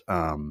tread, but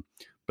the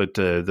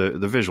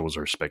visuals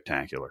are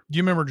spectacular. Do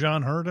you remember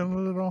John Hurt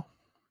in it at all?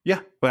 Yeah,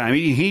 but I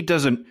mean, he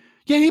doesn't.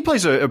 Yeah, he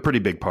plays a pretty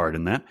big part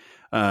in that.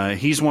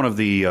 He's one of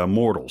the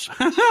mortals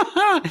in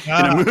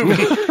a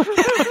movie.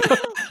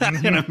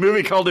 In a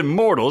movie called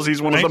Immortals, he's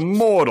one of the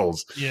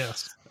mortals.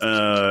 Yes,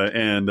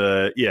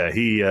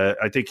 he.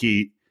 I think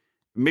he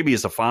maybe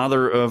is the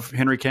father of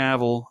Henry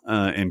Cavill,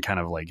 and kind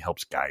of like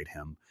helps guide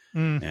him.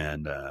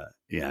 And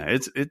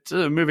it's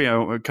a movie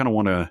I kind of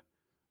want to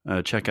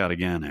check out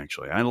again.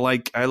 Actually, I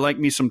like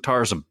me some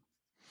Tarzan.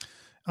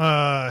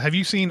 Have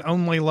you seen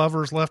Only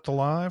Lovers Left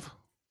Alive?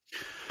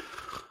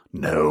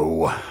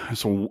 No,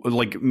 so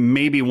like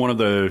maybe one of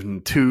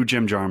the 2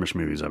 Jim Jarmusch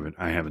movies of it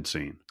I haven't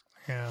seen.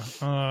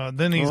 Yeah.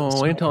 Then he's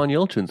Anton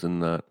Yelchin's in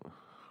that.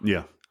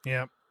 Yeah.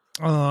 Yeah.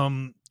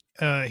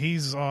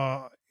 He's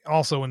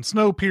also in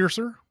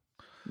Snowpiercer.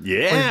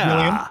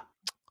 Yeah.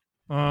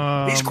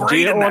 He's great. Do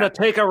you in want to that.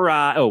 take a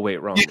ride? Oh wait,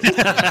 wrong.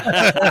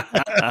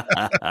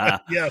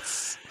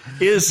 Yes.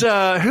 Is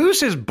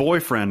who's his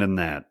boyfriend in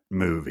that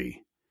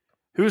movie?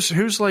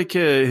 Who's like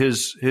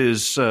his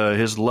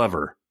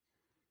lover?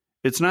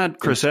 It's not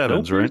Chris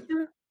Evans, right?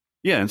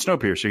 Yeah, in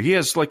Snowpiercer, he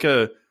has like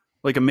a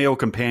male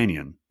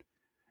companion.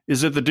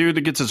 Is it the dude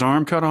that gets his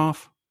arm cut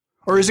off,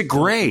 or is it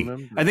Gray?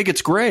 I think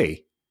it's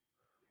Gray.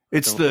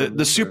 It's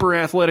the super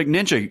athletic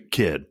ninja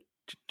kid.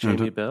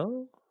 Jamie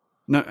Bell?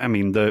 No, I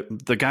mean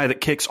the guy that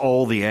kicks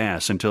all the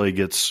ass until he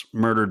gets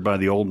murdered by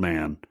the old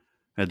man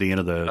at the end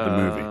of the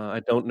movie.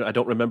 I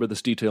don't remember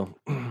this detail.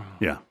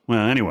 Yeah.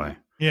 Well, anyway.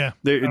 Yeah.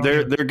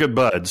 They're good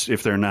buds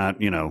if they're not,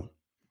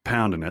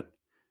 pounding it.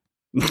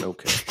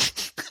 Okay.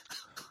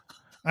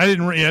 I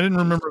didn't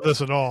remember this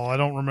at all. I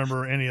don't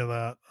remember any of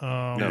that.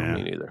 No,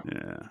 me neither.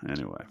 Yeah.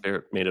 Anyway,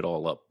 Barrett made it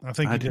all up. I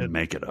think he didn't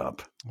make it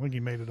up. I think he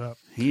made it up.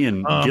 He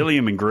and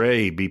Gilliam and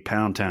Gray be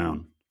Pound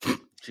Town.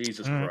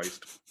 Jesus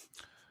Christ.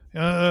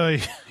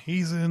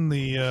 He's in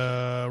the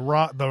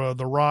Rock,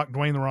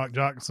 Dwayne the Rock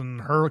Johnson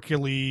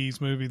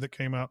Hercules movie that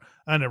came out.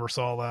 I never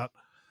saw that.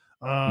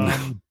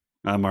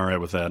 I'm all right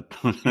with that.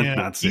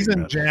 Yeah, he's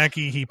in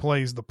Jackie. He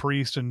plays the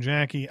priest in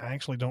Jackie. I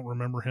actually don't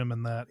remember him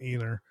in that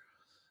either.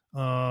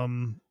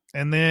 And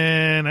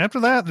then after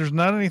that, there's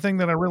not anything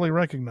that I really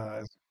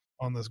recognize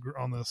on this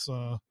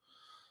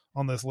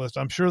list.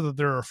 I'm sure that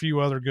there are a few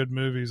other good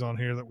movies on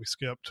here that we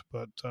skipped,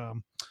 but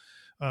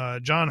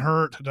John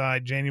Hurt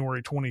died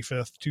January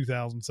 25th,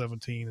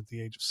 2017 at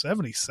the age of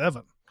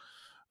 77.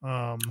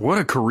 What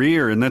a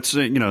career. And that's,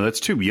 that's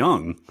too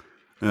young,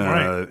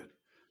 right.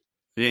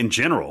 In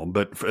general,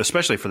 but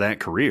especially for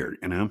that career,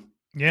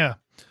 Yeah.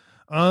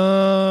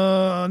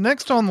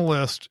 Next on the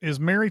list is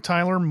Mary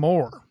Tyler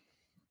Moore.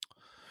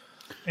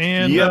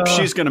 And yep,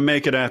 she's going to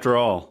make it after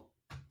all.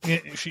 Yeah,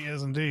 she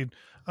is indeed.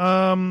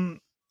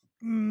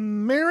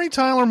 Mary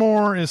Tyler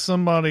Moore is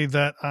somebody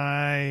that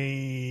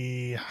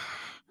I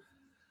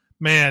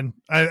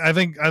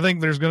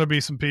think there's going to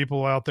be some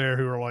people out there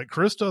who are like,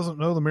 Chris doesn't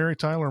know the Mary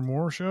Tyler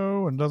Moore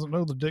show and doesn't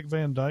know the Dick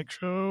Van Dyke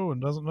show and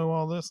doesn't know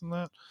all this and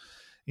that.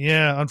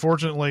 Yeah,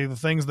 unfortunately, the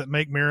things that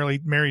make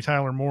Mary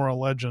Tyler Moore a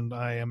legend,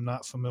 I am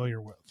not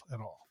familiar with at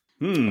all.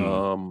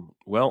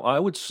 Well, I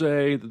would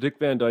say the Dick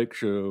Van Dyke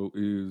Show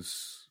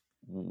is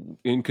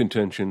in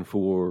contention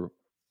for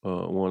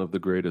one of the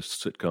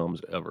greatest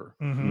sitcoms ever.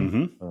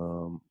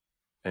 Mm-hmm.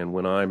 And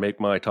when I make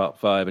my top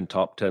 5 and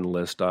top 10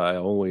 list, I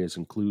always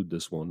include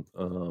this one.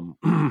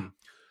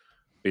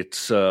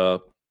 It's a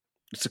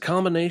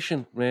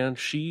combination, man.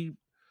 She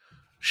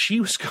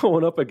was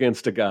going up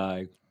against a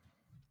guy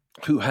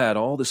who had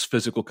all this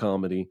physical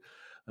comedy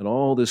and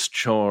all this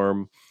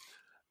charm,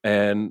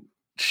 and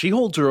she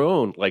holds her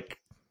own, like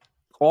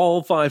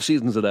all 5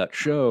 seasons of that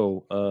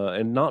show,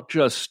 and not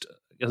just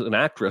as an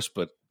actress,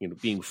 but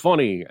being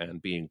funny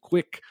and being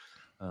quick.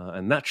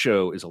 And that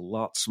show is a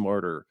lot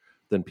smarter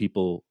than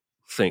people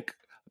think,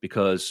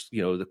 because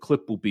the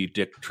clip will be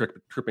Dick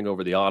tripping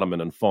over the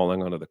ottoman and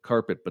falling onto the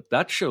carpet, but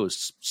that show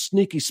is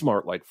sneaky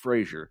smart, like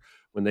Frasier.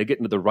 When they get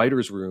into the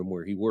writer's room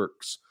where he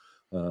works,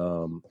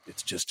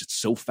 it's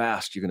so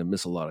fast you're going to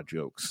miss a lot of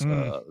jokes.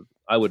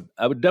 I would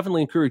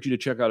definitely encourage you to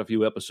check out a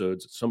few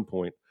episodes at some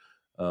point,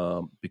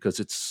 because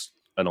it's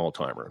an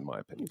all-timer in my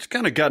opinion. It's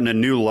kind of gotten a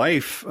new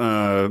life,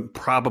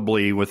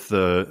 probably with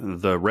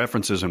the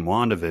references in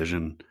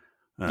WandaVision.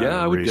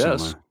 I would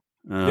guess.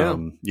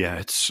 Man,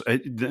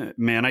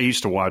 I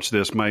used to watch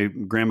this. My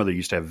grandmother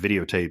used to have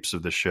videotapes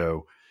of the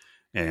show,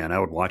 and I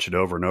would watch it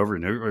over and over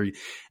and over.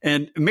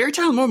 And Mary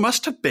Tyler Moore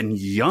must have been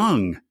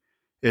young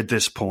at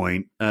this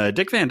point.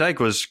 Dick Van Dyke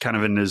was kind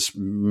of in his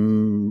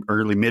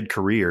early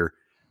mid-career,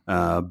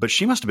 but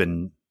she must have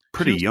been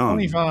pretty young.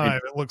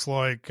 25, it looks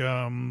like.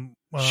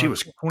 She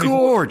was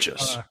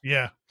gorgeous.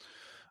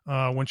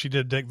 When she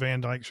did Dick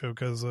Van Dyke Show,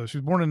 because she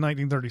was born in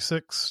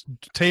 1936,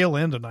 tail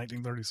end of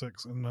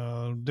 1936,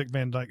 and Dick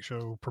Van Dyke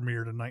Show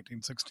premiered in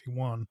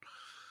 1961.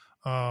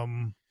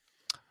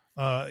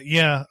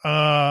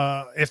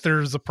 If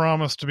there's a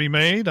promise to be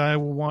made, I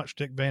will watch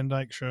Dick Van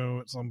Dyke Show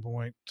at some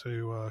point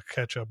to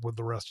catch up with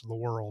the rest of the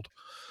world.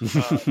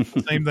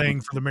 Same thing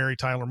for the Mary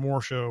Tyler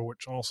Moore Show,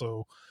 which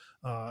also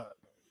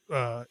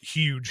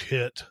huge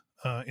hit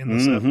in the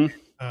 70s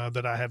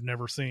that I have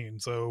never seen.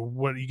 So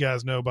what do you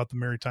guys know about the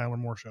Mary Tyler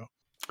Moore Show?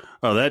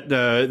 Oh,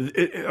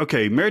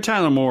 okay. Mary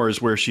Tyler Moore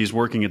is where she's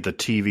working at the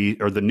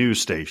TV or the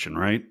news station,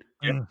 right?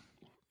 Yeah.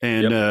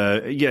 And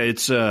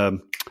it's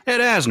Ed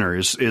Asner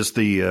is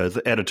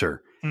the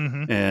editor,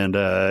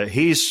 and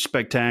he's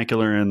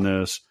spectacular in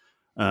this.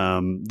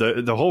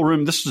 The whole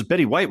room. This is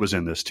Betty White was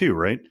in this too,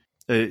 right?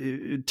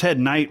 Ted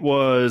Knight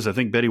was. I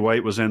think Betty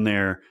White was in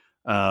there.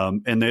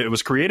 And it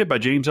was created by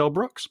James L.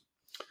 Brooks.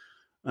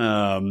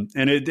 And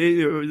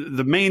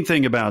the main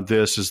thing about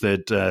this is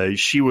that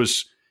she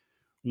was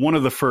one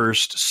of the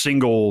first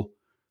single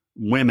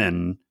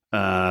women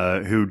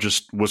who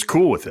just was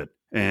cool with it,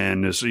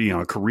 and is, you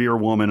know, a career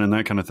woman and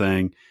that kind of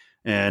thing.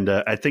 And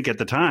I think at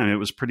the time it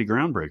was pretty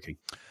groundbreaking.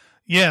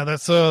 Yeah,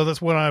 that's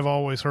what I've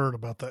always heard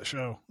about that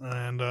show.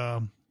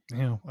 And you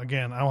know,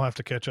 again, I'll have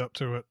to catch up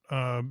to it.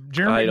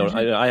 Jeremy,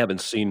 I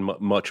haven't seen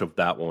much of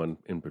that one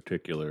in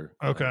particular.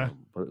 Okay,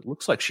 but it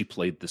looks like she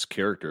played this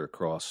character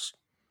across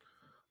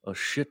a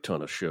shit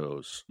ton of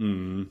shows.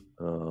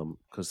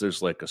 Because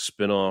there's like a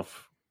spinoff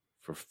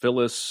for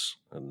Phyllis,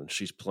 and then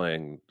she's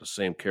playing the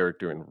same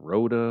character in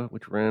Rhoda,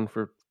 which ran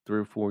for 3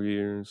 or 4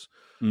 years.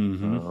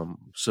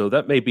 So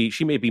that may be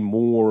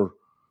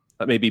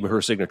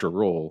her signature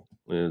role,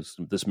 is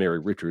this Mary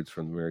Richards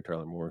from the Mary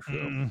Tyler Moore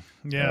Show.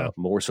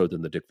 More so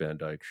than the Dick Van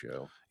Dyke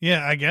Show.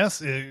 Yeah, I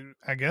guess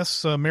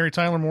Mary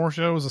Tyler Moore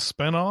Show is a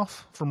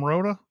spinoff from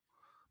Rhoda,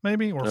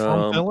 maybe, or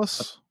from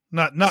Phyllis.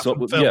 Not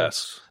from Phyllis.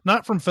 Yes.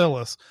 Not from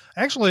Phyllis.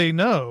 Actually,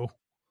 no.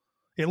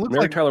 It looks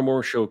Mary like Tyler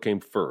Moore Show came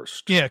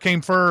first. Yeah, it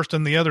came first,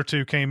 and the other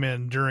two came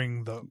in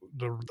during the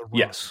run.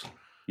 Yes.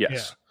 Yeah.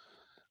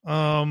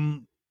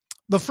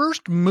 The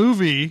first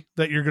movie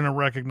that you're going to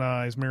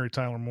recognize Mary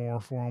Tyler Moore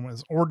from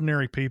is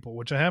Ordinary People,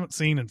 which I haven't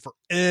seen in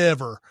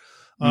forever.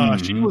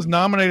 She was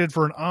nominated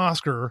for an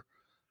Oscar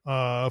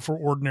for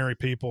Ordinary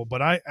People,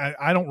 but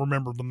I don't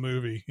remember the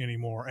movie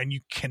anymore. And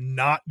you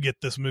cannot get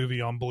this movie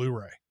on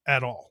Blu-ray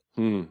at all.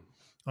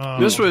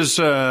 This was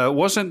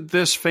wasn't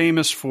this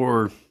famous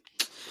for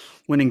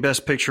winning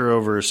Best Picture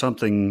over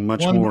something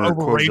much more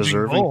quote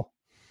deserving? Bull.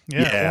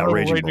 Yeah,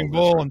 Raging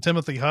Bull, and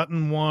Timothy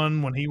Hutton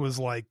won when he was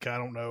like, I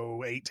don't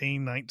know,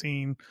 18,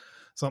 19,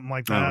 something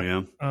like that. Oh,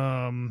 yeah.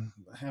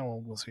 How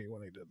old was he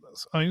when he did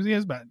this? Oh,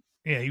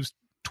 he was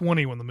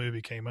 20 when the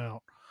movie came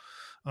out.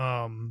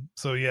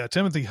 So yeah,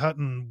 Timothy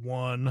Hutton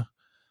won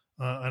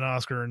an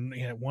Oscar, and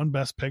he had won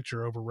Best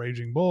Picture over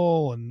Raging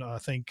Bull, and I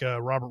think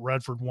Robert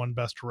Redford won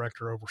Best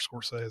Director over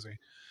Scorsese.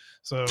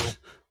 So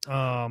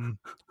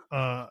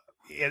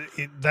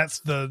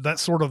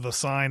that's sort of the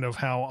sign of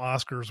how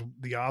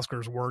the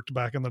Oscars worked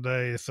back in the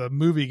day. If a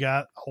movie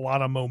got a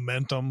lot of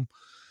momentum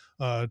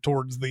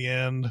towards the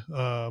end,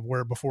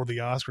 where before the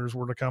Oscars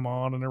were to come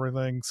on and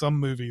everything, some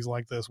movies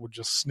like this would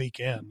just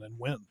sneak in and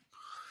win.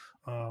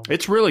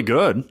 It's really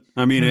good.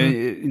 I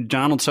mean,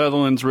 Donald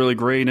Sutherland's really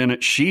great in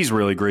it. She's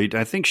really great.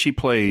 I think she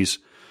plays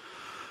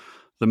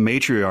the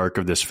matriarch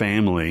of this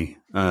family,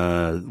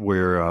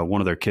 where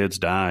one of their kids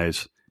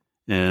dies.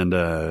 And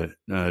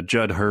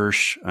Judd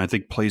Hirsch, I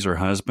think, plays her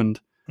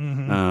husband.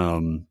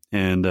 Yeah,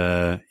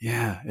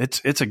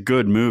 it's a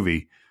good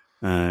movie.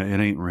 It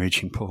ain't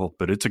Raging Bull,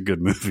 but it's a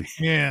good movie.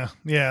 Yeah.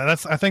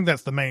 I think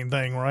that's the main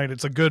thing, right?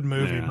 It's a good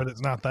movie, but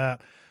it's not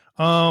that.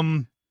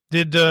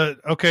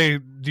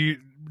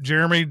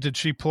 Jeremy, did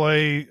she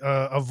play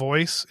a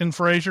voice in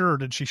Frasier, or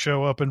did she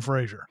show up in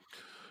Frasier?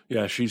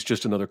 Yeah, she's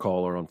just another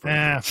caller on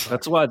Frasier.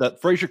 That's why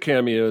that Frasier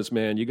cameos,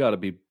 man, you got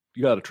to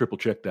triple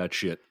check that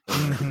shit.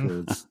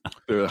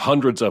 There are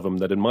hundreds of them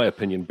that, in my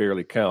opinion,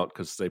 barely count,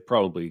 because they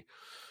probably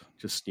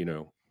just,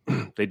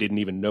 they didn't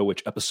even know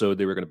which episode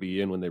they were going to be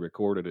in when they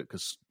recorded it,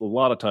 because a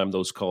lot of time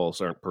those calls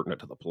aren't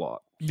pertinent to the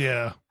plot.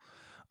 Yeah.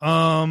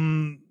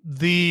 The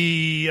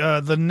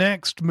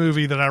next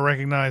movie that I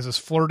recognize is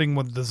Flirting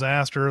with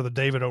Disaster, the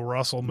David O.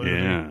 Russell movie.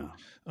 Yeah.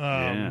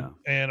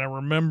 And I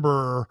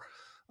remember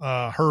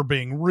her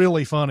being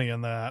really funny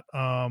in that.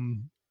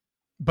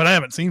 But I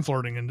haven't seen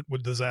Flirting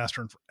with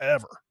Disaster in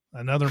forever.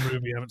 Another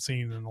movie I haven't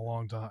seen in a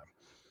long time.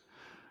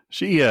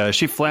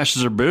 She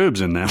flashes her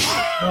boobs in that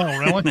one. Oh,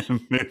 really?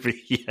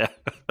 Movie, yeah.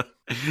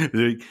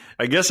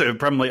 I guess I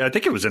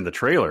think it was in the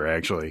trailer,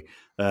 actually.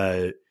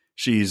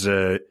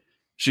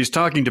 She's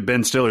talking to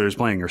Ben Stiller, who's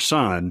playing her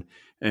son,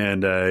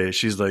 and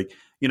she's like,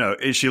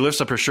 she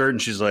lifts up her shirt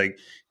and she's like,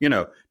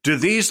 do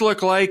these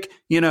look like,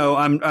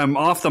 I'm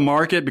off the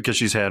market, because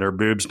she's had her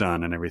boobs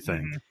done and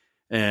everything.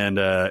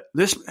 And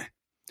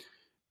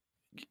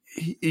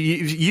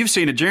you've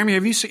seen it, Jeremy.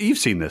 You've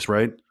seen this,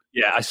 right?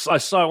 Yeah, I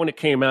saw it when it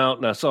came out,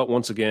 and I saw it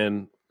once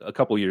again a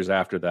couple years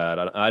after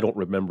that. I don't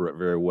remember it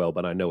very well,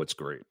 but I know it's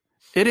great.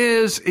 It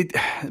is.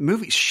 The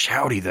movie's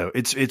shouty, though.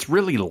 It's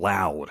really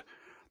loud.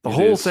 The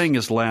whole thing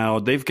is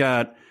loud. They've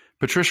got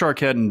Patricia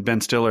Arquette and Ben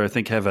Stiller, I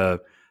think, have a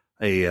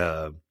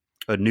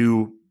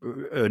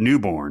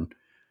newborn,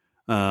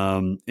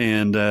 and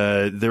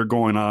they're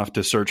going off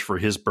to search for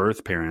his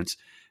birth parents.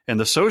 And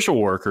the social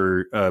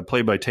worker,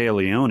 played by Téa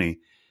Leoni,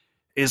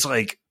 is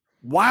like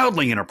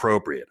wildly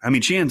inappropriate. I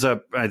mean, she and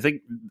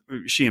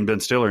Ben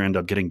Stiller end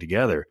up getting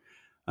together.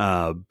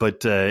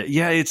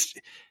 It's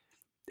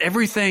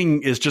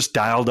everything is just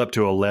dialed up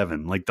to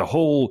 11. Like the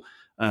whole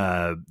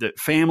the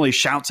family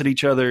shouts at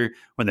each other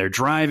when they're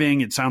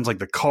driving. It sounds like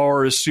the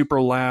car is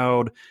super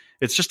loud.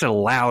 It's just a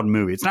loud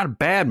movie. It's not a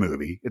bad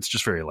movie. It's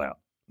just very loud.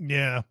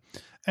 Yeah.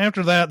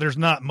 After that, there's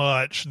not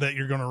much that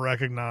you're going to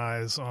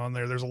recognize on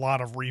there. There's a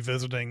lot of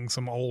revisiting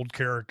some old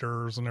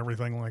characters and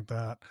everything like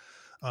that.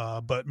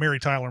 But Mary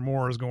Tyler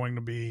Moore is going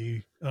to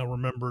be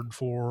remembered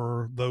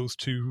for those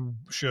two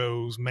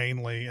shows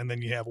mainly, and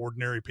then you have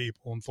Ordinary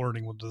People and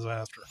Flirting with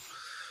Disaster.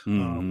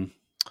 Mm-hmm.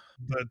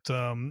 But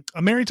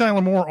Mary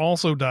Tyler Moore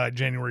also died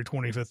January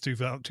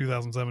 25th,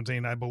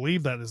 2017. I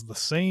believe that is the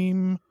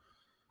same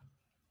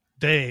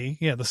day.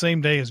 Yeah, the same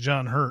day as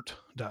John Hurt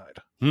died.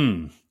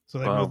 So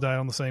they both died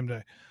on the same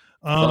day.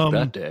 Fuck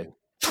that day.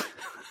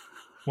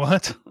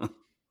 What? I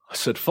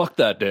said, fuck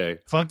that day.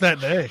 Fuck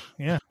that day.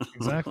 Yeah,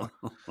 exactly.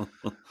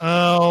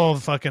 Oh,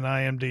 fucking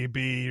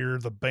IMDb. You're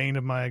the bane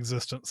of my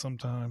existence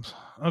sometimes.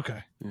 Okay.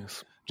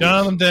 Yes.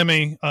 Jonathan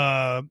Demme,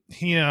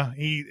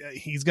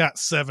 he's got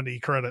 70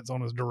 credits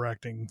on his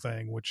directing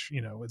thing, which,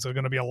 you know, it's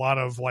going to be a lot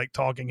of like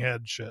talking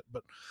head shit,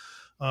 but,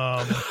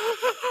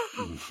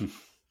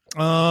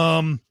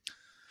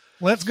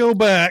 let's go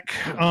back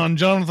on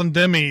Jonathan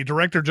Demme,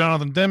 director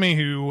Jonathan Demme,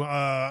 who,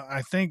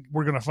 I think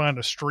we're going to find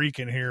a streak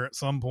in here at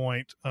some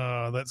point,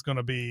 that's going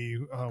to be,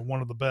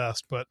 one of the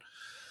best, but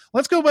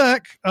let's go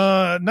back,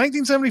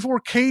 1974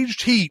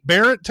 Caged Heat.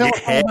 Barrett, tell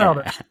us all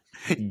about it.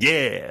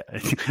 Yeah,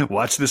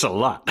 watch this a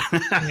lot.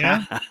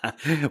 Yeah,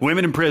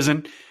 women in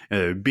prison,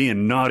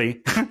 being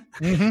naughty,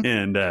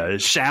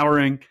 and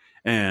showering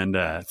and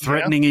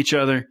threatening each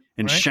other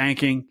and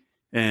shanking,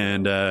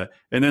 and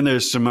then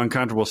there's some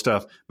uncomfortable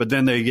stuff. But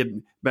then they get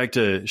back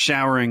to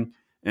showering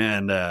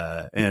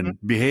and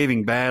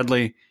behaving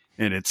badly,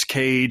 and it's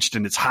caged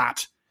and it's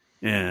hot,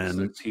 and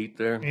there's heat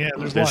there. Yeah,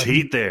 there's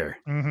heat there.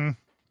 Mm-hmm.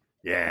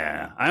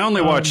 Yeah, I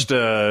only watched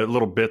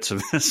little bits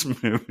of this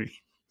movie.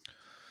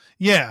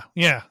 Yeah,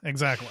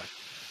 exactly.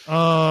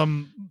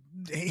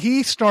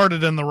 He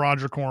started in the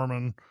Roger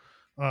Corman,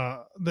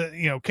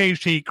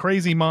 Caged Heat,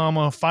 Crazy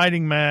Mama,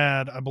 Fighting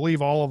Mad. I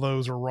believe all of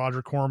those are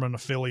Roger Corman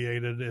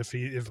affiliated.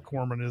 If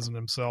Corman isn't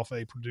himself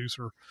a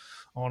producer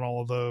on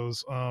all of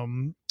those.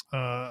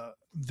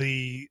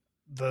 The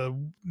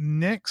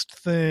next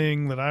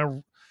thing that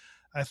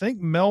I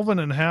think Melvin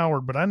and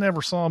Howard, but I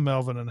never saw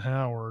Melvin and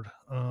Howard.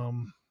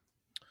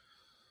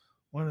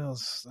 What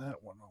else is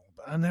that one all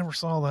about? I never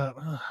saw that.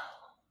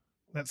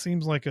 That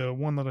seems like a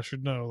one that I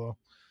should know,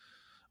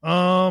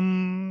 though.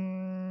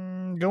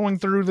 Going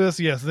through this,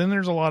 yes. Then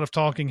there's a lot of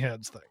talking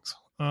heads things.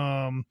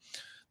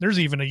 There's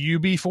even a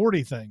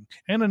UB40 thing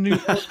and a new.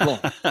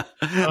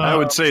 I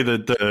would say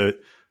that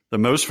the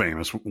most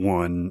famous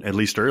one, at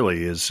least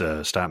early, is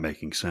 "Stop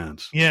Making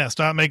Sense." Yeah,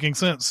 "Stop Making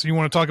Sense." You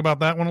want to talk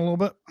about that one a little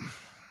bit?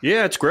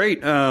 Yeah, it's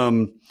great.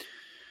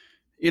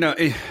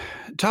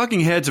 Talking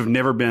Heads have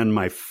never been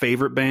my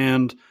favorite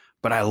band,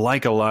 but I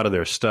like a lot of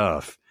their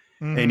stuff.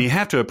 Mm-hmm. And you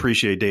have to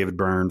appreciate David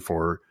Byrne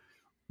for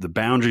the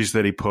boundaries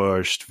that he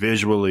pushed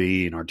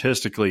visually and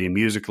artistically and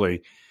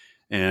musically.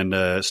 And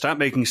Stop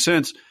Making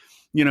Sense,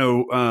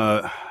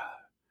 what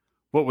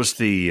was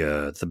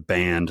the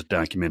band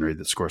documentary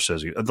that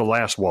Scorsese, The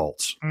Last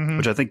Waltz,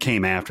 which I think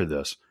came after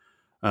this.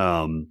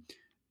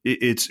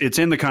 It's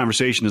in the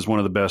conversation as one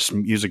of the best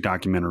music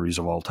documentaries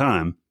of all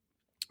time.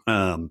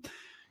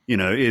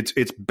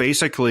 It's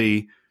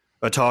basically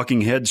a Talking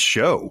Heads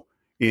show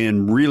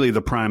in really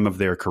the prime of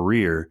their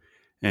career.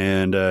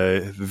 And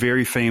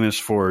very famous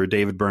for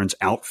David Byrne's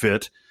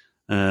outfit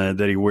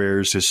that he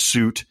wears, his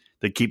suit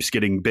that keeps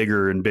getting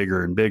bigger and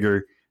bigger and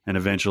bigger, and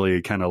eventually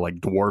it kind of like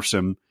dwarfs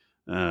him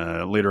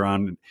later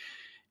on.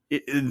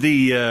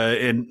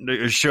 In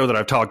a show that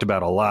I've talked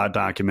about a lot,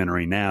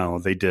 Documentary Now,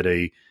 they did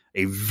a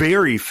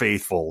very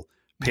faithful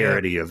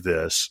parody of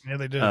this. Yeah,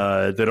 they did.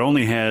 That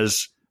only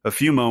has a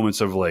few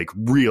moments of like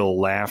real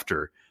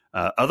laughter.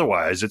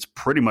 Otherwise, it's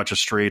pretty much a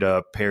straight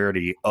up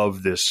parody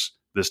of this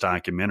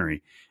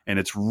documentary. And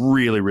it's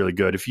really, really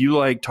good. If you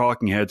like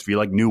Talking Heads, if you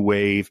like New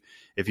Wave,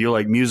 if you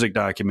like music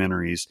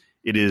documentaries,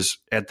 it is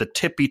at the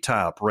tippy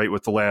top, right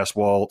with The Last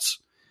Waltz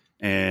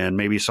and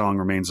maybe Song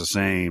Remains the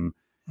Same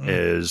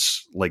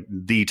as like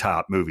the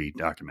top movie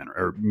documentary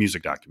or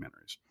music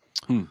documentaries.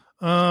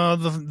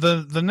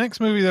 The next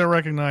movie that I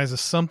recognize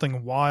is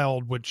Something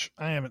Wild, which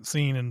I haven't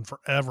seen in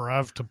forever.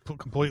 I've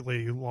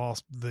completely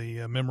lost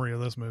the memory of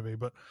this movie,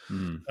 but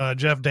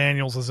Jeff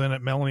Daniels is in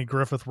it. Melanie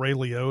Griffith, Ray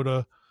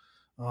Liotta.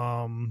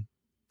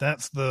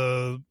 That's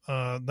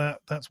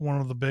that's one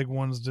of the big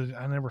ones.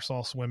 I never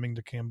saw Swimming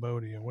to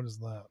Cambodia. What is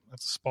that?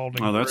 That's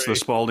Spalding. Oh, that's Gray. the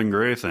Spalding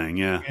Gray thing.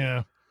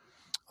 Yeah.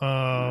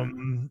 Yeah.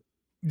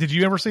 Did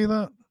you ever see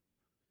that?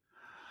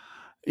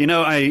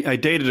 I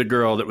dated a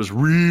girl that was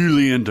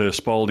really into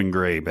Spalding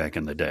Gray back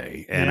in the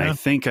day. And I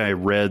think I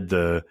read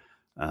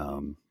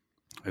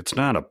it's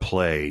not a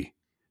play.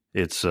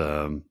 It's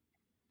like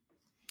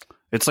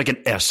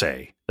an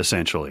essay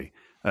essentially,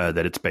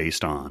 that it's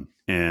based on.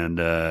 And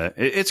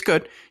it's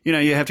good.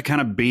 You have to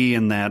kind of be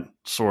in that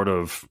sort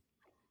of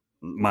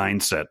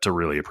mindset to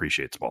really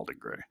appreciate Spalding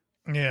Gray.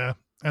 Yeah.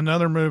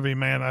 Another movie,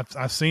 man.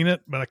 I've seen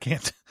it, but I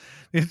can't.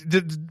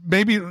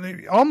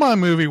 Maybe all my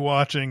movie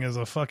watching is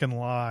a fucking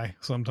lie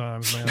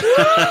sometimes, man.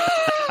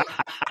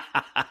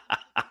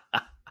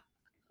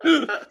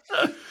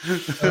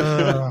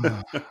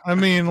 I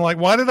mean, like,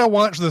 why did I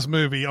watch this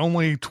movie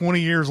only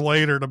 20 years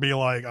later to be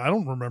like, I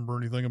don't remember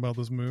anything about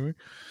this movie?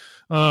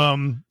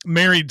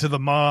 Married to the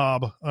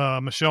Mob,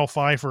 Michelle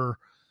Pfeiffer,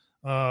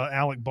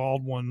 Alec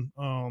Baldwin.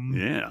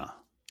 Yeah.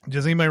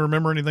 Does anybody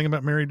remember anything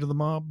about Married to the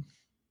Mob?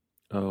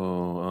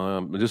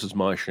 Oh, this is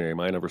my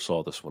shame. I never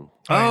saw this one.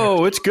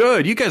 Oh, it's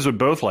good. You guys would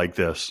both like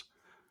this.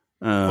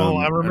 Well,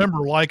 I remember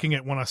liking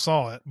it when I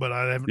saw it, but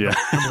I haven't. Yeah.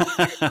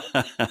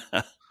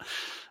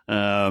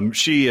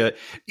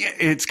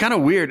 It's kind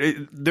of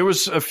weird. There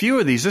was a few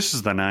of these. This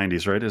is the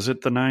 90s, right? Is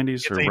it the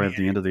 90s or right at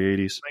the end of the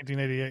 80s?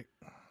 1988.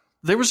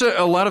 There was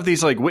a lot of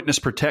these like witness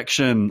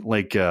protection,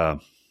 like,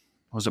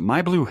 was it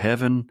My Blue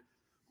Heaven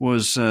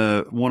was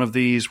one of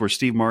these where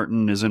Steve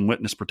Martin is in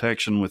witness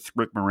protection with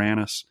Rick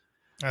Moranis.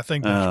 I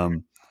think that's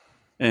right.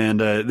 And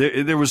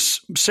there was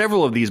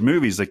several of these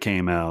movies that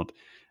came out.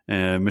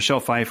 Michelle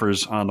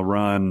Pfeiffer's on the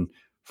run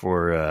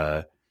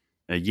for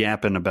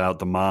yapping about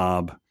the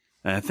mob.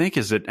 I think,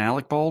 is it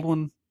Alec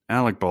Baldwin?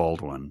 Alec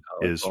Baldwin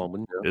is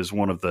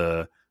one of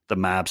the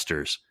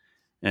mobsters.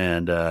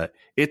 And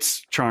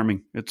it's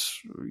charming. It's,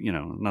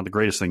 not the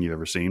greatest thing you've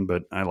ever seen,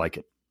 but I like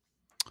it.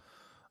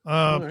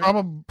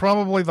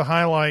 Probably the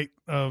highlight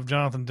of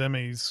Jonathan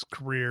Demme's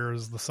career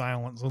is The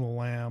Silence of the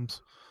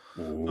Lambs.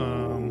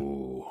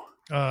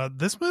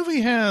 This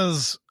movie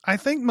has, I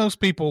think most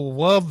people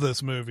love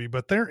this movie,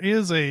 but there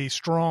is a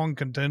strong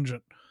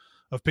contingent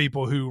of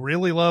people who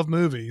really love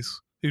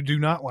movies who do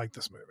not like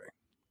this movie.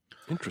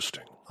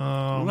 Interesting.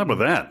 What's up with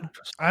that?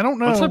 I don't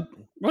know.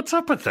 What's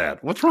up with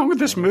that? What's wrong with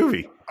this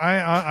movie?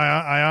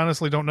 I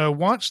honestly don't know.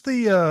 Watch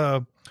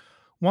the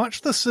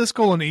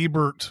Siskel and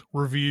Ebert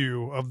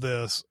review of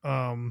this.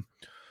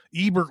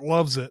 Ebert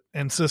loves it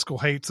and Siskel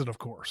hates it, of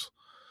course.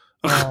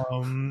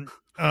 And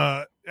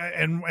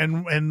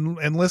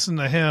listen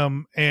to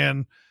him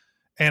and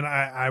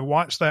I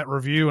watched that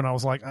review and I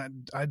was like,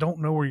 I don't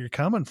know where you're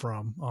coming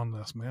from on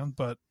this, man,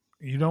 but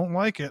you don't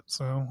like it,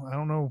 so I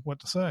don't know what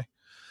to say.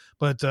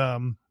 But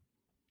The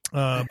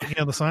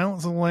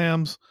Silence of the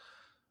Lambs,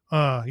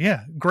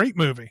 great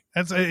movie.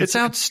 It's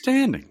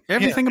outstanding.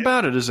 Everything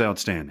about it is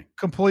outstanding.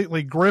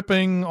 Completely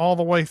gripping all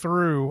the way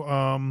through.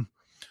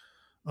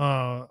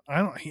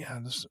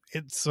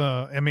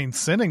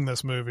 Sending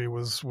this movie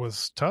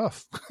was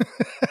tough.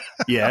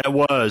 Yeah, it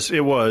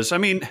was. I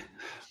mean,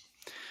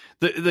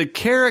 the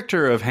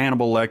character of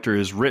Hannibal Lecter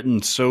is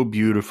written so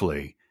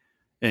beautifully,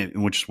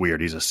 which is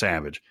weird. He's a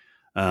savage.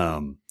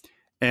 And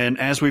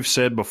as we've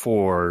said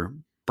before,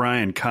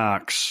 Brian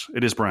Cox,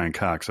 it is Brian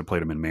Cox that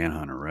played him in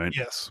Manhunter, right?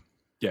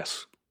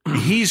 Yes.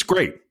 He's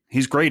great.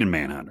 He's great in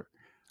Manhunter.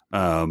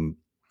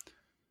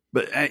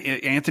 But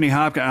Anthony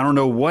Hopkins, I don't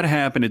know what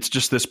happened. It's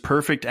just this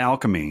perfect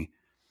alchemy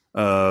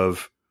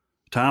of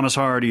Thomas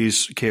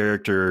Hardy's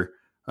character,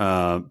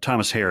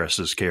 Thomas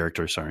Harris's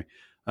character, sorry.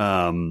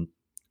 Jonathan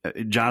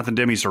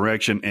Demme's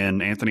direction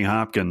and Anthony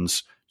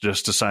Hopkins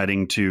just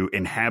deciding to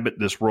inhabit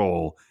this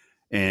role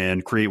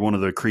and create one of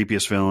the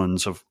creepiest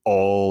villains of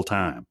all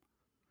time.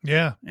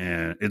 Yeah.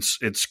 And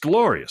it's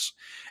glorious.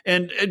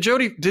 And did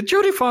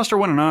Jodie Foster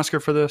win an Oscar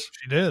for this?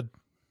 She did.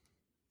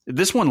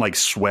 This one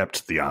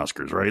swept the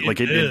Oscars, right? It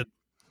did.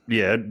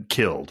 It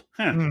killed.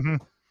 Huh.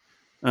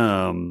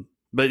 Mm-hmm.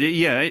 But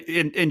yeah,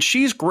 and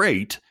she's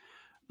great,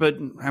 but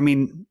I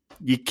mean,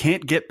 you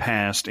can't get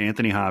past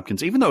Anthony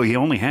Hopkins, even though he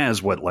only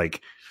has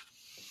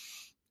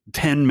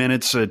 10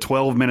 minutes,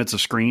 12 minutes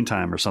of screen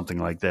time or something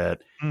like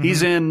that.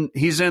 Mm-hmm.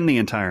 He's in the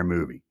entire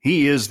movie.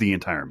 He is the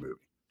entire movie.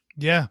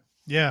 Yeah.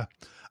 Yeah.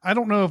 I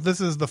don't know if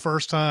this is the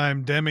first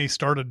time Demme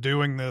started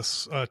doing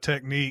this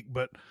technique,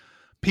 but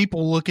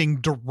people looking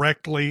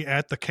directly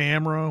at the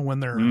camera when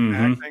they're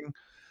acting.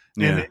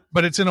 Yeah.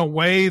 But it's in a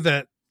way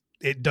that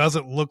it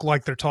doesn't look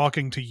like they're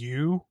talking to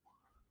you.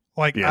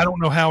 I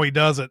don't know how he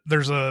does it.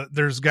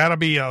 There's got to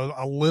be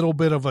a little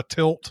bit of a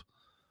tilt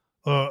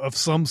of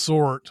some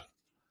sort,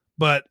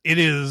 but it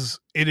is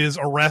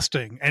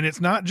arresting. And it's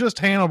not just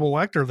Hannibal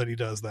Lecter that he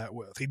does that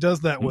with. He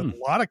does that with a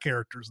lot of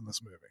characters in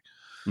this movie.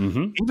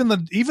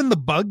 Mm-hmm. Even the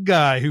bug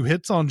guy who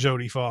hits on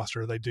Jodie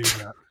Foster, they do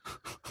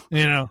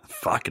that.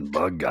 Fucking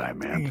bug guy,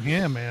 man.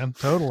 Yeah, man,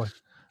 totally.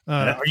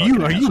 Are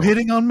you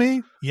hitting on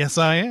me? Yes,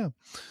 I am.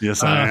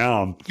 Yes, I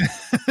am.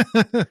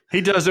 He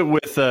does it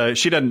with.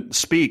 She doesn't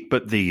speak,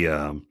 but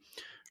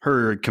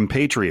her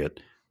compatriot,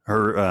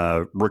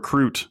 her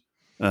recruit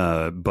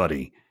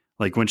buddy,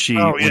 like when she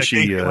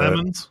Katie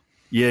Clemens.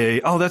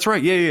 Yeah. Oh, that's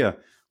right. Yeah.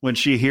 When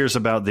she hears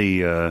about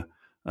the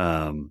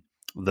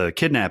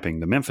kidnapping,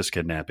 the Memphis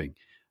kidnapping.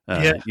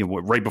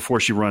 Right before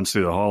she runs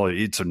through the hall,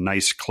 it's a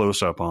nice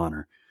close up on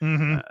her.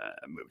 Mm-hmm.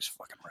 Movie's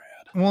fucking rad.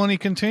 Well, and he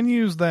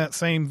continues that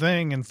same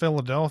thing in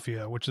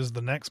Philadelphia, which is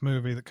the next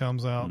movie that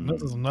comes out. And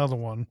this is another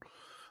one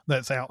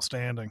that's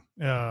outstanding.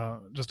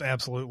 Just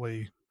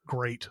absolutely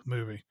great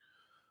movie.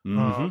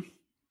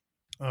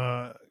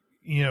 Mm-hmm.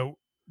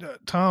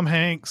 Tom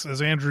Hanks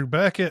as Andrew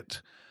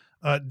Beckett,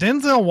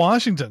 Denzel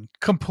Washington,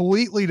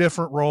 completely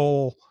different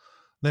role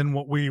than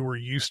what we were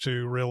used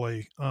to,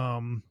 really.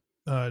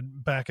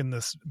 Back in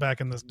this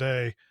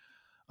day,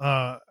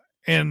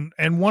 and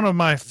one of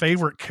my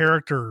favorite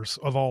characters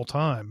of all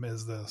time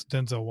is this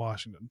Denzel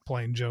Washington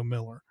playing Joe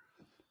Miller.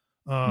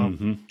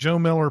 Joe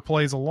Miller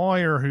plays a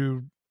lawyer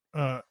who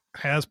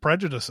has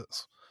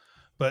prejudices,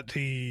 but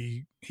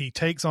he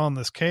takes on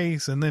this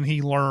case, and then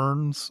he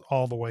learns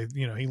all the way.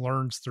 He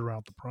learns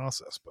throughout the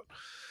process, but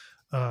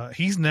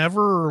he's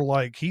never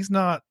he's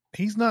not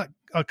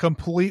a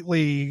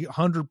completely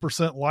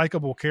 100%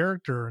 likable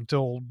character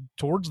until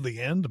towards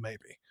the end,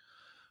 maybe.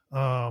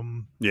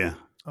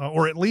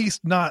 Or at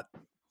least not.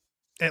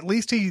 At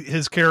least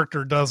his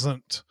character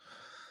doesn't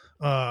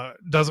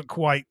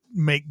quite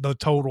make the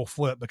total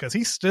flip, because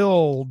he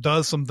still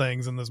does some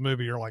things in this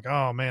movie. You're like,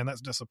 oh man,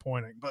 that's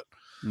disappointing. But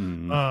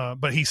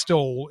he's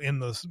still in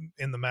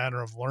the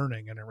matter of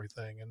learning and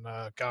everything. And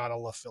God, I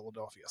love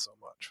Philadelphia so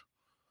much.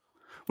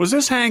 Was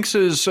this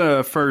Hanks's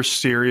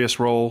first serious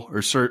role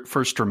or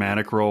first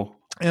dramatic role?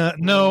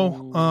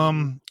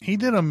 No. He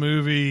did a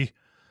movie.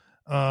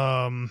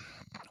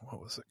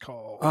 What was it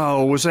called?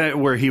 Oh, was that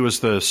where he was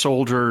the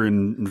soldier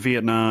in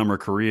Vietnam or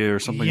Korea or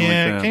something like that?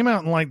 Yeah, it came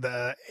out in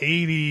the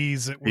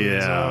 80s. It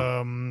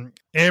was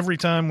Every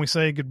Time We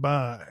Say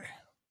Goodbye.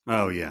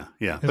 Oh, yeah.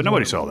 But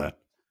nobody saw that.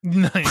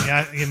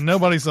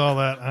 Nobody saw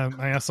that.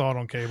 I saw it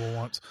on cable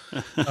once.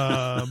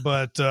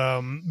 But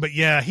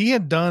yeah, he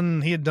had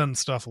done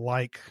stuff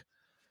like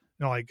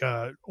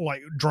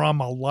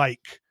drama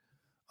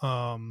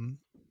and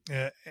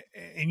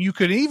you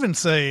could even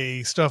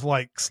say stuff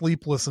like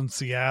Sleepless in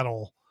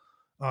Seattle.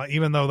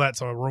 Even though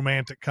that's a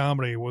romantic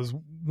comedy, was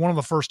one of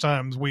the first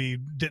times we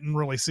didn't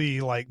really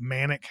see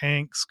manic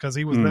Hanks, because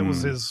that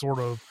was his sort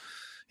of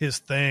his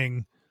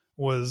thing,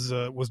 was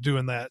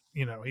doing that.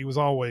 He was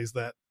always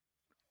that,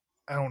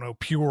 I don't know,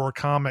 pure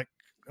comic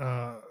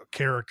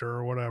character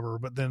or whatever.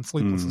 But then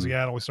Sleepless in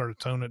Seattle, we started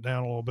toning it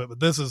down a little bit. But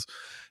this is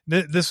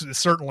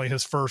certainly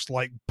his first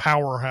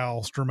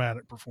powerhouse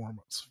dramatic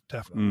performance,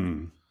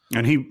 definitely.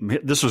 And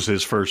this was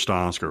his first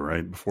Oscar,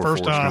 right? Before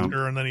first Forrest Oscar,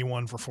 Gump. And then he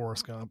won for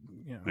Forrest Gump.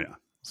 Yeah.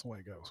 That's the way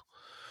it goes.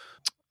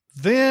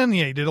 Then,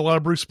 he did a lot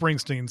of Bruce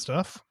Springsteen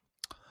stuff.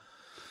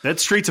 That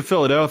Streets of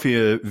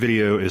Philadelphia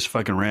video is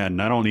fucking rad, and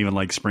I don't even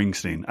like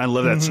Springsteen. I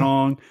love that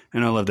song,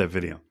 and I love that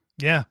video.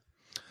 Yeah.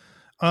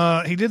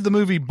 He did the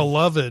movie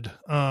Beloved,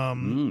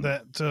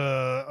 that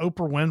Oprah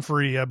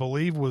Winfrey, I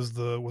believe, was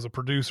a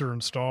producer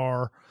and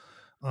star.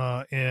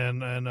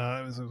 And it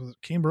was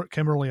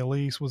Kimberly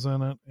Elise was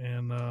in it,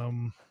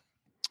 and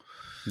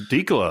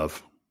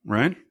D-Glove,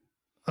 right?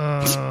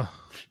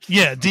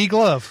 Yeah,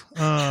 D-Glove.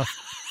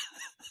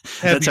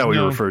 That's how we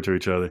refer to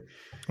each other.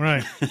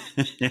 Right.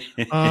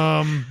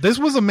 This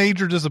was a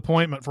major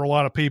disappointment for a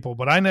lot of people,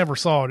 but I never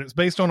saw it. It's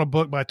based on a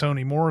book by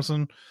Toni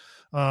Morrison.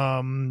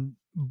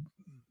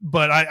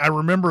 But I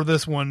remember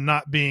this one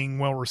not being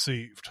well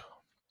received.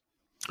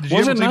 Did you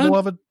ever see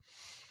Beloved?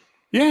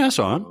 Yeah, I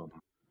saw it.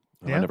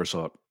 I never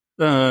saw it.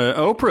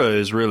 Oprah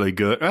is really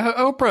good.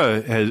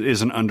 Oprah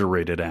is an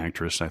underrated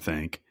actress, I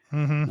think.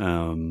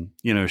 Mm-hmm.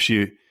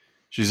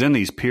 She's in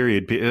these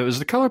period. It was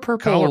The Color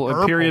Purple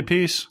a period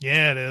piece.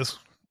 Yeah, it is.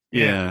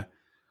 Yeah.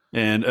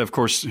 And of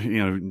course,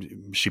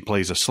 she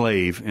plays a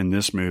slave in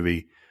this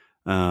movie.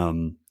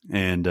 And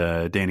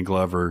Danny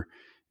Glover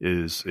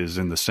is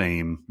in the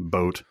same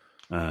boat,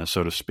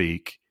 so to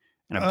speak.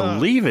 And I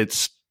believe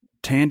it's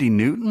Tandy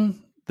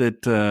Newton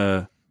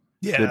that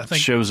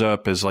shows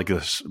up as like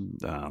a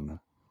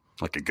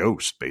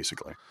ghost,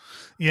 basically.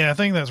 Yeah, I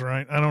think that's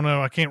right. I don't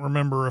know. I can't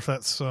remember if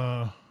that's.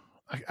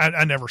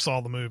 I never saw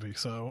the movie,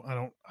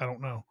 so I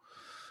don't know.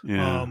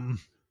 Yeah.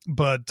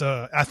 But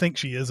I think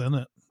she is in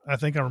it. I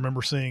think I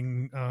remember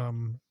seeing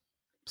her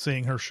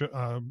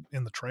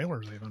in the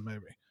trailers, even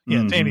maybe.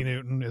 Yeah, Tandy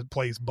Newton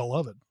plays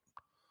Beloved.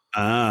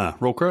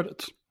 Roll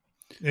credits.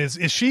 Is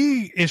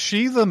she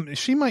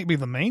she might be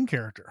the main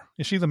character.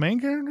 Is she the main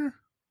character?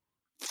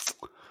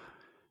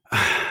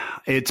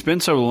 It's been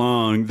so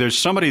long. There's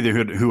somebody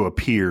who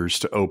appears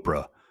to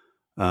Oprah,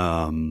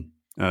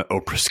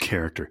 Oprah's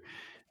character,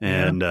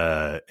 and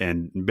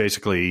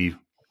basically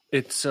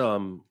it's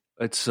Ghost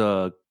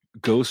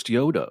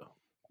Yoda.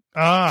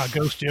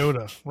 Ghost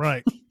Yoda,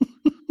 right?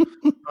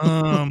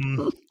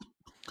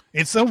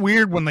 It's so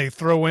weird when they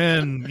throw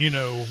in,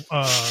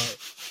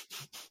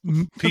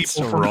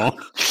 people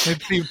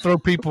they throw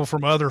people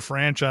from other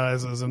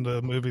franchises into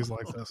movies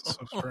like this. It's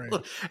so strange.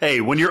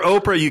 Hey, when you're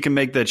Oprah, you can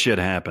make that shit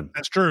happen.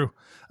 That's true.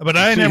 But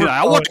I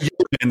want you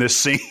in this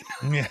scene.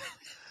 Yeah,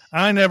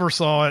 I never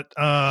saw it.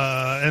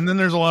 And then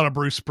there's a lot of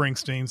Bruce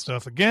Springsteen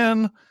stuff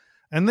again.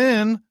 And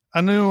then I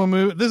knew a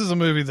movie. This is a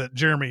movie that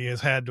Jeremy has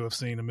had to have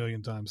seen a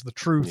million times. The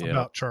Truth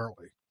About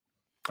Charlie.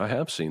 I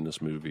have seen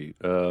this movie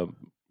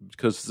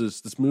because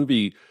this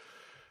movie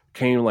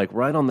came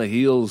right on the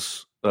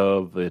heels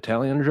of The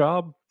Italian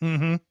Job,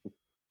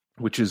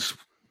 which is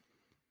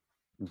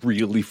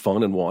really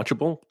fun and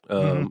watchable,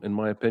 in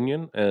my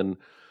opinion. And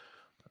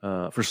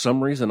for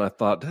some reason, I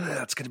thought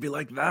it's going to be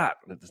like that.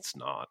 It's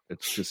not.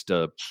 It's just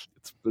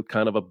it's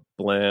kind of a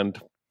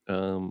bland,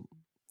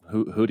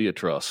 who do you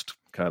trust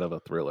kind of a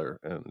thriller,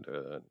 and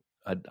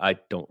I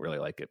don't really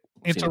like it.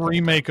 It's a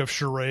remake of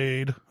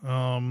Charade.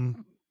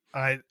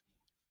 I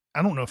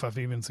don't know if I've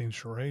even seen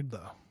Charade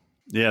though.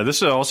 Yeah,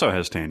 this also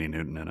has Tandy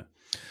Newton in it,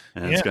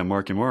 and it's got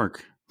Marky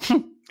Mark.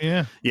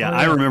 Yeah. Yeah,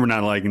 I remember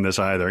not liking this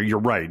either. You're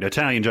right.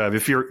 Italian Job.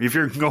 If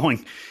you're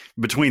going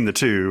between the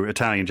two,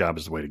 Italian Job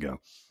is the way to go.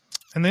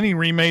 And then he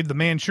remade The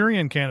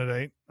Manchurian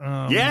Candidate.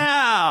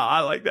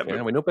 I like that movie.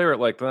 Yeah, we know Barrett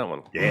liked that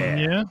one. Yeah.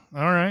 Yeah.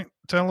 All right.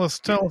 Tell us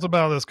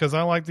about this, because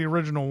I like the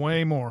original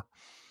way more.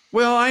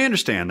 Well, I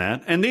understand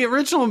that. And the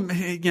original,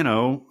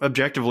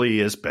 objectively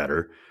is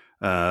better.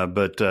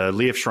 But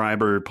Liev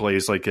Schreiber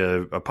plays like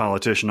a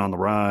politician on the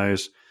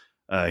rise.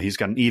 He's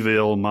got an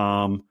evil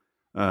mom,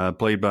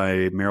 played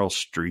by Meryl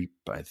Streep,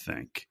 I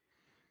think.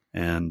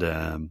 And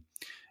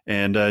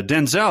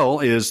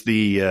Denzel is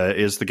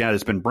the guy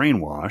that's been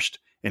brainwashed,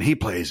 and he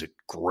plays it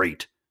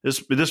great.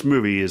 This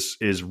movie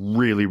is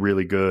really,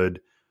 really good.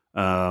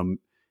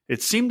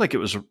 It seemed like it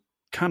was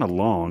kind of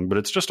long, but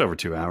it's just over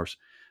 2 hours.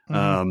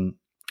 Mm-hmm.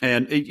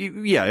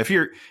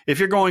 If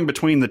you're going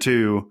between the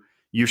two,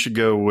 you should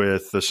go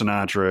with the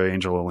Sinatra,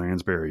 Angela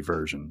Lansbury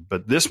version.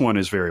 But this one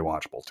is very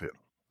watchable too.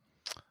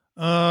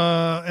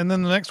 And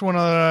then the next one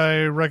that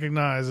I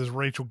recognize is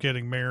Rachel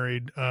Getting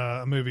Married,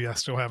 a movie I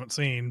still haven't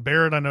seen.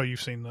 Barrett, I know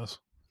you've seen this.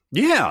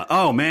 Yeah.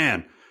 Oh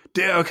man.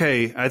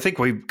 Okay. I think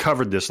we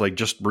covered this like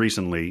just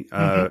recently.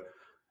 Anne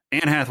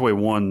Hathaway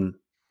won.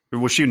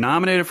 Was she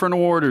nominated for an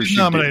award, or she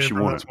nominated she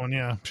for won this one?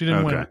 Yeah, she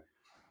didn't win.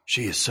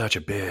 She is such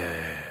a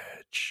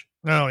bitch.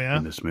 Oh yeah,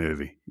 in this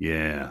movie.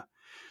 Yeah,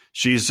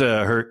 she's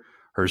her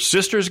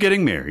sister's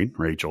getting married.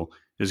 Rachel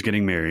is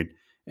getting married,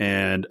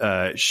 and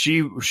did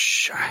she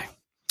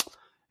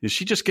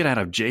just get out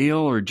of jail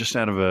or just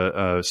out of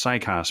a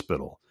psych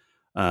hospital?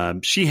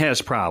 She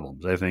has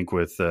problems, I think,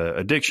 with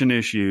addiction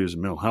issues,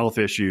 mental health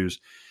issues,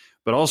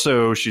 but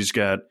also she's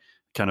got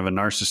kind of a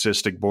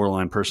narcissistic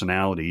borderline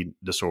personality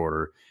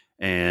disorder.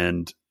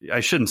 And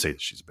I shouldn't say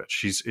that she's a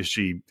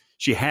bitch.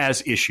 She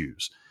has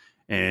issues,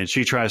 and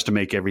she tries to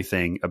make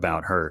everything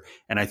about her.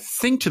 And I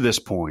think to this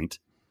point,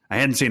 I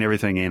hadn't seen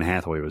everything Anne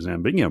Hathaway was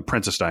in, but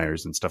Princess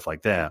Diaries and stuff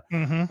like that.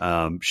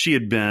 Mm-hmm. She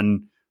had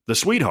been the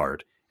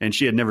sweetheart, and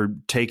she had never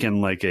taken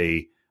like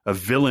a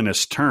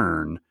villainous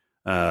turn.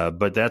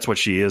 But that's what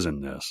she is in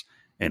this,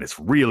 and it's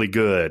really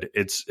good.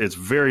 It's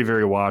very,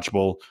 very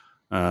watchable.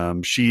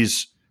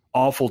 She's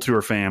awful to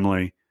her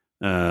family,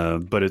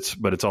 but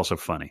it's also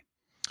funny.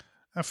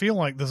 I feel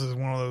like this is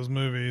one of those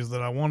movies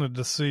that I wanted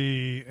to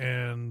see,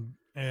 and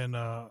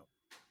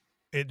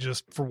it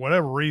just, for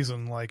whatever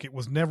reason, like I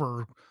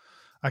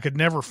could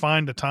never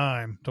find a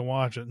time to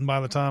watch it. And by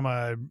the time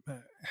I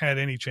had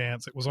any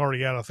chance, it was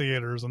already out of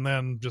theaters, and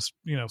then just,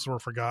 sort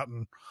of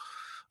forgotten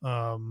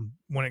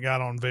when it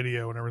got on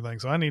video and everything.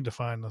 So I need to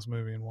find this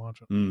movie and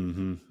watch it.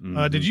 Mm-hmm,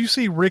 mm-hmm. Did you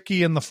see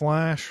Ricky and the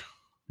Flash?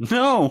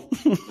 No.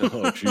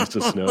 Oh,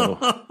 Jesus, no.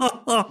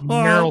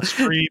 Meryl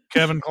Streep,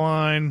 Kevin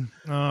Kline.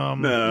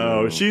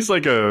 No, she's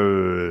like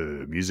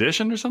a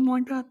musician or something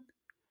like that.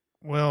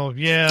 Well,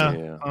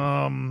 yeah.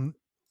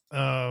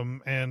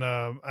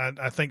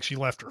 I think she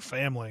left her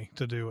family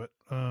to do it.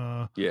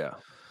 Yeah.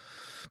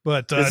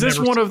 But is this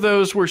one of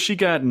those where she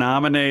got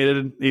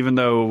nominated, even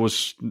though it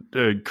was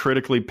a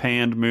critically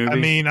panned movie? I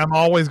mean, I'm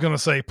always going to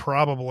say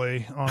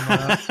probably on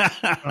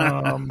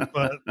that.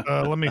 But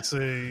let me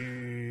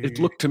see. It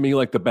looked to me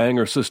like the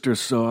Banger Sisters,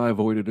 so I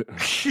avoided it. The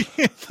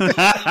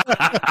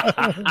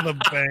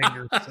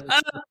Banger Sisters.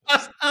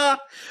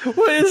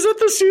 What is it?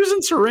 The Susan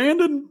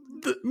Sarandon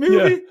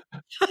movie?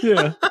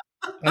 Yeah.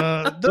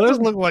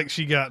 Doesn't look like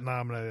she got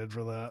nominated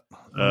for that.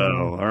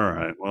 Oh, all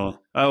right. Well,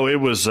 it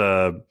was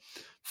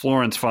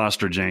Florence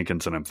Foster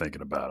Jenkins, and I'm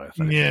thinking about it, I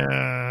think.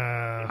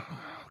 Yeah. Oh,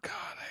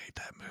 God, I hate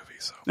that movie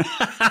so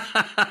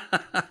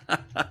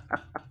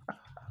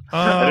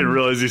I didn't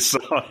realize you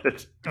saw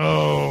it.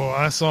 Oh,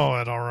 I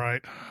saw it. All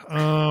right.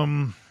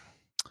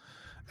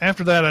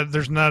 After that,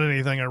 there's not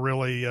anything I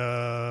really.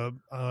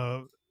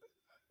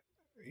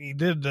 He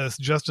did this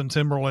Justin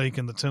Timberlake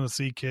and the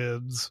Tennessee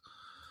Kids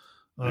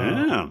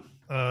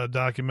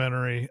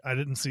documentary. I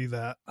didn't see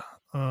that.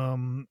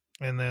 And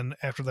then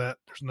after that,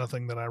 there's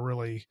nothing that I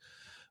really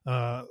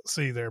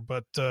see there.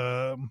 But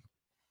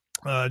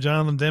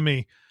Jonathan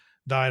Demme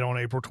died on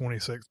April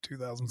 26,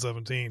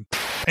 2017.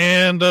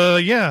 And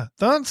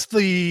that's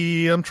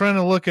I'm trying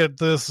to look at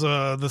this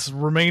this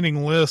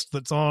remaining list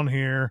that's on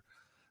here.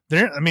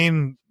 There, I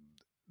mean,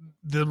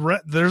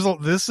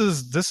 this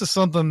is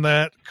something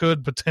that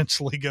could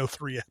potentially go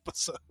 3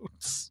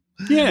 episodes.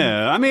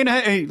 Yeah, I mean,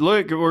 hey,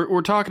 look,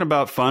 we're talking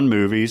about fun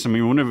movies. I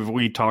mean, whenever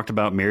we talked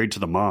about Married to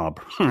the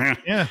Mob,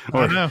 yeah,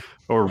 I know,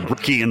 or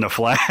Ricky and the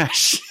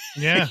Flash.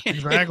 Yeah,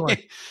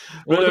 exactly.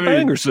 Or the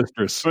Banger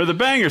Sisters. Or the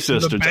Banger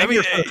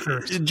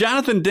Sisters.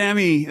 Jonathan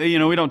Demme,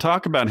 we don't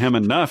talk about him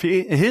enough.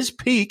 His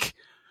peak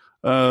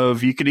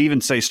of, you could even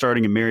say,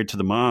 starting in Married to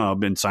the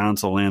Mob and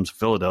Silence of the Lambs,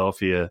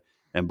 Philadelphia,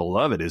 and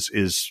Beloved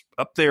is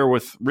up there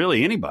with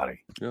really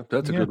anybody. Yeah,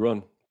 that's a good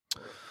run.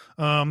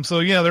 So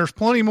yeah, there's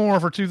plenty more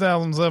for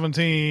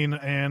 2017,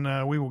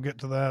 and we will get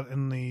to that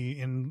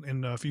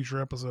in future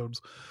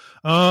episodes.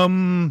 All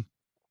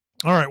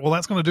right, well,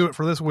 that's going to do it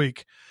for this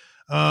week.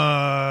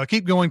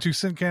 Keep going to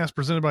Sincast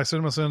presented by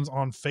CinemaSins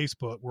on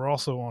Facebook. We're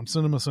also on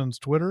CinemaSins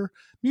Twitter,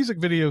 Music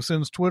Video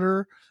Sins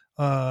Twitter,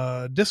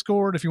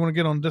 Discord. If you want to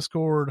get on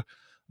Discord,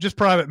 just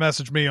private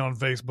message me on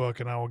Facebook,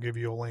 and I will give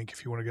you a link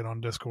if you want to get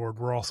on Discord.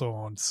 We're also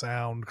on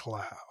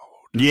SoundCloud.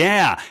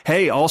 Yeah.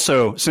 Hey,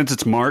 also, since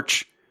it's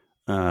March,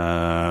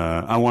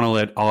 I want to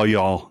let all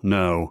y'all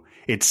know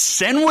it's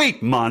Sin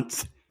Week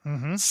month.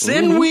 Mm-hmm.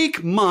 Sin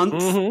Week month.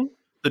 Mm-hmm.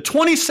 The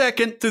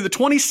 22nd through the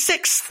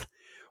 26th,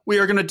 we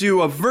are going to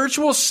do a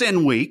virtual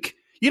Sin Week.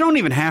 You don't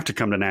even have to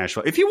come to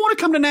Nashville. If you want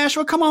to come to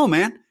Nashville, come on,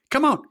 man.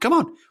 Come on.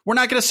 We're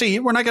not going to see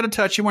you. We're not going to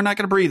touch you. We're not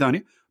going to breathe on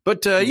you.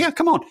 But yeah,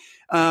 come on.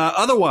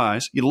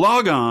 Otherwise, you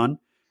log on.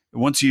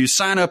 Once you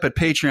sign up at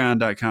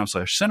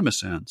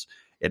patreon.com/cinemasins,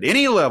 at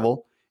any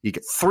level, you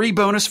get 3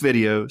 bonus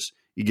videos.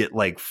 You get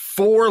like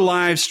 4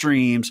 live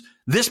streams,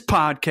 this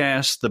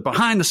podcast, the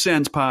Behind the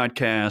Sins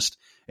podcast,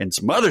 and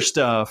some other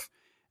stuff.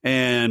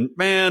 And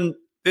man,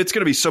 it's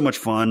going to be so much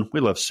fun. We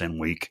love Sin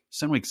Week.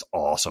 Sin Week's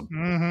awesome.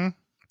 Mm-hmm.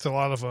 It's a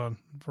lot of fun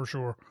for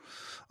sure.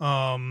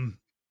 The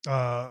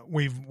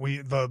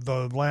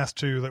last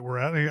 2 that we're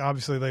at,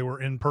 obviously they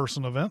were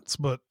in-person events,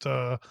 but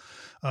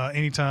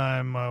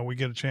anytime we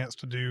get a chance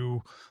to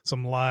do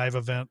some live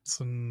events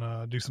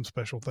and do some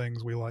special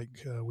things, we love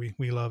it.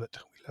 We love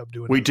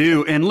doing it. We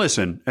do. And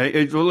listen,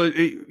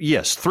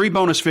 yes, 3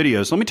 bonus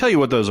videos. Let me tell you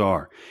what those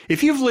are.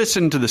 If you've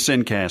listened to the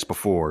Sincast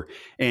before,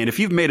 and if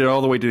you've made it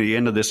all the way to the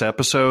end of this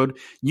episode,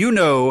 you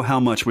know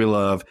how much we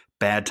love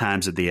Bad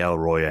Times at the El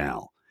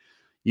Royale.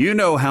 You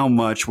know how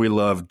much we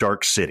love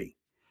Dark City.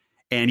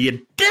 And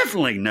you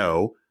definitely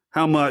know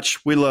how much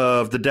we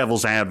love The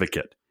Devil's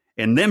Advocate.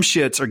 And them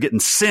shits are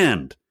getting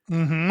sinned.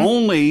 Mm-hmm.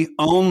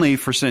 Only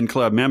for Sin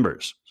Club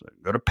members. So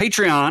go to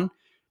Patreon,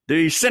 do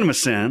your Cinema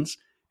Sins,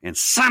 and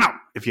sign up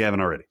if you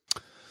haven't already.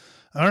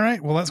 All right.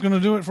 Well, that's going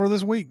to do it for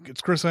this week. It's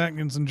Chris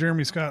Atkins and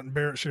Jeremy Scott and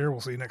Barrett Shear. We'll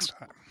see you next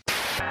time.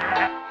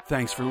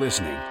 Thanks for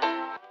listening.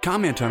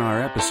 Comment on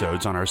our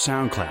episodes on our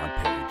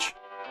SoundCloud page.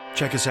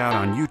 Check us out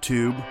on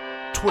YouTube,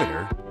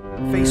 Twitter,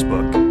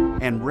 Facebook,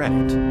 and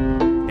Reddit.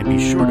 And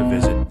be sure to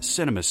visit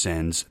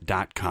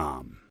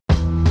cinemasins.com.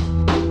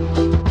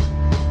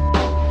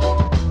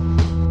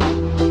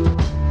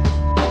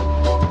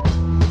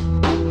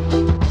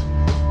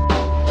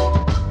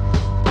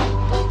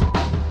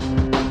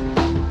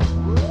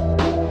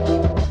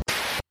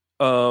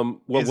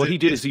 What he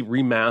did is he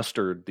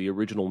remastered the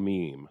original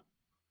meme,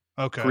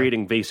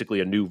 creating basically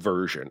a new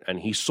version, and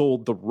he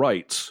sold the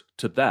rights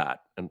to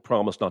that and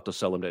promised not to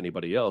sell them to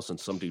anybody else. And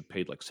some dude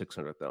paid like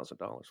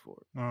 $600,000 for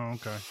it. Oh,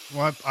 okay.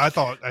 Well, I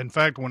thought, in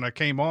fact, when I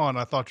came on,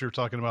 I thought you were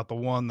talking about the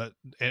one that,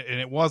 and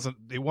it wasn't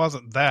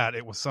that.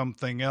 It was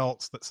something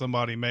else that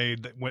somebody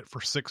made that went for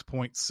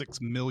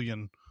 $6.6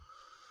 million.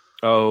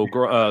 Oh,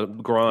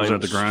 Grimes. Was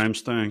that the Grimes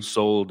thing?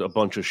 Sold a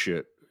bunch of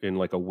shit in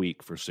like a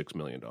week for $6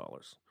 million.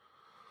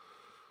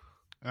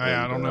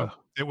 I don't know.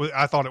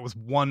 I thought it was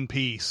one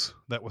piece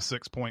that was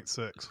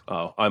 6.6.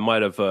 Oh, I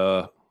might have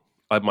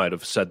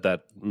said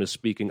that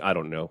misspeaking. I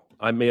don't know.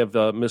 I may have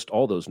missed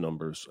all those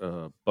numbers.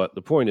 But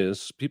the point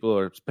is, people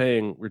are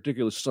paying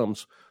ridiculous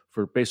sums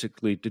for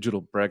basically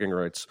digital bragging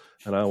rights,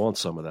 and I want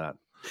some of that.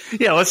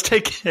 Yeah, let's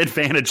take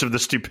advantage of the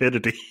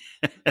stupidity.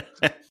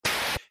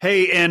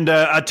 Hey, and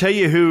I'll tell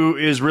you who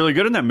is really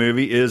good in that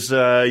movie is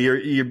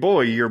your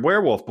boy, your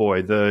werewolf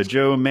boy, the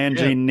Joe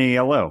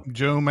Manganiello.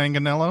 Joe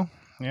Manganiello,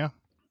 yeah.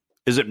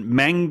 Is it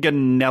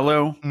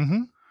Manganiello?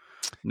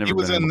 Mm-hmm. He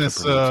was in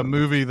this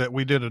movie that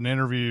we did an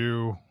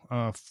interview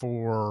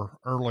for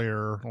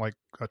earlier, like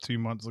 2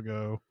 months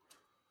ago.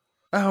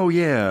 Oh,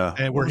 yeah.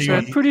 And where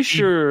I'm pretty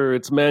sure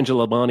it's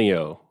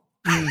Mangilabanio.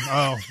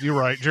 Oh, you're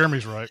right.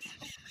 Jeremy's right.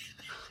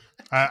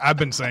 I've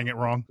been saying it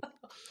wrong.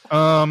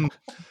 No,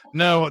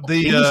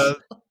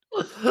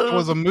 it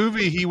was a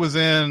movie he was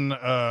in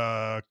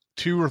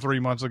 2 or 3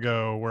 months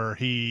ago where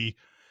he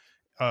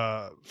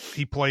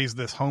plays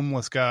this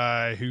homeless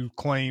guy who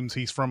claims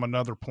he's from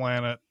another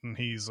planet and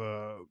he's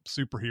a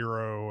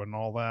superhero and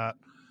all that.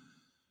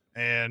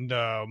 And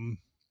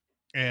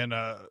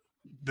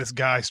this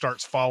guy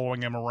starts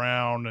following him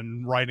around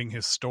and writing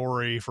his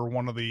story for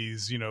one of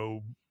these,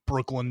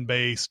 Brooklyn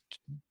based,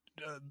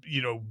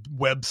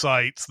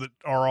 websites that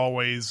are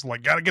always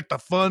like, got to get the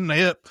fun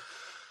hip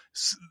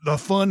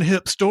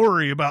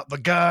story about the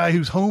guy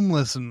who's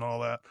homeless and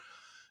all that.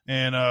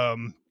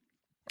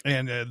 And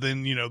then,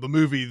 the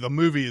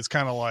movie is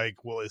kind of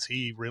like, well, is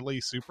he really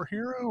a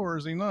superhero or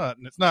is he not?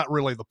 And it's not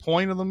really the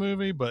point of the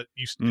movie, but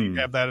you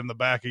have that in the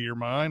back of your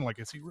mind. Like,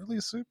 is he really a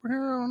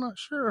superhero? I'm not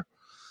sure.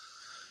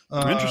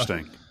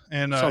 Interesting.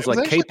 And sounds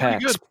like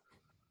K-Pax.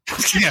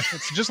 Yeah,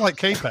 it's just like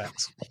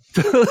K-Pax.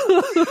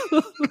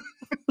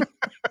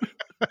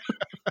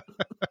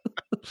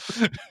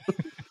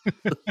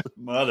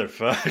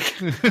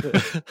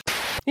 Motherfucker.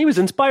 He was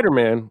in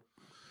Spider-Man.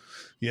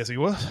 Yes, he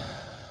was.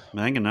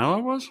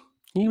 Manganiello was?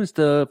 He was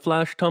the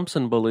Flash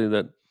Thompson bully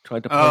that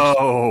tried to punch.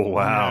 Oh,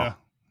 wow.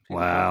 Yeah.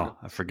 Wow.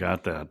 I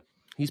forgot that.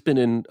 He's been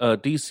in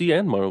DC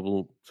and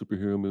Marvel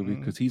superhero movie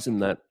because he's in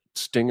that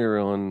stinger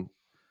on...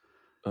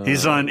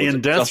 he's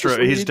in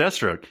Deathstroke. He's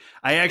Deathstroke.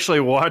 I actually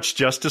watched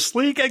Justice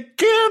League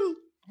again.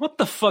 What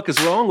the fuck is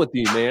wrong with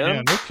you, man?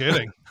 Yeah, no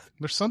kidding.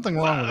 There's something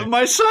wrong with it.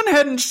 My son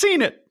hadn't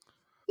seen it.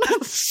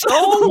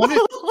 So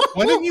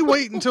Why didn't you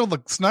wait until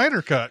the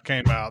Snyder Cut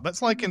came out?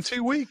 That's like in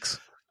 2 weeks.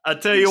 I'll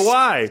tell you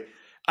why.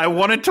 I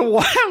wanted to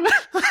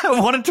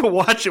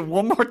watch it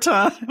one more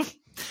time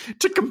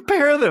to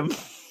compare them.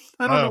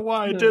 I don't know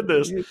why I did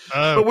this,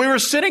 but we were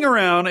sitting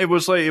around. It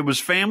was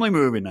family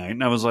movie night,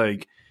 and I was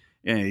like,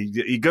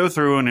 you go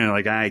through and you're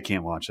like, I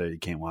can't watch that. You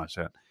can't watch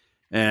that.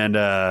 And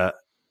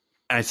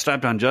I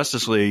stopped on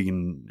Justice League,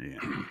 and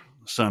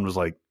son was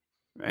like,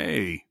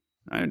 hey,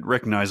 I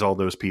recognize all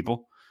those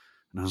people.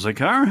 And I was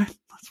like, all right,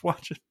 let's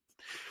watch it.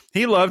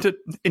 He loved it.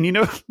 And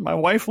my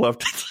wife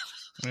loved it.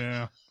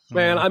 Yeah.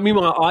 Man, I mean,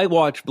 I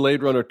watched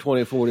Blade Runner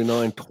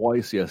 2049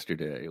 twice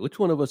yesterday. Which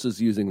one of us is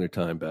using their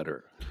time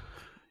better?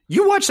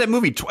 You watched that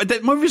movie.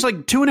 That movie's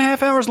like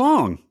 2.5 hours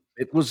long.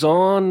 It was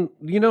on,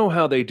 you know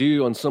how they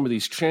do on some of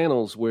these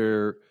channels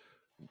where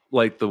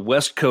like the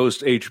West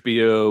Coast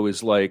HBO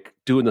is like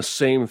doing the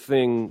same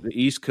thing the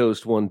East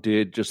Coast one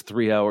did, just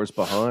 3 hours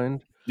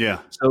behind. Yeah.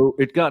 So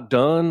it got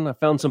done. I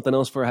found something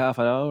else for a half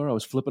an hour. I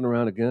was flipping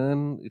around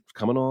again. It's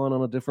coming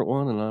on a different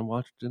one, and I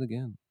watched it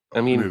again. I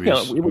mean, it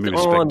was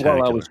on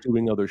while I was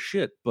doing other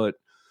shit, but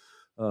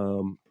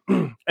and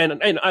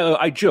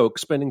I joke,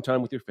 spending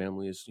time with your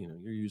family is,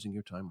 you're using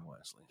your time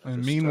wisely.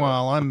 And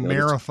meanwhile, I'm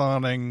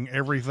marathoning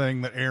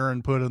everything that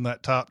Aaron put in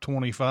that top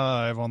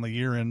 25 on the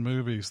year-end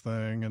movies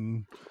thing,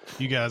 and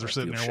you guys are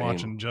sitting there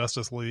watching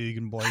Justice League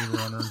and Blade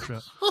Runner and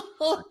shit.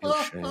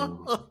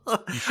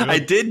 I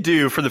did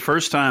do for the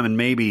first time in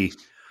maybe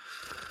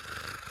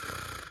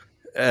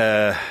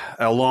a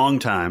long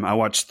time. I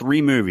watched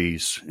 3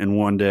 movies in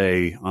one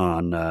day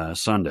on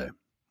Sunday,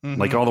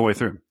 like all the way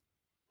through.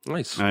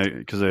 Nice.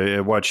 Because I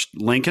watched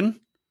Lincoln,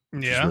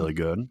 which is really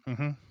good.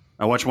 Mm-hmm.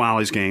 I watched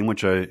Wally's Game,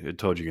 which I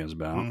told you guys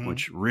about,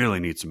 which really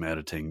needs some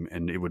editing,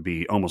 and it would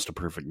be almost a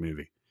perfect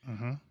movie.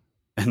 Mm-hmm.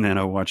 And then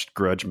I watched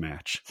Grudge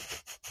Match.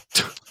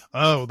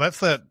 Oh,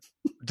 that's that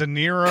De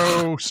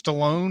Niro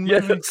Stallone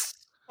movie? Yes.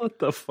 What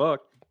the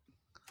fuck?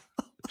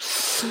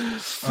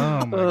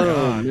 Oh my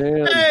god!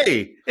 Man.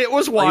 Hey, it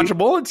was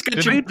watchable. It's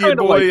got your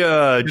boy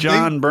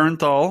John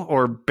Bernthal,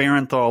 or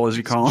Barenthal as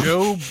you call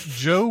him.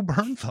 Joe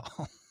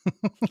Bernthal.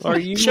 Are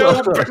you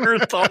Joe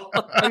Bernthal?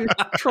 Are you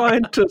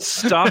trying to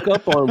stock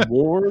up on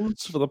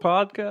worms for the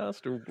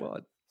podcast or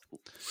what?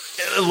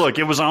 Look,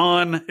 it was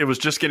on. It was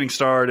just getting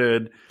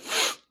started,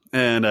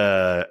 and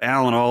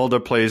Alan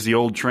Alda plays the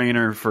old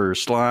trainer for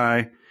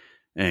Sly,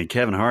 and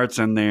Kevin Hart's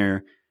in there,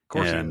 of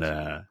course,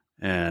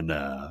 and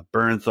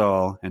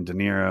Bernthal and De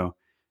Niro,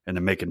 and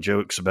they're making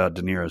jokes about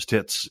De Niro's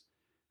tits.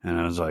 And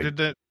I was like,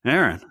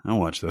 Aaron, I'll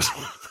watch this.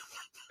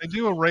 They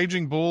do a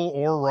Raging Bull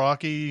or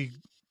Rocky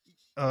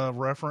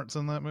reference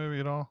in that movie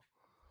at all?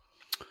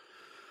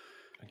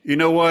 You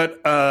know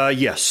what?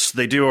 Yes,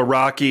 they do a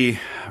Rocky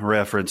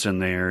reference in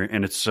there,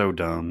 and it's so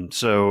dumb.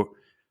 So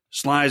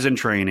Sly's in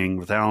training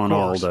with Alan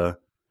Alda,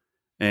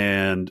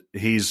 and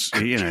he's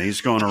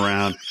going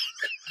around.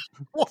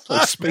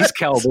 Like Space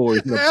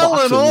Cowboys.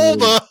 Alan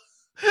Alda.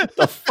 What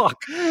the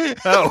fuck?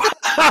 Oh,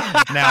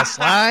 now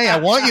Sly, I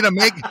want you to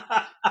make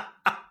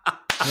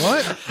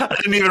what? I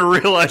didn't even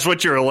realize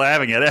what you were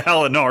laughing at.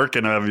 Alan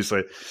Arkin,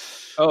 obviously.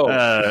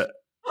 Oh.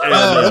 Okay.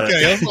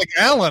 I was like,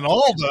 Alan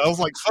Alda. I was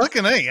like,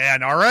 fucking A.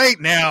 And all right,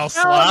 now,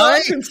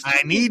 Sly,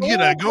 I need you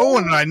to go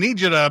and I need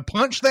you to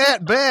punch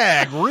that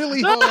bag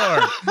really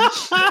hard.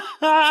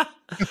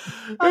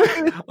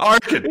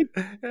 Arkin.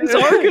 Is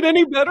Arkin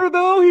any better,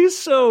 though? He's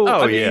so...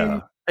 Oh,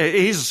 yeah.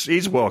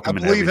 He's welcome.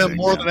 I believe him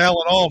more than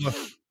Alan Alda.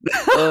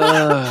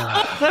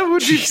 That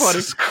would be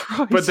funny.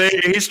 Christ. But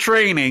he's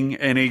training,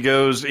 and he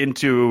goes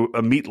into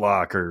a meat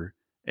locker,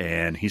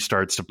 and he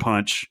starts to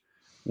punch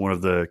one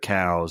of the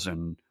cows,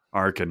 and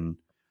Arkin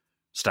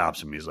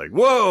stops him. He's like,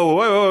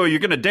 whoa, you're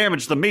going to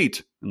damage the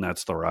meat. And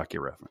that's the Rocky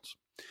reference.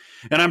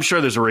 And I'm sure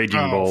there's a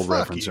Raging Bull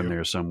reference in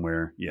there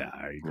somewhere. Yeah,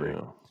 I agree.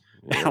 Yeah.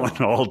 Alan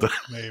Alda.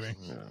 Maybe.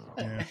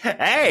 Yeah.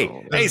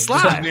 Hey,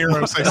 Sly.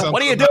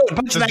 What are you doing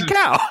punching that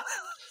cow?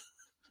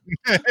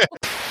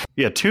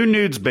 Yeah, 2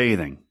 nudes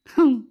bathing.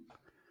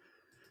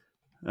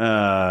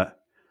 An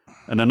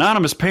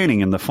anonymous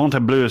painting in the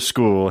Fontainebleau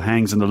School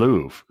hangs in the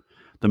Louvre.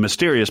 The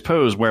mysterious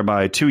pose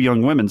whereby 2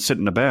 young women sit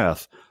in a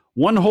bath,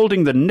 one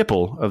holding the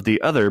nipple of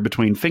the other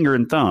between finger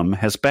and thumb,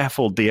 has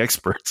baffled the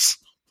experts.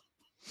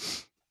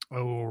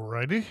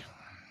 Alrighty.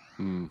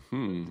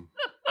 Mm-hmm.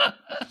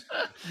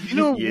 You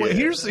know,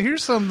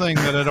 here's something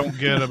that I don't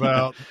get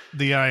about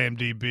the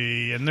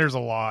IMDb, and there's a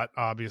lot,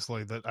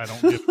 obviously, that I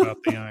don't get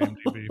about the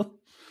IMDb.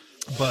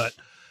 But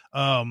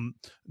I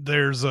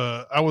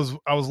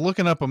was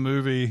looking up a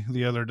movie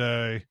the other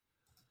day.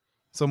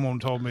 Someone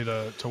told me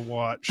to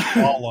watch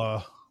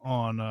Allah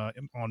on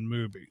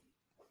Mubi,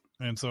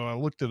 and so I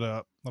looked it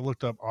up. I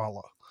looked up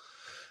Allah,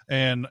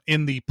 and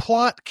in the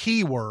plot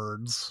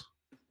keywords,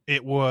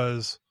 it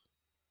was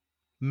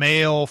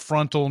male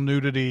frontal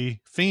nudity,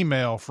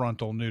 female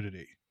frontal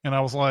nudity. And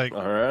I was like,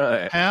 all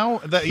right. How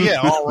that? Yeah,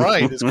 all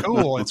right. It's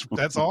cool.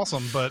 That's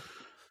awesome. But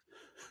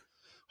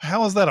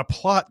how is that a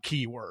plot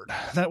keyword?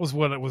 That was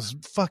what it was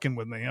fucking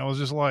with me. I was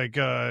just like,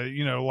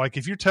 like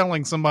if you're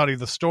telling somebody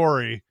the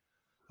story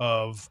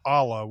of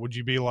Allah, would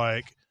you be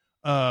like,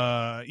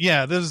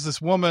 yeah, this is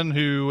this woman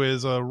who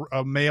is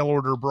a mail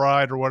order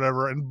bride or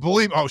whatever, and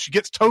she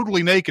gets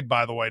totally naked,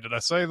 by the way. Did I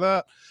say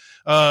that?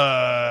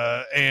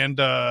 And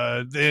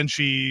then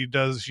she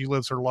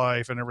lives her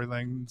life and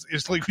everything.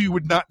 It's like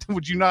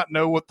would you not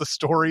know what the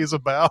story is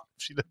about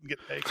if she doesn't get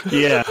naked?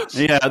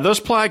 Yeah. Those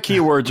plot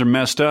keywords are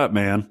messed up,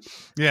 man.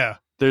 Yeah.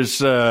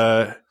 There's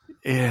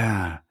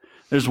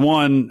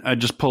one, I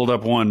just pulled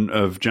up one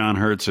of John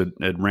Hurt's at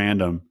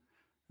random.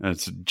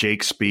 It's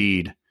Jake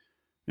Speed.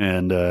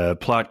 And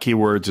plot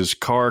keywords is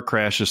car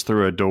crashes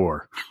through a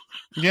door.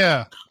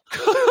 Yeah.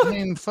 I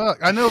mean, fuck.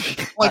 I know,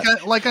 I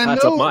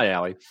That's know up my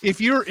alley.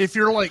 If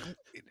you're like,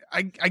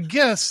 I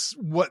guess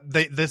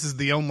this is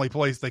the only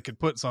place they could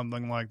put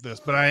something like this,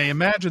 but I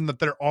imagine that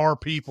there are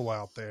people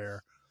out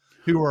there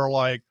who are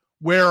like,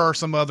 where are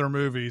some other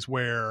movies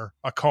where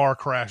a car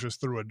crashes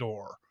through a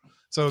door?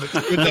 So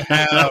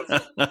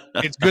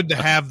it's good to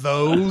have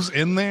those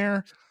in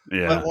there.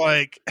 Yeah. But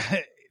like,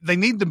 they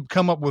need to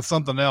come up with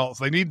something else.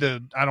 They need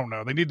to, I don't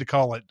know, they need to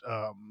call it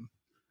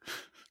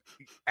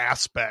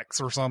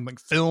aspects or something,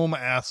 film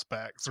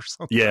aspects or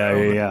something.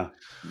 Yeah.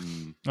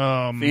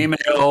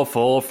 Female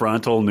full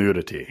frontal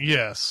nudity.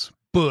 Yes.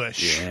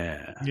 Bush.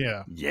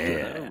 Yeah.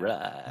 All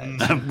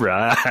right.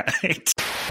 Right.